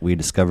remember if we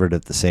discovered it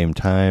at the same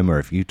time or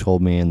if you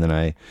told me and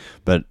then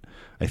but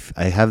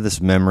I have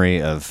this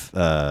memory of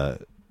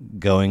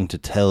going to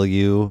tell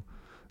you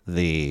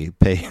the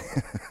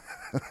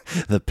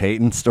the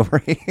Peyton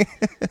story,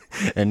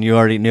 and you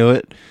already knew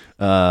it.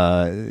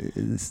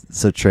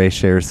 So Trey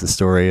shares the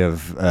story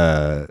of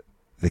the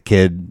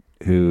kid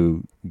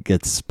who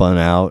gets spun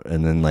out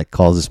and then like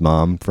calls his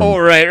mom from. Oh,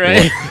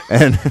 right.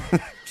 And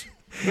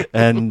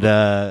and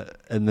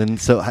then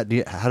so how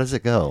does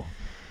it go?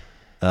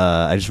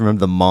 I just remember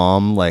the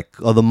mom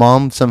the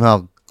mom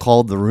somehow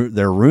called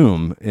their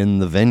room in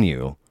the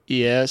venue.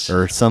 Yes.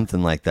 Or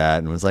something like that,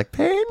 and was like,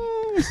 Peyton.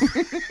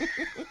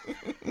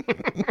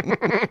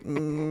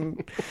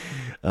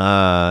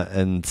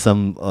 And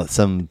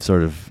some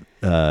sort of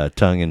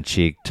tongue in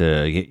cheek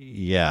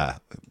to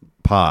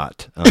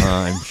pot.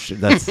 I'm sure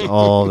that's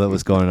all that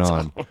was going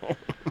on.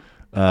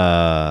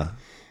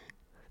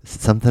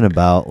 Something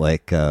about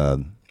like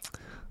a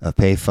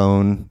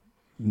payphone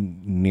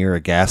near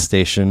a gas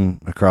station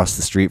across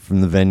the street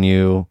from the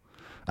venue.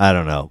 I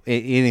don't know.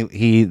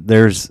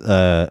 There's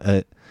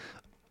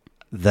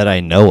that I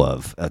know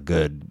of a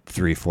good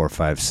 3, 4,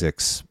 5,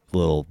 6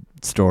 little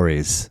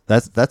stories.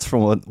 That's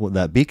from what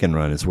that Beacon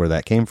run is where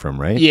that came from,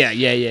 right?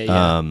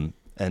 Yeah.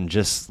 And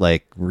just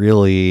like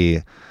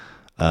really,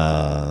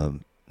 not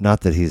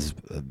that he's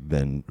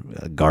been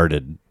a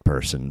guarded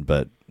person,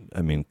 but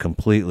I mean,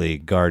 completely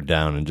guard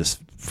down and just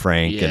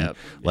frank and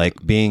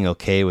like being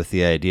okay with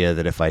the idea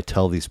that if I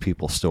tell these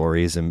people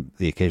stories and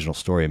the occasional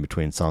story in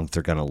between songs,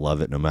 they're going to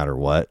love it no matter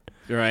what.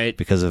 Right.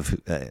 Because of,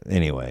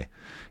 anyway.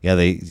 Yeah,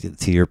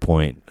 to your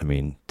point, I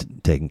mean,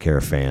 taking care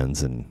of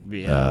fans. And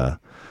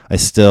I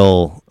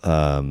still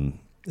am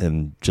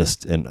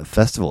just, and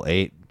Festival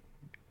 8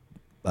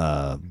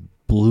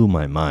 blew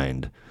my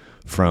mind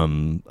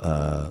from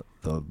the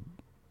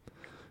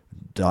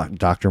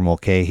Dr.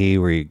 Mulcahy,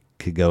 where you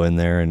could go in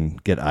there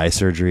and get eye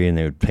surgery and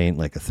they would paint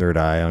like a third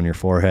eye on your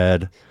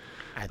forehead.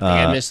 I think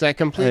I missed that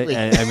completely.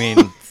 I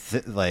mean,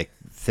 like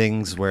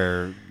things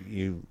where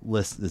you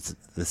list this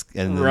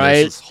and then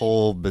there's this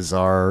whole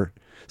bizarre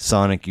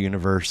Sonic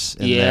universe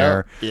in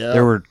there. Yeah.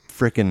 There were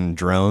freaking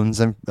drones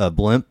and a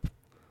blimp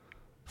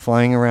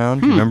flying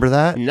around. Remember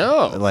that?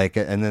 No. Like,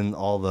 and then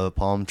all the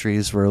palm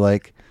trees were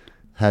like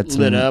had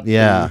some lit up.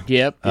 Yeah.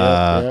 Yep.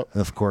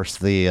 Of course,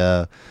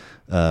 the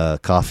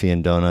coffee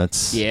and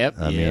donuts. Yep.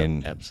 I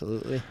mean,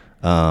 absolutely.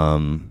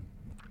 And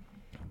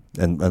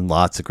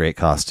lots of great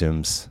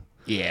costumes.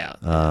 Yeah.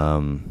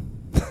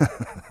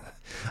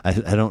 I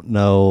don't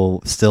know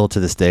still to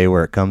this day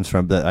where it comes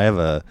from, but I have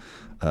a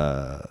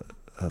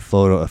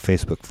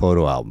Facebook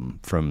photo album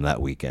from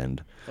that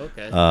weekend.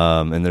 Okay.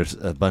 And there's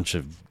a bunch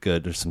of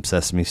there's some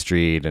Sesame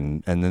Street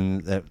and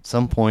then at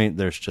some point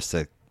there's just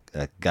a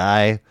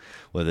guy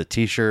with a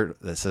t-shirt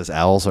that says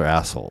owls are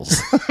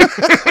assholes.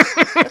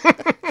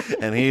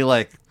 And he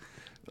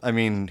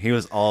he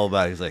was all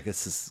about, he's like,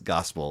 this is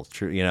gospel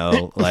true,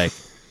 like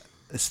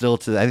still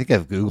I think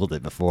I've Googled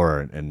it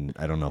before and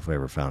I don't know if I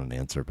ever found an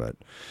answer, but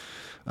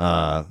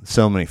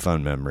so many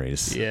fun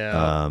memories.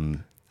 Yeah.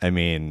 I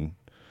mean,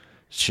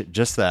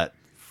 just that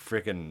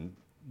freaking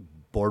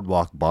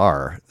boardwalk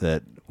bar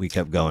that we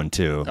kept going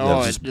to.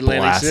 Oh, at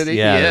Atlantic City?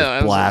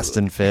 Yeah,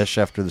 blasting fish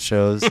after the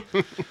shows.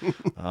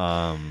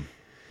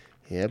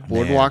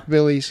 Boardwalk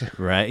Billy's.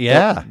 Right,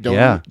 yeah.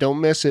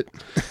 Don't miss it.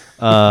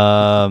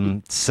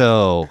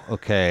 So,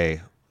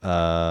 okay.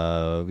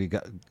 We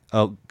got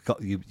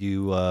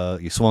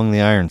you swung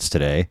the irons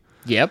today.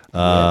 Yep.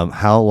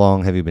 How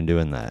long have you been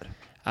doing that?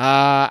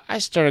 I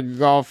started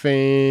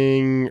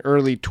golfing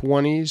early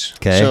 20s.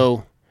 Okay.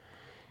 So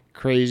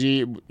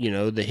crazy,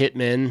 the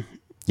Hitmen.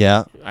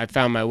 Yeah. I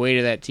found my way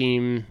to that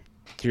team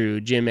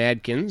through Jim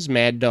Adkins,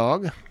 Mad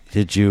Dog.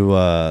 Did you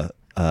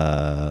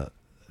ever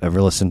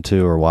listen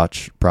to or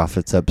watch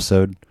Prophet's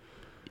episode?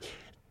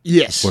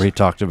 Yes. Where we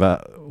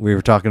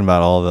were talking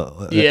about all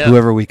the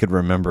whoever we could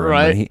remember.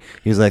 Right. And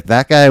he was like,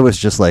 that guy was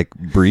just like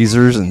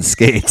breezers and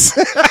skates.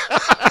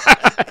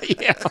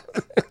 Yeah.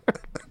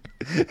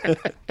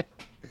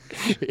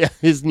 Yeah,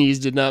 his knees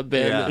did not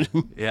bend.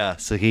 Yeah.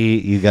 So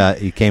you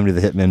came to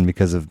the Hitmen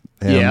because of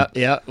him.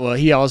 Yeah. Well,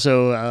 he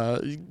also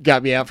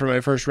got me out for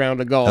my first round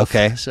of golf.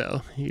 Okay.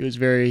 So he was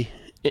very,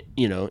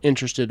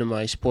 interested in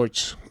my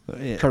sports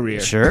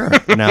career. Sure.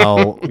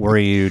 Now, were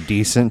you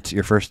decent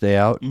your first day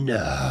out?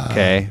 No.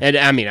 Okay. And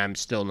I mean, I'm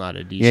still not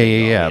a decent.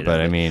 Yeah.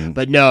 Golfer,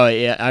 but no,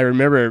 I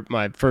remember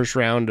my first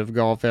round of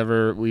golf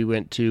ever. We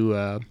went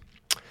to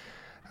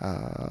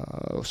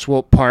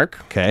Swope Park.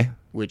 Okay.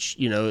 Which,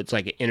 it's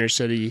like an inner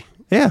city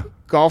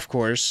golf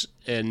course,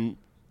 and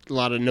a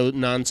lot of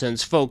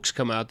no-nonsense folks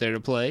come out there to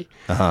play.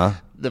 Uh-huh.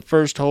 The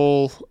first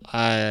hole,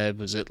 I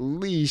was at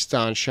least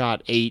on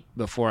shot 8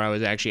 before I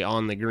was actually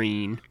on the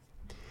green.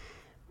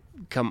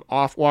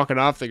 Walking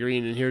off the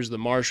green, and here's the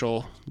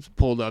marshal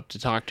pulled up to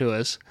talk to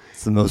us.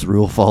 It's the most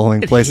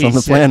rule-following place on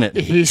the planet.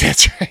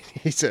 That's right.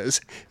 He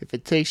says, if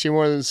it takes you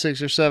more than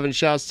 6 or 7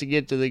 shots to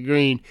get to the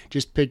green,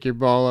 just pick your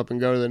ball up and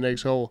go to the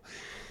next hole.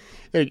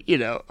 And,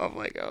 I'm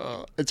like,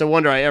 oh, it's a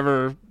wonder I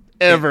ever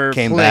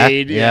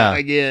played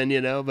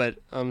again, but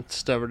I'm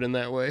stubborn in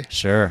that way.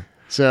 Sure.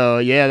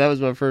 So, that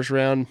was my first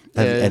round.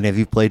 And have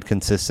you played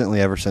consistently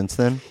ever since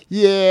then?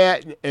 Yeah.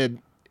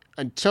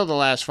 until the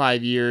last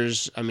 5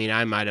 years, I mean,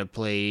 I might have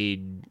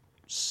played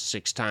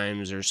 6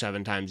 times or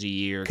 7 times a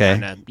year, Okay.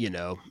 kind of,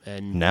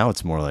 and Now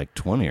it's more like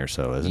 20 or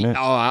so, isn't it?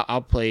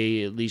 I'll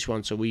play at least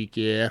once a week.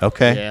 Yeah.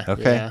 Okay, Yeah,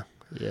 okay.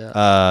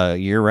 Yeah.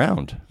 Year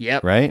round.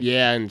 Yep. Right?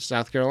 Yeah, in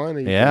South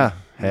Carolina. Yeah.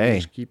 Hey.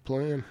 Just keep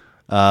playing.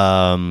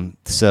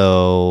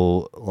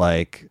 So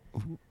like,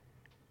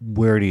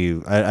 where do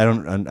you?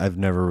 I've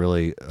never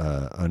really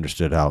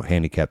understood how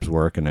handicaps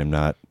work, and I'm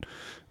not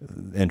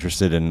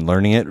interested in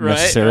learning it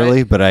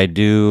necessarily. Right. But I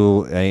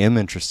am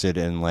interested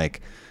in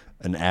like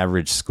an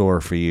average score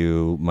for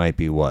you might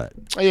be what?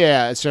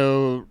 Yeah.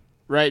 So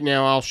right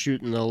now I'll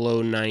shoot in the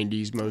low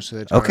 90s most of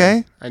the time.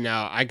 Okay. And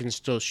now I can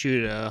still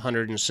shoot a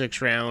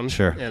 106 round.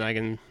 Sure. And I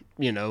can,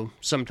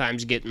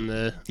 sometimes get in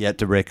the, Yet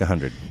to break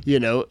 100.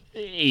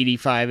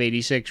 85,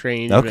 86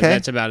 range. Okay. But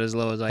that's about as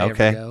low as I ever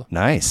go.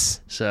 Nice.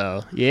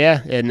 So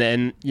yeah, and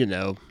then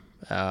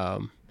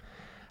over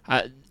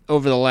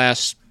the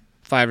last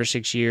 5 or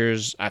 6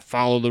 years, I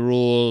follow the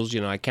rules.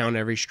 I count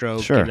every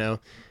stroke. Sure. I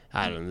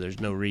don't know. There's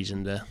no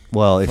reason to.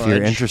 Well, if you're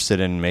fudge. interested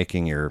in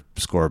making your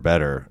score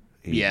better,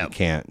 you Yeah.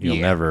 can't. You'll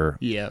Yeah. never.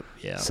 Yeah.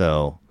 Yeah.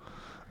 So,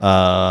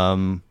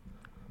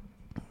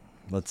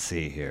 let's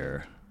see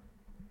here.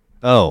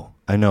 Oh,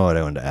 I know what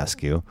I wanted to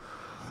ask you.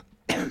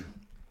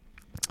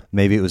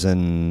 Maybe it was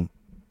in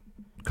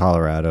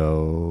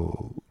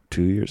Colorado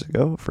 2 years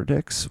ago for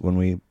Dick's when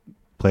we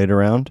played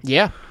around.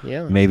 Yeah.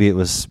 Yeah. Maybe it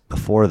was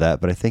before that,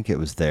 but I think it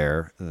was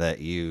there that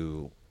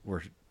you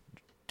were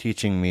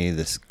teaching me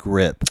this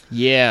grip.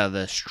 Yeah,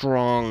 the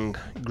strong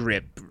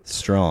grip.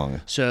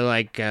 Strong. So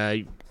like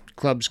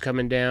clubs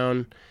coming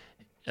down,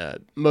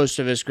 most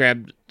of us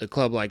grab the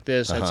club like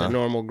this. That's a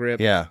normal grip.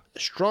 Yeah. A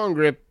strong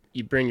grip,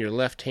 you bring your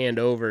left hand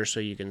over so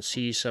you can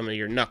see some of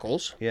your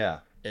knuckles Yeah.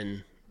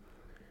 and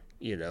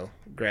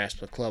grasp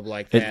the club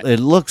like that. It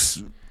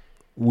looks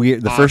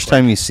weird. The first Awkward.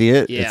 time you see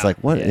it, Yeah. it's like,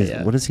 what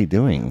is he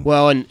doing?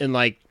 Well, and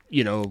like,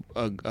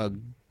 a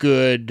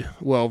good,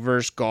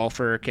 well-versed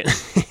golfer can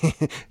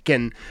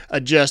can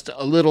adjust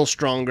a little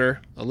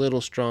stronger,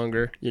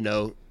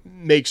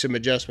 make some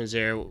adjustments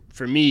there.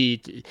 For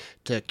me,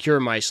 to cure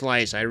my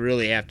slice, I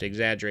really have to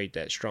exaggerate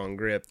that strong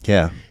grip.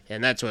 Yeah.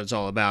 And that's what it's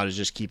all about, is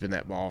just keeping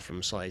that ball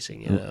from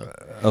slicing,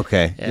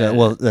 Okay. Yeah,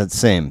 well, that's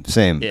same.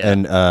 Yeah.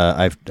 And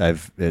I've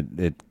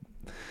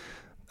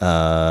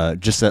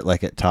just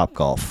at Top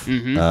Golf.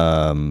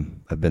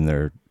 I've been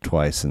there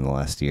twice in the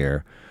last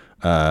year.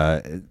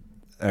 I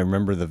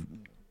remember the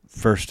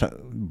first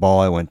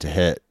ball I went to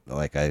hit,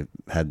 like I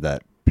had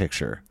that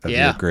picture of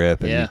your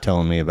grip, and you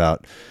telling me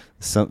about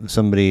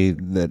somebody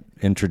that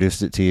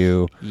introduced it to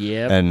you.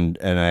 Yep. And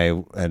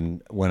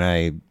when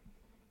I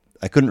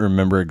couldn't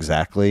remember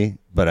exactly,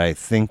 but I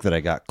think that I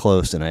got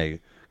close and I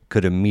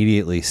could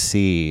immediately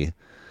see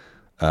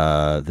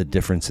the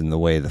difference in the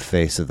way the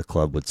face of the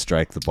club would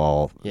strike the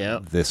ball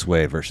this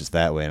way versus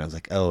that way. And I was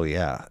like, oh,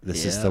 yeah,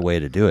 this is the way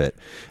to do it.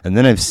 And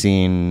then I've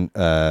seen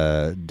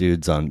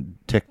dudes on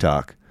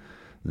TikTok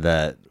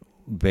that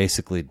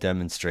basically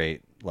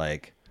demonstrate,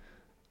 like,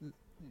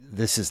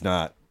 this is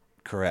not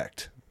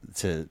correct.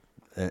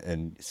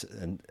 And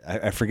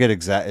I forget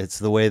exactly. It's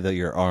the way that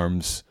your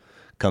arms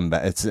come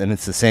back. It's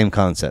the same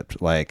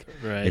concept. Like,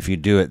 if you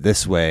do it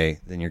this way,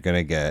 then you're going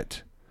to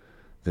get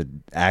the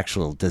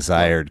actual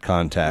desired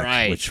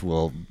contact, which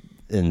will,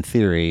 in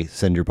theory,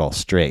 send your ball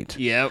straight.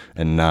 Yep.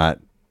 And not,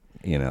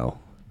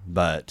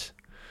 but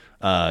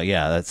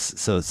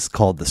so it's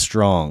called the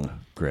strong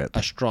grip.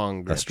 A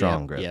strong grip. A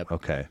strong grip. Yep.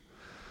 Okay.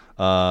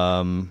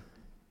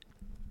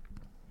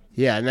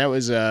 Yeah, and that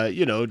was,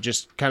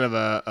 just kind of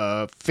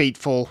a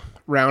fateful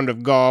round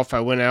of golf. I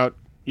went out,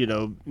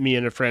 me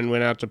and a friend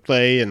went out to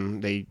play,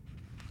 and they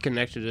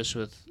connected us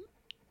with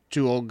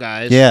 2 old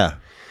guys. Yeah.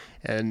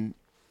 And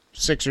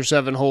 6 or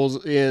 7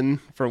 holes in,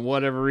 for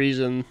whatever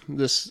reason,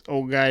 this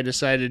old guy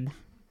decided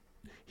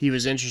he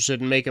was interested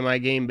in making my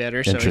game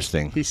better.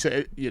 Interesting. So he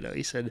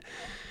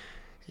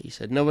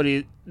said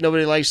nobody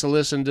likes to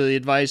listen to the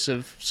advice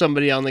of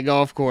somebody on the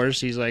golf course.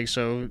 He's like,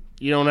 so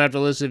you don't have to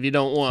listen if you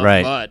don't want,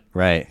 but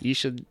you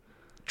should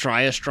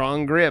try a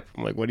strong grip.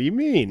 I'm like, what do you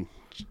mean?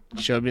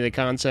 He showed me the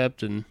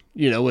concept, and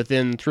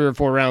within 3 or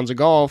 4 rounds of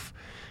golf,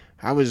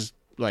 I was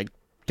like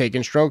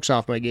taking strokes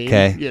off my game.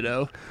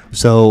 Okay.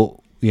 So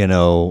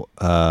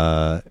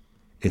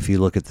if you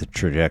look at the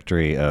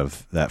trajectory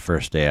of that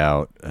first day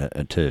out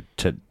to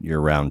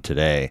your round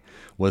today,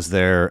 was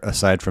there,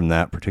 aside from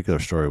that particular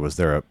story, was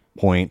there a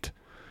point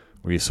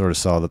where you sort of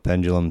saw the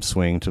pendulum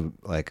swing to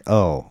like,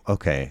 oh,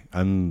 okay,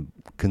 I'm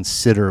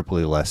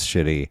considerably less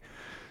shitty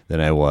than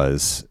I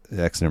was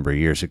X number of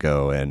years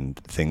ago, and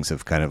things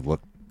have kind of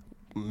looked...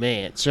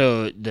 Man,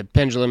 so the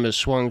pendulum has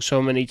swung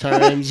so many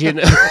times,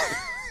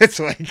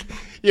 It's like,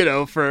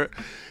 for...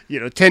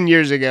 10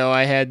 years ago,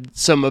 I had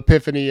some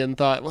epiphany and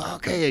thought, well,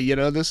 okay,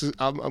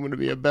 I'm going to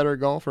be a better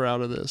golfer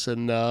out of this.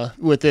 And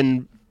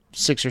within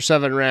 6 or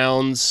 7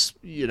 rounds,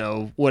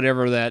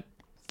 whatever that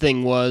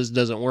thing was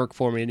doesn't work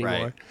for me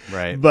anymore.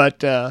 Right.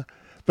 But I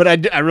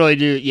really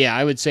do. Yeah,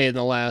 I would say in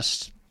the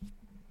last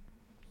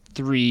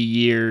 3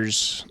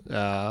 years,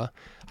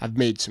 I've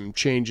made some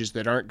changes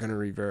that aren't going to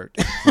revert.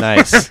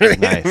 Nice.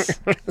 Back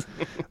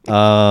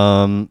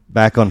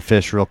on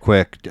Phish real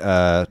quick.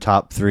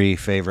 Top 3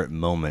 favorite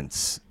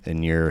moments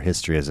in your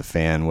history as a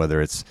fan,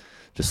 whether it's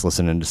just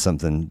listening to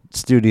something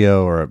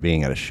studio or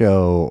being at a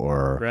show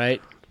or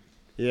right.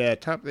 Yeah.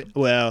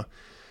 Well,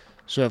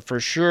 so for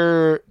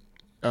sure,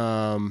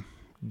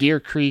 Deer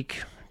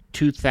Creek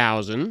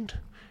 2000.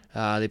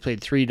 They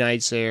played 3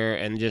 nights there,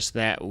 and just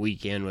that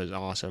weekend was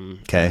awesome.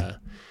 Okay.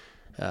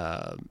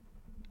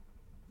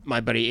 My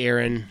buddy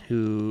Aaron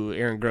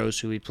Gross,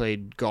 who we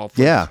played golf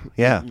with,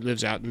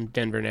 lives out in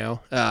Denver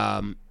now.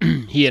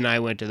 He and I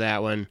went to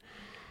that one,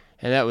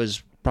 and that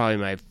was probably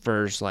my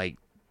first like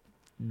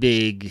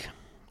big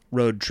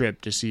road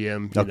trip to see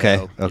him.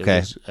 Okay.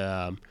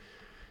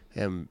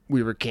 And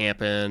we were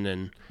camping,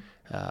 and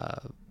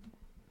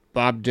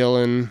Bob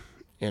Dylan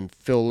and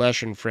Phil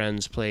Lesh and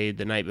friends played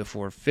the night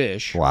before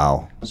Phish.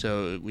 Wow.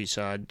 So we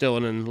saw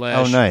Dylan and Lesh.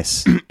 Oh,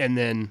 nice. And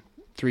then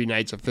 3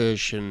 nights of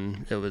Phish,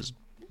 and it was,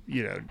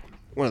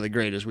 one of the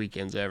greatest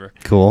weekends ever.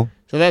 Cool.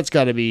 So that's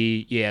got to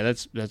be,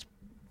 that's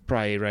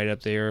probably right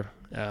up there.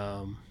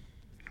 And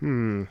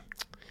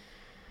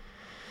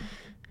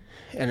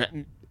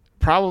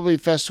probably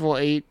Festival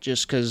 8,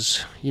 just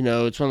because,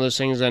 it's one of those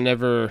things I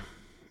never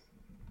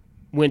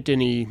went to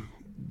any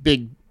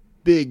big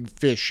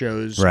Phish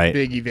shows, right.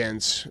 Big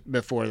events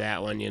before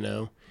that one,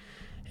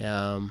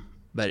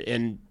 But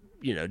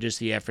just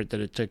the effort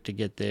that it took to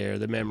get there,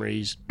 the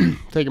memories,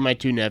 taking my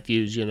 2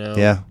 nephews,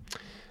 Yeah.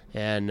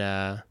 And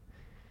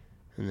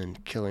then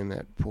killing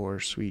that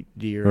poor sweet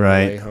deer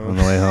right on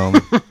the way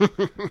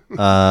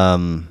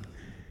home.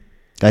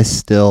 I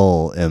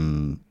still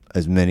am,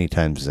 as many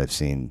times as I've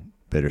seen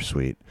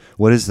Bittersweet.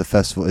 What is the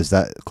festival? Is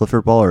that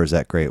Clifford Ball or is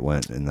that Great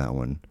Went in that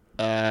one?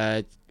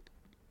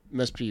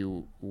 Must be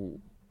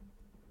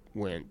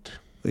Went.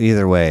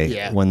 Either way,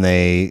 yeah. When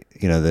they,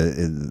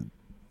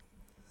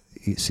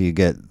 so you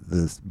get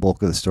the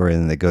bulk of the story,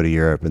 and then they go to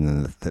Europe, and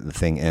then the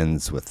thing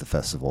ends with the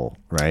festival,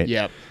 right?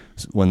 Yep.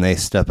 When they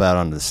step out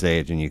onto the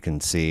stage, and you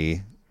can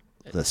see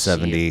the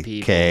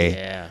 70K.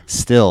 Yeah.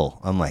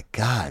 Still, I'm like,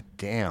 God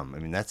damn! I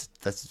mean, that's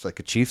like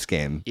a Chiefs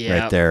game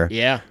right there.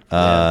 Yeah.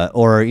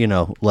 Or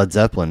Led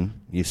Zeppelin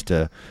used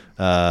to.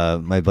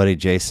 My buddy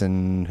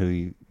Jason,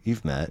 who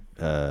you've met.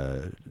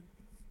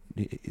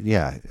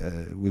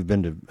 We've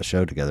been to a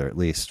show together, at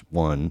least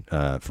one,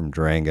 from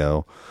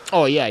Durango.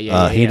 Oh,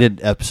 yeah. He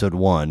did episode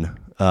 1,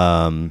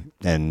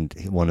 and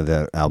one of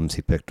the albums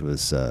he picked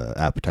was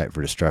Appetite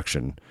for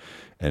Destruction,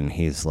 and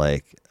he's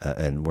like,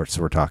 and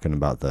we're talking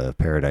about the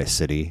Paradise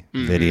City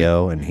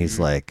video, and he's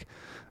like,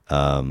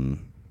 were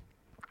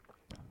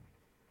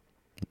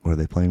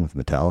they playing with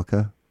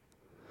Metallica?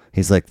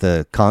 He's like,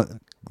 the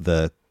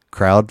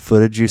crowd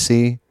footage you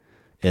see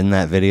in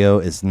that video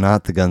is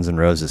not the Guns N'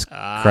 Roses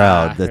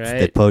crowd. Right.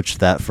 They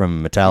poached that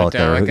from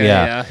Metallica.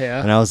 Yeah.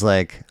 And I was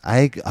like,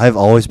 I've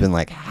always been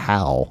like,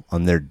 how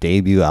on their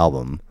debut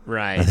album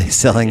are they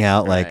selling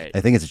out like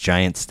I think it's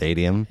Giant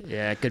Stadium?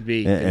 Yeah, it could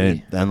be.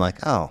 And I'm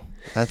like, oh,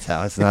 that's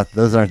how. It's not.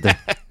 Those aren't the.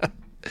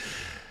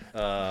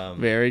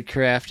 Very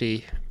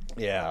crafty.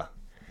 Yeah.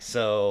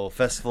 So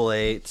Festival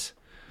 8,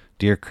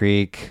 Deer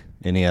Creek.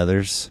 Any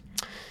others?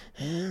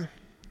 Yeah.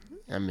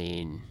 I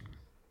mean,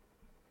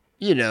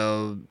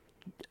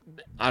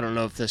 I don't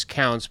know if this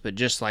counts, but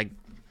just like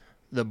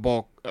the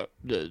bulk,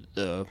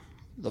 the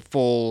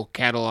full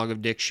catalog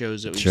of Dick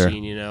shows that we've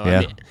seen, Yeah.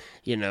 I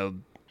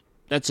mean,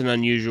 that's an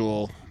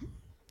unusual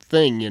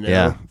thing,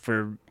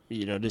 for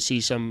to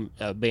see some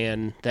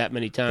band that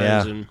many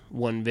times in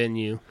one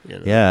venue.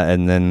 Yeah,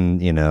 and then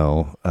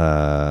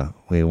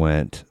we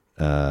went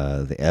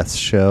the S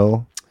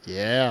show.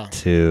 Yeah.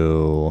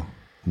 To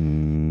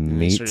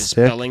Meat sort of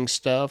Stick. Spelling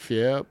stuff.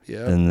 Yep.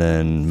 And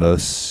then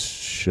most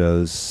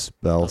shows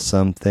spell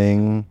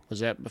something. Was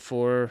that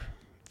before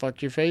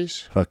Fuck Your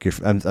Face? Fuck your.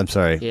 I'm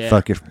sorry. Yeah.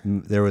 Fuck your.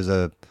 There was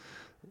a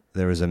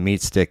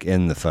Meat Stick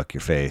in the Fuck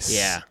Your Face.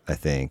 Yeah. I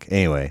think.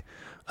 Anyway,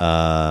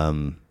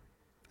 and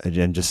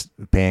just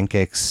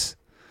pancakes.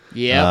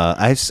 Yeah.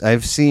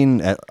 I've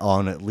seen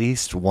on at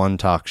least one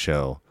talk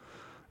show,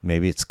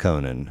 maybe it's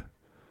Conan,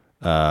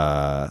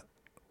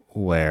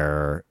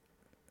 where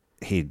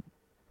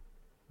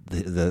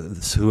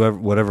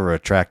whatever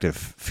attractive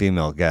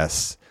female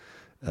guest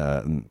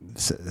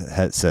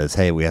says,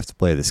 hey, we have to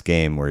play this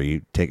game where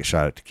you take a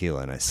shot at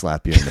tequila and I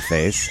slap you in the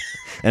face.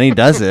 And he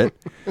does it.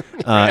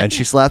 And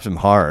she slaps him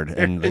hard.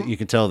 And you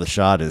can tell the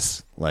shot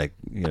is like,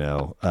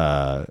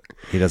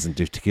 he doesn't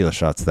do tequila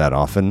shots that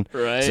often.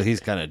 Right. So he's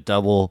kind of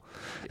double.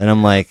 And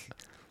I'm like,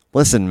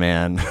 listen,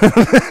 man,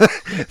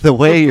 the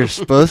way you're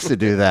supposed to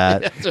do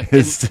that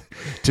is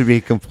to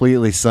be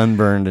completely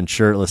sunburned and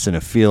shirtless in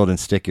a field and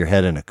stick your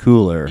head in a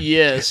cooler.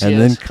 Yes.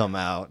 And then come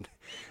out.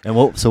 And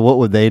what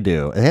would they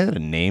do? They had a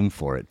name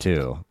for it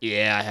too.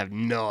 Yeah, I have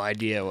no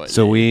idea what.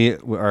 So we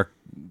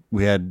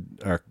had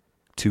our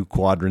 2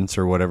 quadrants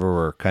or whatever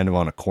were kind of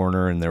on a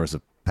corner, and there was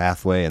a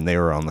pathway, and they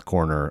were on the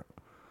corner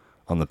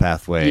on the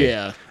pathway.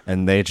 Yeah.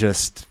 And they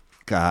just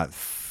got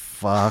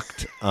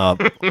fucked up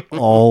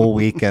all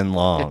weekend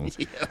long.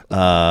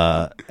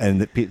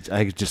 And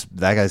that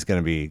guy's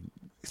gonna be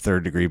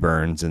 3rd-degree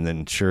burns, and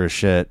then sure as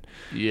shit.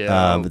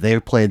 Yeah. But they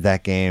played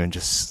that game and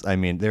just, I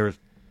mean, there were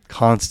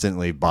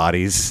constantly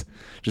bodies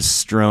just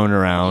strewn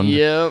around.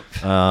 Yep.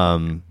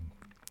 And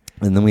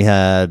then we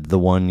had the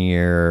 1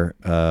 year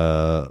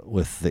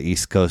with the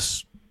East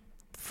Coast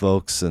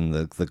folks and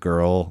the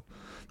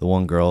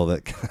one girl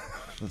that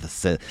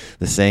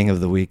the saying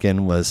of the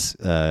weekend was,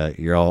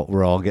 we're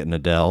all getting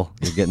Adele.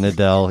 You're getting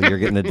Adele. You're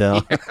getting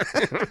Adele.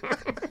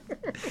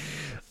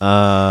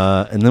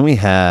 And then we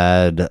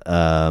had,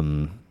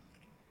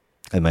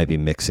 it might be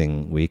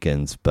mixing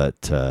weekends,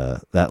 but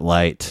that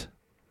Light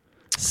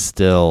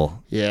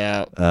still,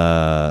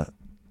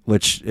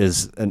 which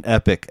is an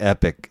epic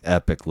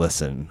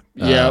listen.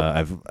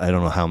 Yeah, I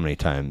don't know how many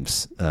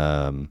times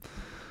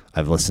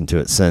I've listened to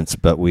it since,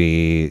 but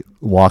we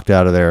walked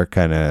out of there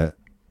kind of,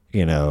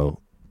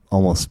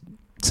 almost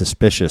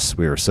suspicious.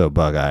 We were so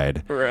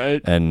bug-eyed,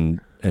 right? And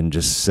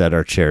just set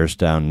our chairs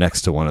down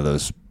next to one of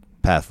those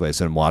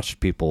pathways and watched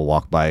people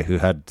walk by who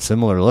had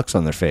similar looks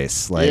on their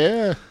face. Like,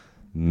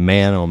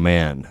 man, oh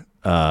man,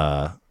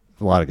 a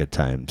lot of good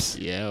times.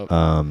 Yeah.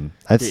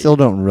 I still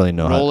don't really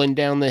know rolling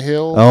down the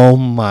hill. Oh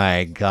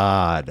my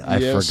God, I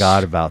Yes.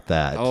 forgot about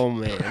that. Oh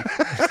man.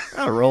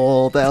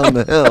 Roll down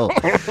the hill.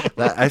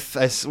 I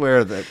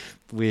swear that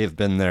we have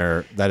been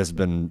there. That has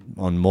been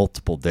on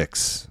multiple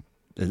dicks.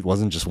 It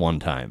wasn't just one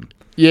time.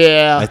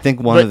 Yeah. I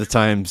think one of the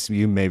times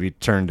you maybe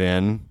turned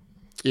in.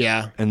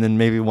 Yeah. And then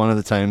maybe one of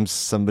the times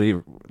somebody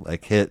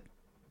like hit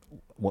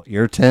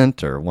your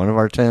tent or one of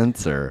our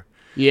tents or.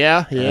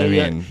 Yeah. I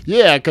mean,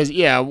 because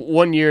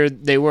 1 year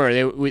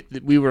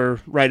we were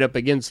right up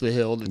against the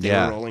hill that they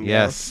were rolling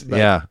down.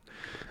 Yeah.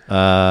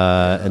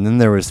 And then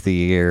there was the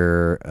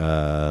year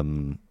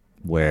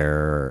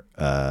where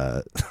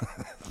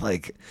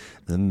like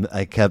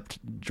I kept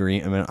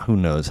dreaming. I mean, who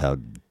knows how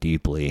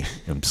deeply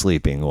I'm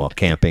sleeping while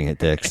camping at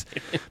Dick's,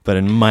 but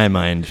in my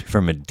mind,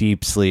 from a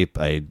deep sleep,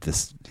 I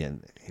just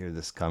hear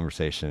this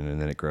conversation,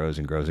 and then it grows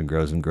and grows and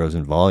grows and grows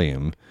in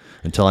volume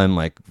until I'm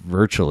like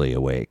virtually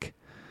awake,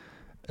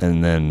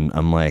 and then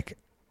I'm like,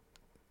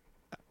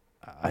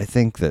 I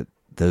think that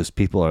those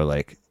people are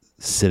like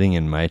sitting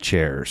in my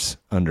chairs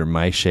under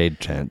my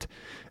shade tent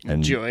and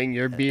enjoying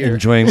your beer,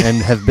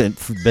 and have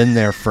been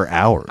there for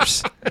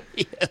hours.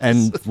 Yes.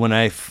 And when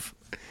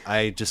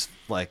I just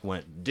like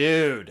went,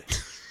 dude,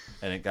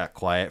 and it got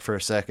quiet for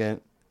a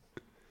second,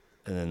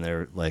 and then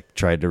they like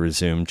tried to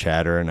resume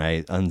chatter, and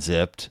I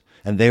unzipped,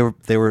 and they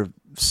were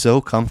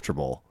so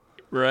comfortable,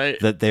 right?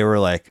 That they were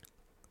like,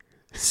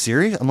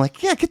 serious? I'm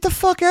like, yeah, get the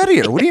fuck out of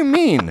here. What do you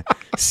mean?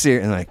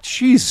 And like,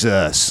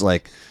 Jesus,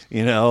 like,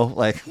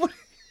 like what?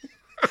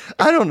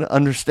 I don't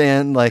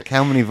understand like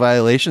how many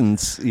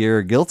violations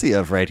you're guilty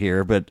of right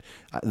here, but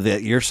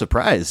that you're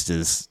surprised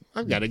is.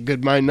 I've got a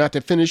good mind not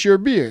to finish your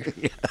beer.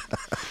 Yeah.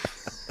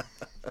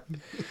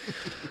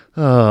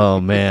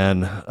 Oh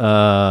man.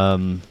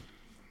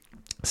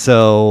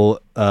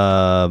 So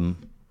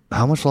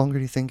how much longer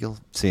do you think you'll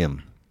see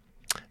him?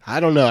 I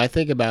don't know. I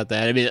think about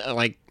that. I mean,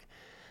 like,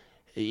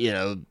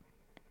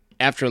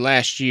 after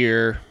last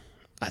year,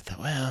 I thought,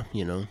 well,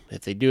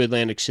 if they do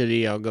Atlantic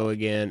City, I'll go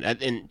again.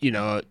 And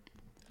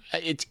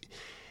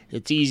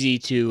it's easy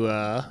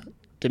to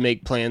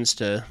make plans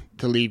to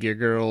leave your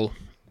girl,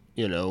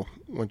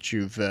 once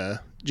you've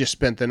just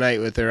spent the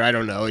night with her. I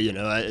don't know,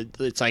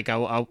 it's like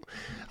I'm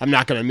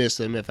not going to miss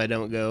them if I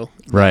don't go.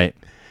 Right.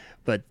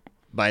 But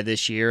by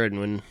this year, and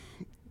when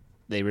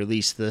they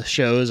released the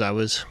shows, I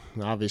was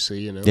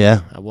obviously, I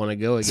want to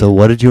go again. So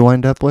what did you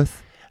wind up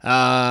with?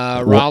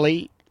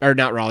 Raleigh, or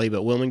not Raleigh,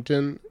 but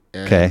Wilmington.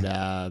 And,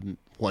 okay.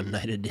 One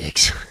night at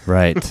Dick's.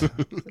 Right.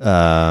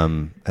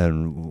 And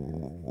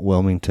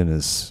Wilmington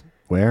is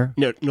where?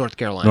 No, North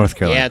Carolina. North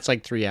Carolina. Yeah, it's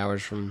like 3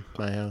 hours from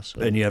my house.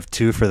 So. And you have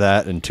 2 for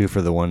that and 2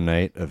 for the one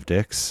night of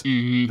Dick's?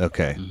 Mm-hmm.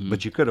 Okay. Mm-hmm.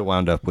 But you could have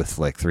wound up with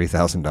like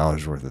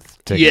 $3,000 worth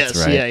of tickets,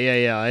 yes, right?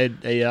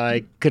 Yeah.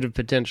 I could have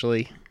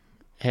potentially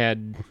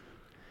had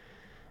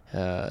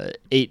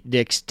 8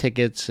 Dick's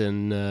tickets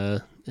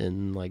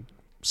and like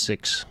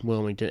 6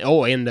 Wilmington.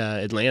 Oh, and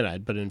Atlanta.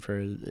 I'd put in for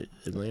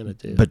Atlanta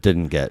too. But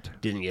didn't get.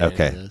 Didn't get.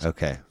 Okay.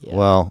 Okay. Yeah.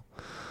 Well,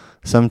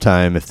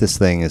 sometime if this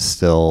thing is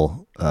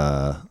still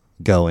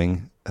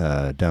going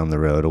down the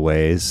road a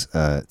ways,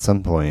 at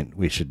some point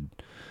we should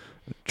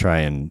try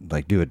and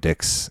like do a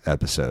Dick's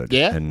episode.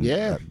 Yeah.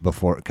 And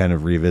before kind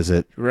of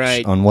revisit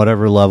right on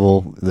whatever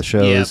level the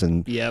shows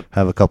and Yep.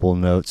 have a couple of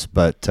notes.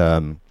 But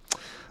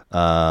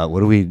what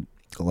do we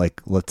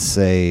like? Let's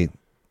say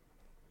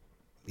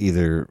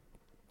either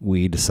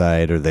we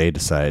decide or they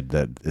decide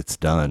that it's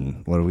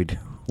done. What do we do?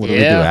 What do we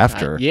do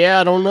after?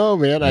 I don't know,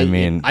 man. I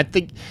mean, I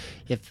think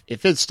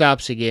if it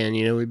stops again,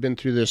 we've been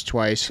through this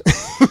twice,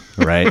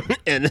 right?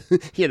 And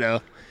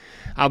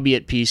I'll be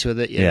at peace with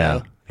it. You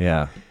know?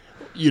 Yeah.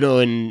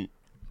 In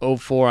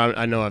 2004,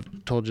 I know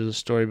I've told you the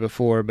story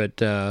before, but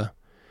they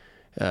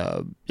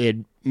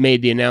had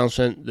made the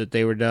announcement that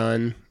they were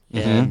done,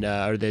 and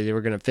or they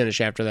were going to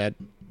finish after that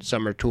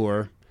summer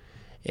tour,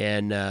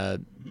 and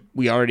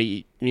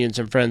me and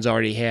some friends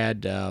already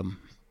had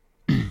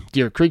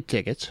Deer Creek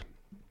tickets,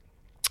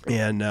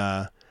 and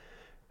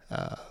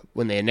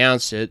when they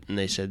announced it and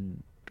they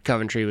said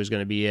Coventry was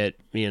going to be it,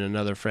 me and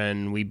another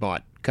friend, we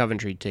bought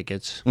Coventry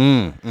tickets,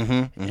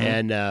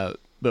 and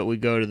but we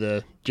go to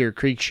the Deer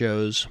Creek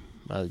shows.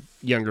 My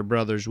younger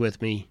brother's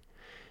with me,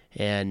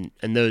 and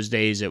in those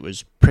days it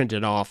was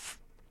printed off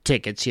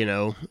tickets. We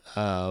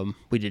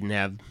didn't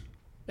have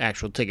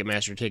actual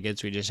Ticketmaster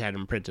tickets; we just had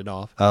them printed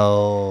off.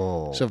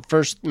 Oh, so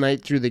first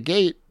night through the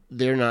gate,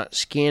 they're not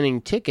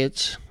scanning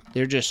tickets;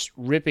 they're just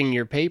ripping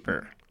your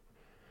paper.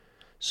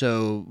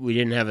 So we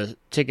didn't have a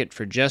ticket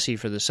for Jesse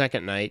for the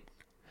second night.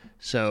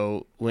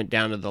 So went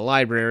down to the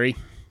library,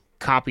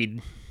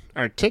 copied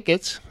our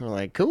tickets. We're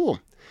like, cool.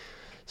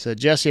 So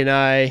Jesse and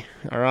I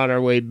are on our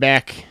way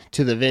back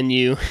to the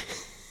venue,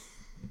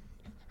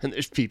 and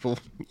there's people,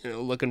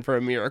 looking for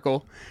a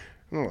miracle.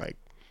 We're like,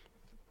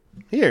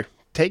 here,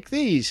 take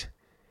these.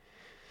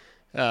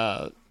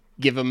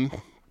 Give them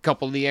a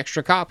couple of the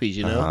extra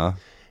copies, Uh-huh.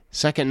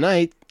 Second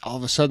night, all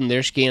of a sudden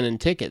they're scanning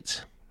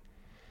tickets.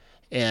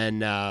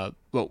 And,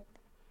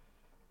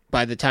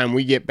 by the time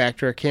we get back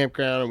to our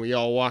campground and we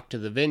all walk to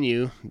the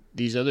venue,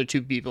 these other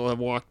two people have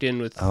walked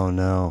in with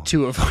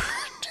two of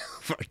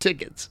our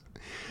tickets.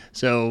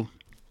 So,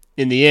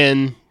 in the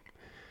end,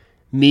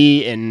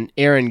 me and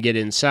Aaron get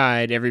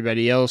inside.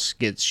 Everybody else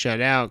gets shut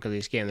out because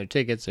they scan their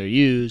tickets. They're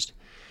used.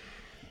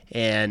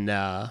 And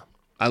I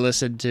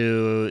listened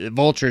to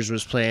Vultures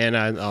was playing.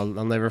 I'll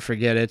never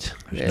forget it.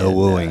 There's no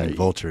wooing in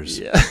Vultures.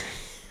 Yeah.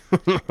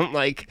 I'm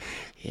like,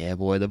 yeah,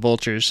 boy, the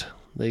Vultures.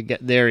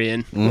 They're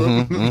in.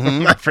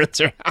 My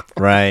friends are out.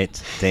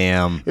 Right.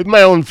 Damn. It's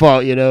my own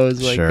fault,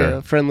 It's like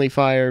Sure. friendly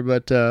fire.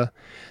 But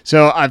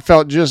so I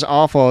felt just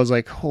awful. I was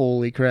like,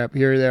 holy crap,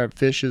 here that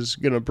fish is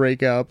going to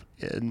break up.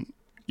 And,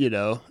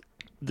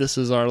 this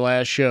is our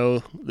last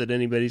show that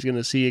anybody's going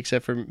to see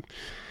except for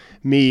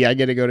me. I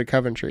get to go to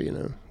Coventry,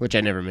 which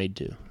I never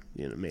made it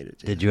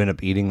to. Did you end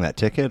up eating that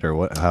ticket, or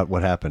what?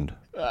 What happened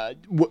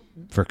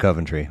for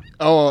Coventry?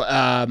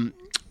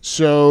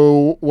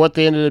 So what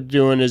they ended up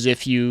doing is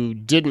if you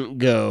didn't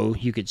go,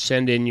 you could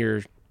send in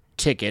your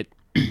ticket.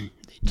 They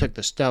took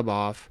the stub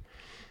off.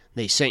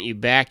 They sent you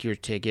back your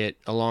ticket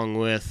along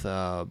with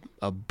a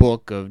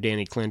book of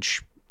Danny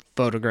Clinch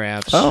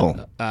photographs.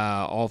 Oh.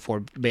 All 4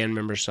 band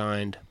members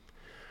signed.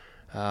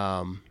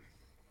 And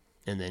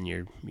then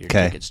your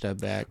Okay. ticket stub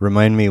back.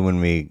 Remind me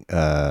when we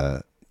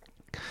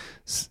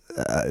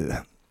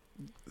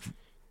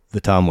the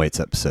Tom Waits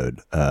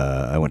episode,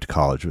 I went to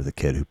college with a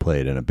kid who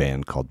played in a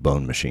band called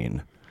Bone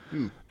Machine.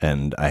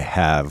 And I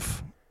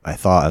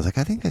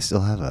think I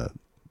still have a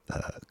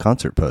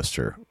concert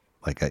poster,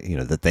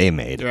 that they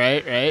made.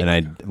 Right.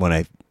 And when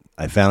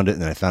I found it,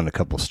 and then I found a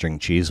couple string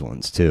cheese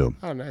ones too.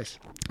 Oh, nice.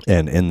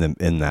 And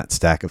in that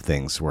stack of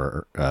things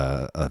were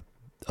a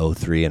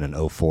 03 and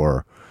an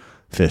 04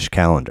 fish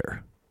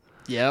calendar.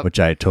 Yep. Which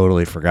I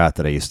totally forgot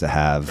that I used to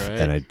have. Right.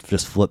 And I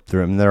just flipped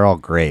through them. They're all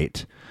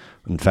great.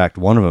 In fact,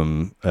 one of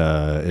them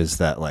is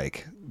that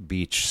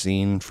beach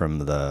scene from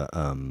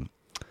the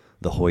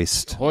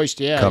Hoist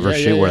cover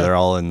shoot where they're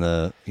all in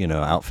the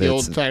outfits, the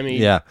old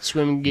timey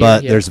swim gear.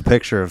 But there's a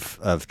picture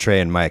of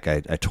Trey and Mike. I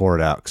tore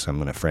it out because I'm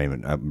going to frame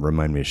it.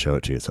 Remind me to show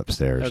it to you. It's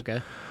upstairs.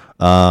 Okay.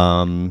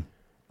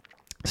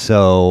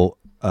 So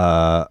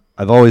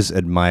I've always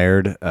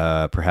admired,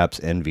 perhaps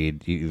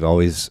envied. You've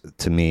always,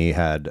 to me,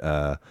 had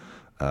a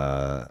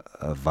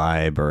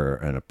vibe or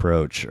an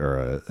approach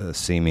or a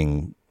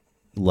seeming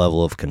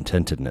level of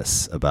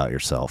contentedness about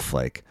yourself,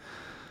 a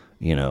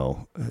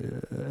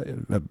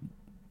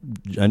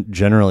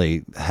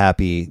generally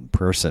happy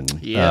person.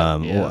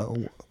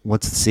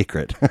 What's the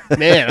secret?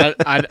 Man,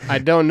 I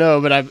don't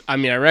know, but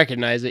I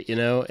recognize it,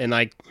 and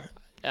I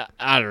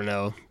don't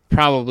know,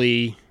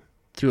 probably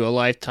through a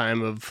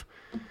lifetime of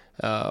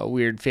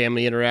weird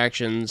family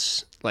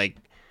interactions,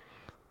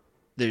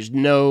 there's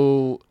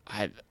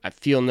I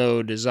feel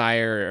no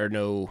desire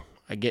or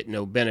I get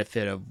no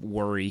benefit of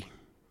worry.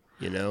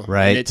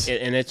 Right.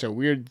 And it's a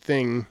weird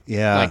thing.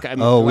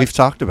 Yeah. We've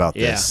talked about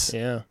this.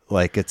 Yeah.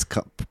 It's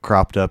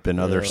cropped up in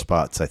other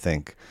spots, I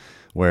think,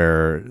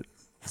 where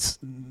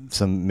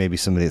maybe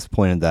somebody has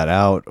pointed that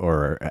out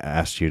or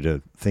asked you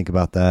to think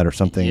about that or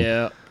something.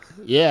 Yeah.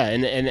 Yeah.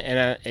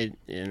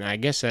 And I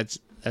guess that's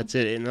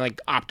it. And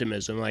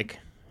optimism,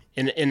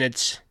 and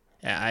it's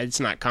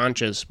not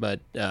conscious, but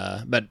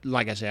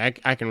like I say,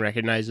 I can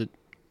recognize it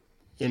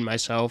in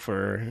myself,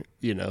 or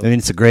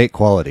it's a great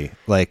quality,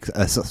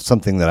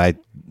 something that I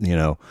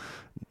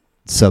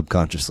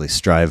subconsciously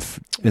strive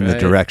in the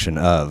direction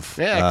of.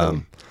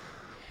 Cool.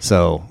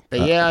 So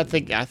but I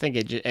think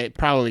it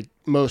probably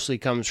mostly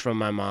comes from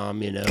my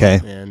mom, Okay.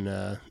 And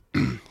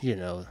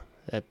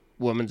that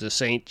woman's a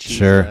saint. She's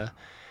Sure.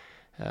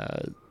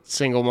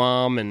 Single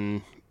mom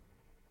and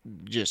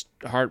just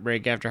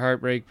heartbreak after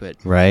heartbreak, but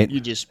right. You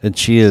just and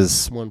she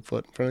is 1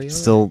 foot in front of the other.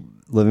 still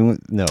living with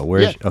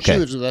okay. She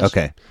lives with us.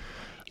 Okay.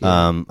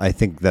 Yeah. I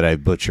think that I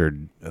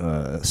butchered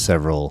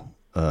several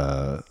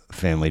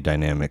family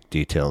dynamic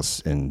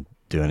details in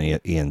doing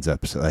Ian's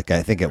episode. Like,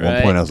 I think at one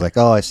Right. point I was like,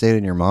 "Oh, I stayed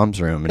in your mom's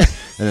room," and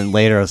then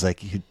later I was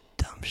like, "You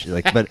dumb shit!"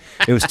 Like, but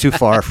it was too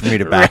far for me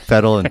to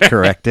backpedal and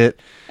correct it.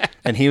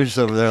 And he was just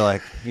over there,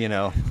 like,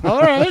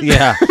 All right.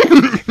 yeah.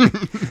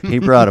 He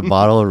brought a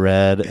bottle of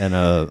red and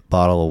a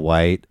bottle of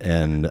white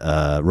and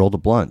rolled a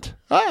blunt.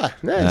 Ah,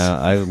 nice.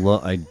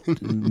 I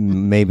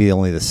maybe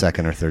only the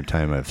second or third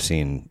time I've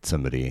seen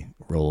somebody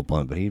roll a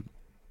blunt, but he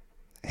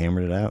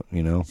hammered it out.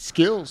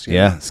 Skills.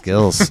 Yeah,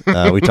 skills.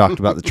 We talked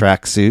about the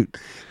tracksuit.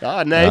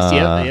 Oh, nice.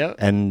 Yep.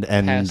 And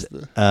Past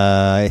the-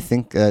 I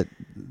think I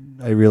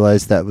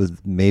realized that was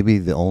maybe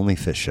the only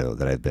Fish show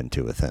that I've been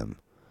to with him,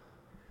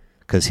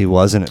 because he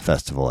wasn't at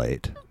Festival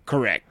 8.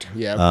 Correct.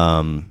 Yeah.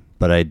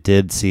 But I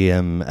did see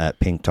him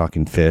at Pink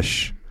Talking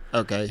Fish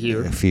Okay.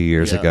 Here. a few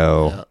years Yeah,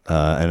 ago,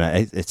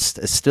 and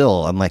it's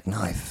still. I'm like, no,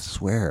 I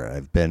swear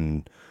I've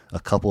been a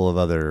couple of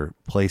other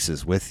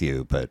places with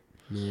you, but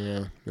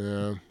Yeah.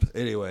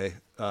 anyway,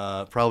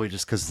 probably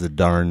just because the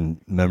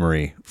darn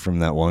memory from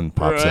that one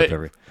pops Right. up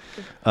every.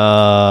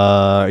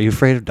 Are you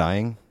afraid of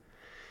dying?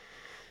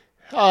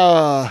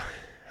 I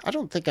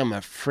don't think I'm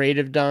afraid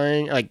of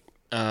dying. Like,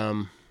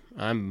 I'm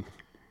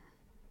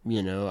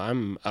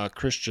a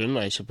Christian,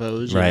 I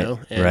suppose. Right,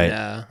 And,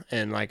 right.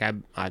 And like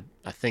I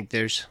think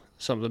there's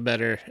something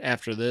better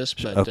after this.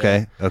 But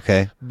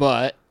Okay.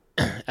 But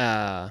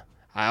I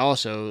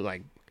also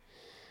like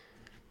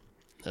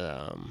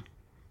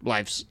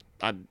life's.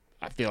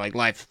 I feel like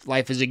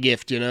life is a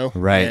gift,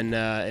 Right. And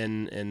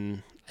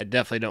I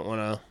definitely don't want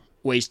to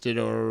waste it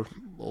or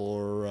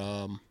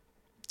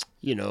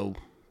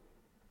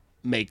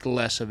make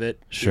less of it.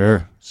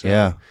 Sure. So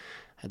yeah.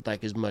 I'd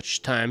like as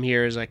much time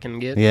here as I can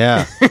get.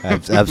 Yeah.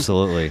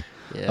 Absolutely.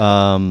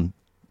 Yeah.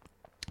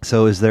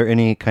 So is there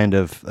any kind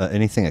of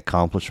anything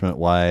accomplishment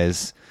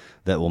wise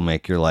that will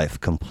make your life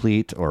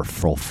complete or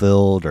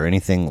fulfilled or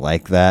anything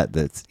like that?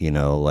 That's,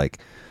 like,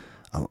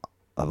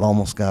 I've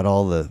almost got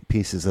all the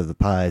pieces of the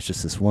pie. It's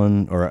just this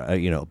one, or,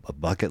 a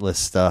bucket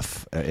list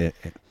stuff.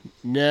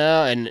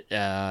 No, and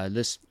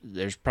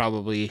there's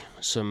probably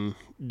some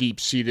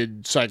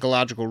deep-seated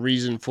psychological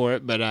reason for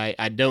it, but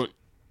I don't.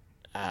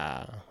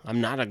 I'm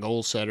not a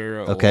goal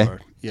setter, or Okay.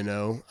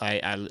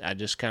 I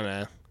just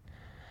kind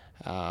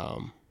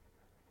of.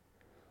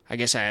 I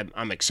guess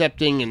I'm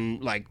accepting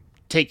and like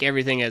take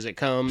everything as it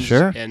comes.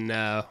 Sure. And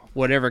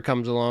whatever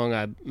comes along,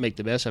 I make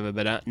the best of it.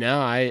 But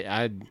now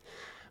I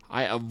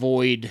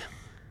avoid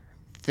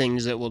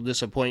things that will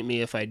disappoint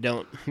me if I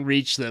don't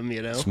reach them.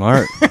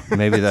 Smart.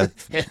 Maybe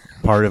that's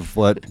part of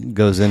what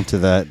goes into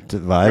that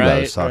vibe I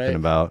was talking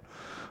about.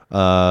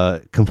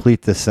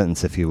 Complete this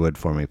sentence, if you would,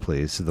 for me,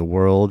 please. The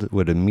world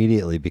would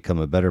immediately become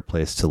a better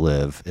place to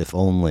live if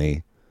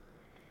only...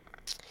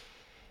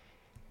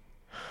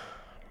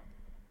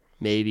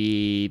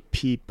 Maybe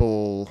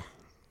people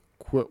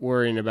quit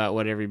worrying about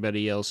what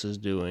everybody else is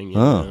doing.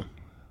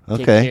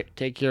 Okay.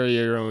 Take care of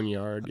your own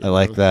yard. I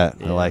like that.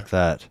 Yeah. I like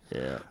that.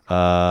 Yeah.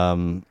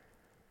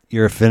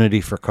 Your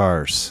affinity for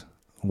cars,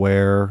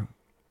 where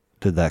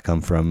did that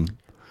come from?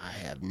 I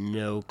have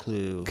no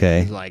clue.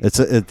 Okay. Like,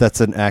 That's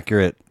an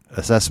accurate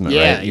assessment,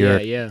 Yeah, right? You're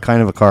yeah.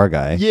 kind of a car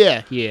guy.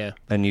 yeah.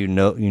 And you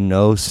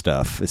know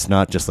stuff. It's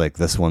not just like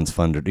this one's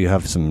fun to do. You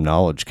have some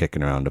knowledge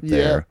kicking around up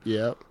there.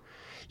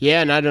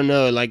 Yeah, and I don't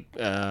know, like,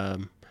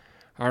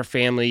 our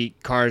family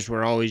cars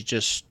were always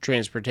just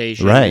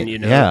transportation. Right,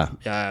 Yeah.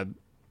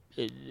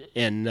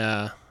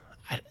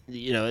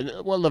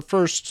 The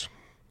first,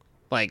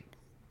 like,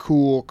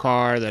 cool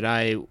car that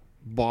I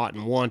bought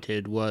and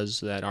wanted was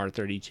that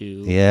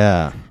R32.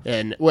 Yeah.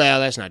 And, well,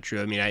 that's not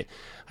true. I mean, I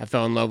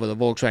fell in love with a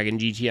Volkswagen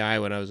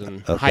GTI when I was in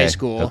high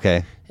school.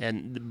 Okay.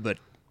 But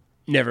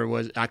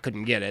I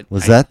couldn't get it.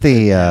 Was that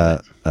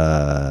the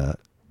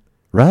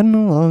riding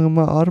along in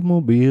my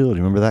automobile? Do you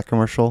remember that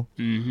commercial?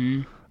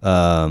 Mm-hmm.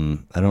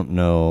 I don't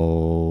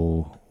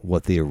know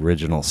what the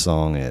original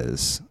song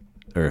is,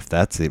 or if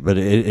that's it, but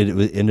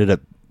it ended up,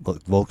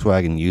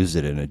 Volkswagen used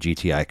it in a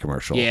GTI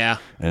commercial. Yeah.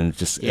 And it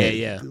just,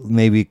 Yeah.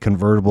 maybe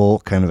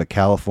convertible, kind of a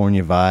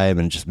California vibe,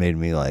 and it just made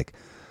me like,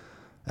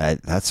 I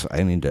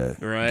need to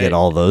get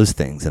all those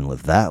things and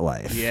live that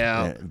life.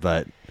 Yeah.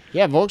 But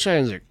yeah,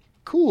 Volkswagens are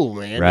cool,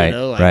 man. Right,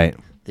 right.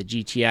 The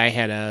GTI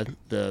had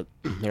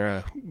they're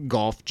a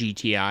Golf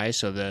GTI,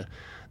 so the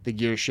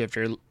gear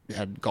shifter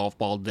had golf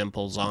ball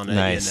dimples on it,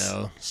 Nice.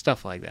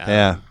 Stuff like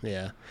that.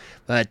 Yeah.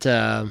 But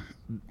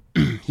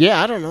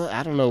yeah, I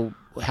don't know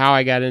how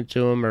I got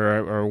into them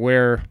or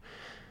where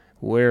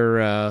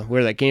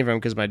that came from,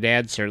 because my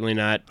dad's certainly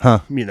not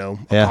a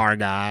car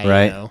guy,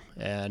 Right.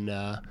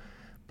 And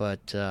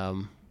but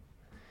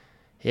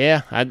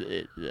yeah,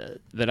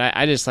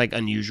 I just like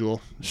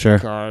unusual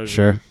cars.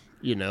 Sure.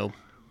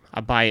 I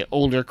buy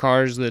older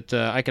cars that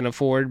I can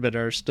afford, but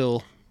are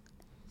still,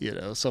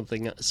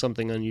 something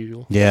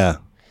unusual. Yeah.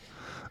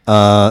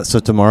 So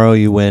tomorrow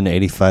you win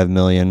 $85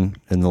 million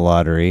in the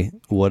lottery.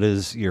 What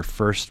is your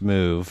first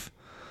move?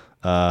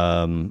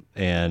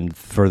 And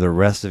for the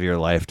rest of your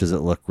life, does it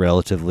look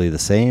relatively the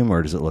same,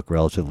 or does it look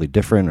relatively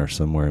different, or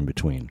somewhere in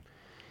between?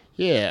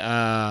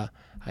 Yeah,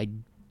 I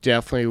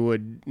definitely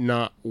would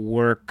not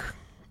work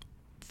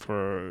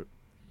for,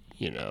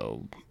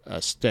 a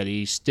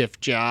steady, stiff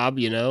job,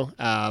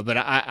 but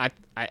I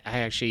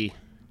actually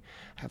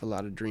have a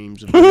lot of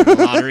dreams of winning the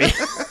lottery.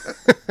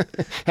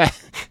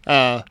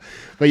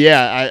 But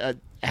yeah,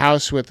 a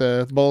house with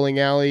a bowling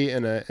alley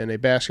and a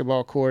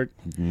basketball court.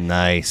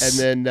 Nice.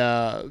 And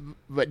then,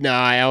 but no,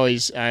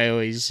 I'd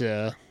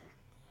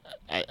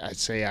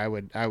say I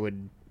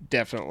would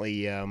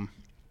definitely,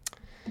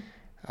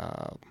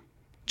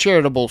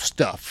 charitable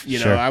stuff,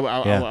 Sure. I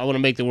Yeah. want to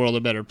make the world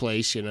a better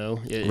place,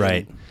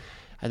 Right.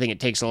 I think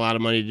it takes a lot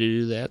of money to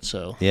do that.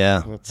 So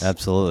Yeah, that's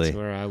absolutely.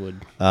 where I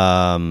would.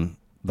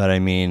 But I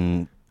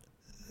mean,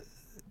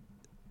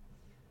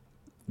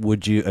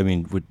 would you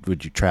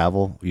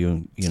travel?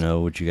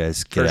 Would you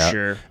guys get For out?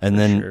 sure, And for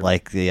then sure.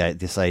 like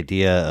this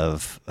idea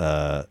of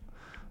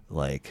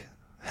like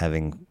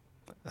having,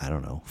 I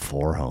don't know,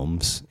 4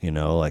 homes,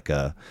 like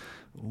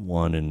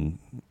one in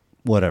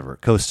whatever,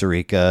 Costa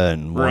Rica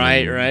and one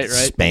in Right.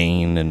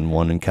 Spain and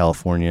one in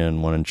California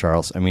and one in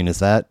Charles. I mean, is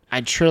that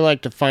I'd sure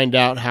like to find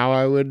out how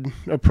I would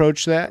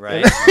approach that.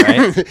 right?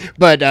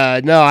 But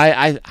no,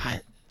 I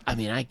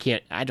mean, I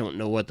can't. I don't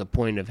know what the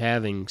point of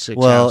having 6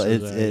 Well,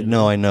 houses.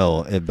 no, I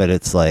know, but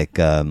it's like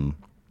when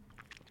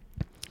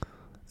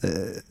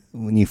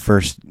you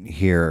first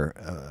hear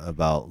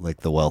about like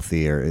the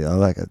wealthy or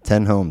like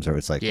 10 homes, or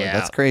it's like, well, Yeah.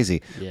 that's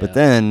crazy. Yeah. But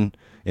then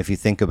if you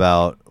think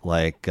about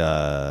like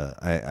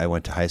I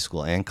went to high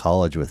school and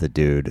college with a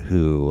dude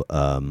who,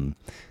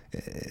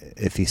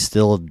 if he's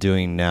still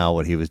doing now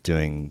what he was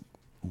doing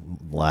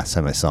last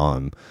time I saw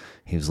him,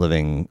 he was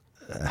living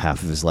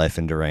half of his life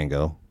in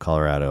Durango,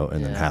 Colorado,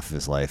 and then Yeah. half of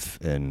his life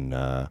in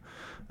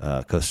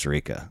Costa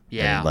Rica.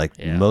 Yeah, And like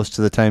yeah. most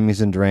of the time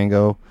he's in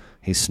Durango,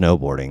 he's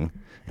snowboarding,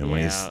 and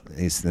when Yeah.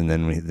 he's then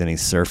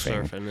he's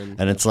surfing, Surfing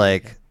and it's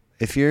like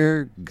if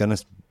you're gonna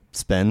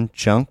spend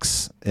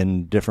chunks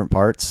in different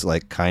parts,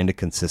 like kind of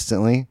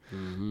consistently,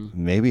 Mm-hmm.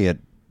 maybe it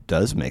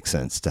does make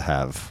sense to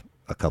have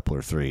a couple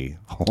or 3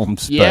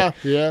 homes. Yeah,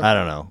 but yeah. I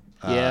don't know.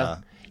 Yeah.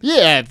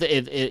 Yeah,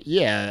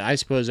 yeah, I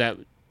suppose that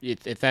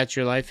if that's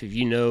your life, if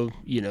you're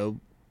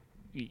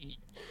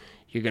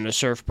going to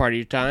surf part of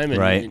your time, and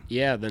Right.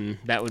 yeah, then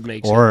that would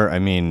make sense. Or I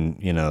mean,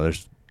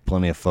 there's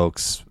plenty of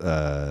folks,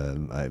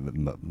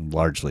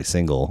 largely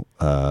single,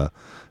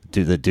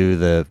 do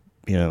the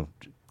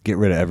get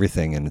rid of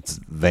everything, and it's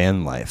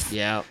van life.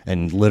 Yeah.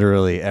 And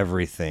literally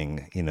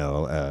everything. You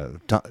have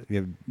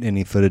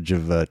any footage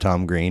of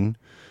Tom Green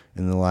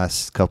in the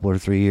last couple or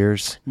 3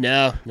 years?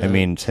 No. I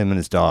mean, it's him and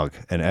his dog,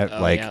 and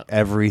yeah.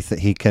 everything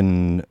he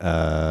can.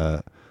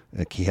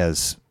 Like he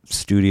has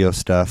studio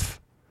stuff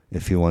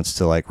if he wants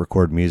to like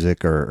record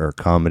music or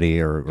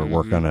comedy or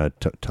work on on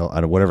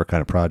a whatever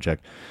kind of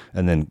project,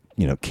 and then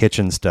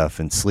kitchen stuff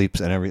and sleeps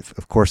and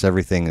of course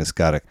everything has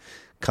got to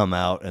come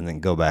out and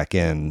then go back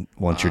in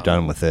once you're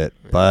done with it.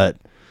 But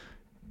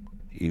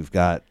you've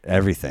got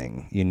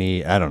everything you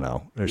need. I don't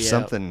know. There's Yeah.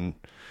 something.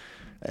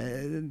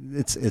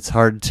 It's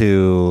hard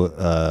to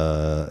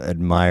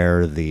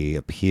admire the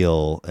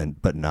appeal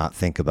but not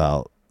think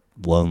about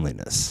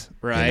loneliness.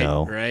 Right,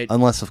 right.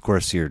 Unless of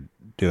course you're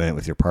doing it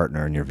with your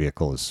partner and your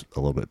vehicle is a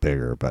little bit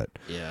bigger. But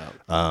Yeah.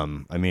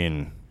 I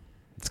mean,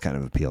 it's kind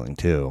of appealing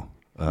too.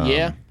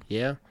 Yeah.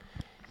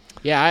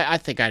 I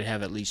think I'd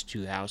have at least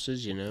 2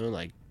 houses,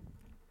 like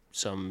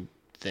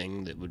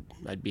something that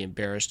I'd be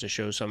embarrassed to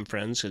show some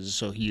friends because it's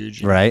so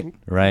huge. Right.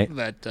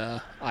 But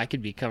I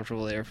could be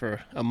comfortable there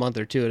for a month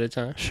or 2 at a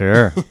time.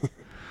 Sure.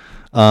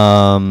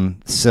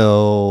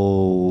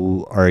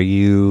 So are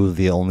you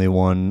the only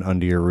one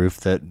under your roof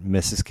that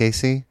misses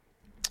Casey?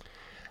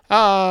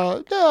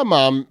 No,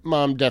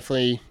 mom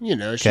definitely, she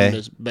Okay.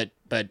 does, but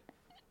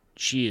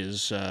she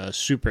is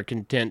super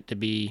content to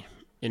be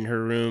in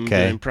her room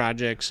Okay. doing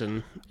projects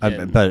and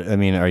But I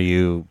mean,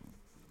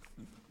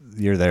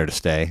 you're there to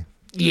stay?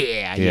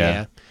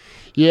 yeah.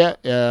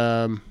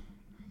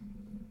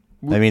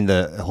 I mean,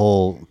 the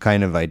whole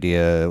kind of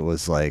idea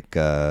was like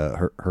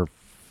her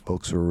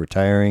folks were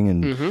retiring,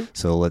 and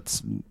so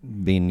let's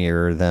be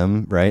near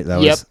them, right? That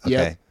was okay.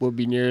 Yep. We'll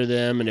be near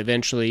them, and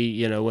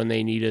eventually, when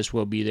they need us,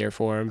 we'll be there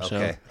for them.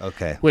 Okay. So,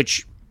 Okay.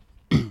 which,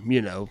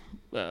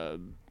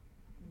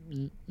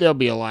 they'll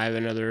be alive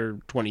another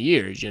 20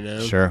 years.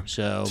 Sure.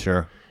 So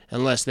Sure.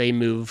 unless they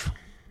move,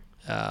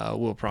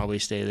 we'll probably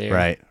stay there.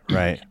 Right.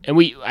 And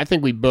I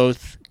think we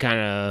both kind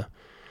of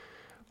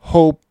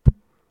hope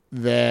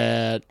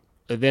that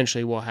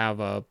eventually we'll have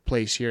a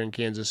place here in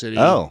Kansas City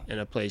and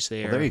a place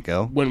there. Well, there you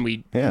go. When we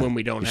don't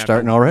You're have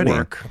starting to already.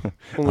 work.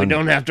 When we On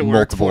don't have to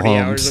work multiple 40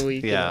 homes. hours a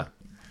week. Yeah.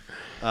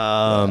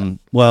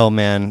 Well,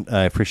 man,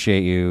 I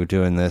appreciate you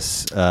doing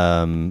this.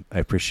 I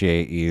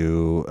appreciate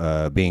you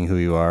being who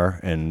you are,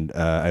 and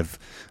I've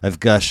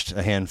gushed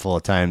a handful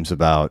of times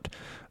about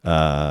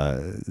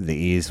the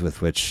ease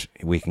with which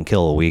we can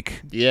kill a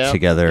week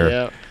together.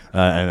 Yeah.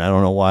 And I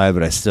don't know why,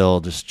 but I still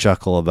just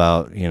chuckle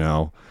about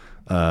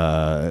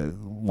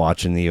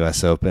watching the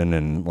U.S. Open,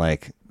 and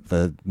like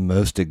the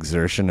most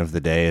exertion of the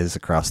day is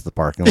across the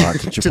parking lot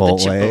to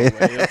Chipotle.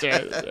 That's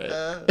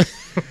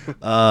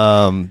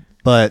right.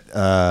 But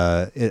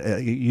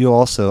you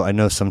also, I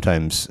know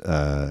sometimes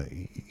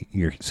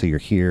you're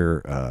here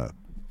a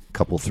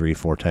couple,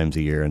 3-4 times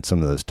a year, and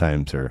some of those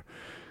times are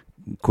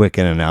quick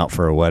in and out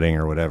for a wedding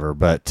or whatever.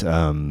 But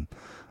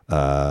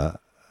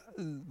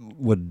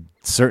would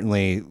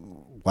certainly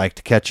like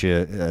to catch you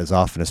as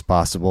often as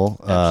possible.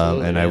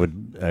 And yeah.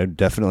 I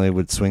definitely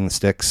would swing the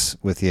sticks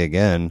with you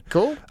again.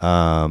 Cool.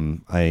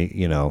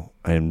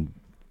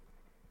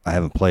 I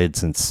haven't played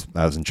since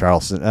I was in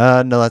Charleston.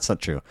 No, that's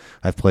not true.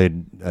 I've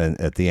played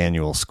at the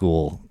annual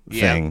school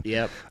thing.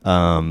 Yep.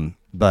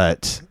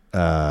 But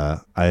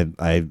I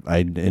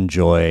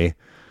enjoy,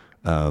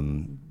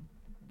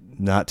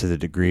 not to the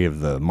degree of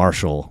the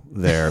Marshall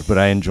there, but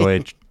I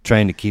enjoy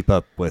trying to keep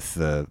up with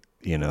the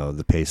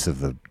pace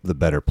of the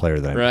better player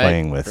that I'm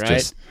playing with. Right.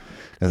 Just,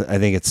 I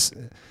think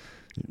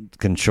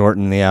can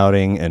shorten the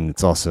outing, and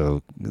it's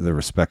also the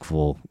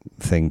respectful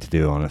thing to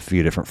do on a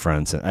few different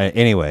fronts.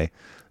 Anyway.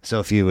 So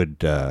if you would,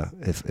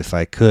 if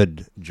I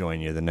could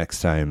join you the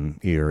next time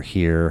you're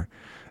here,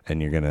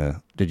 and you're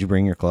gonna, did you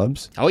bring your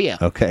clubs? Oh yeah.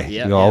 Okay.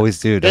 Yeah, you always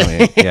do, don't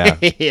you? Yeah.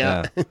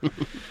 Yeah.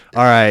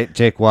 All right,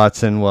 Jake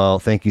Watson. Well,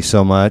 thank you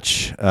so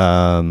much.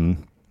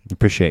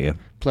 Appreciate you.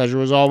 Pleasure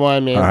was all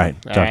mine, man. All right.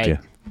 Talk to you.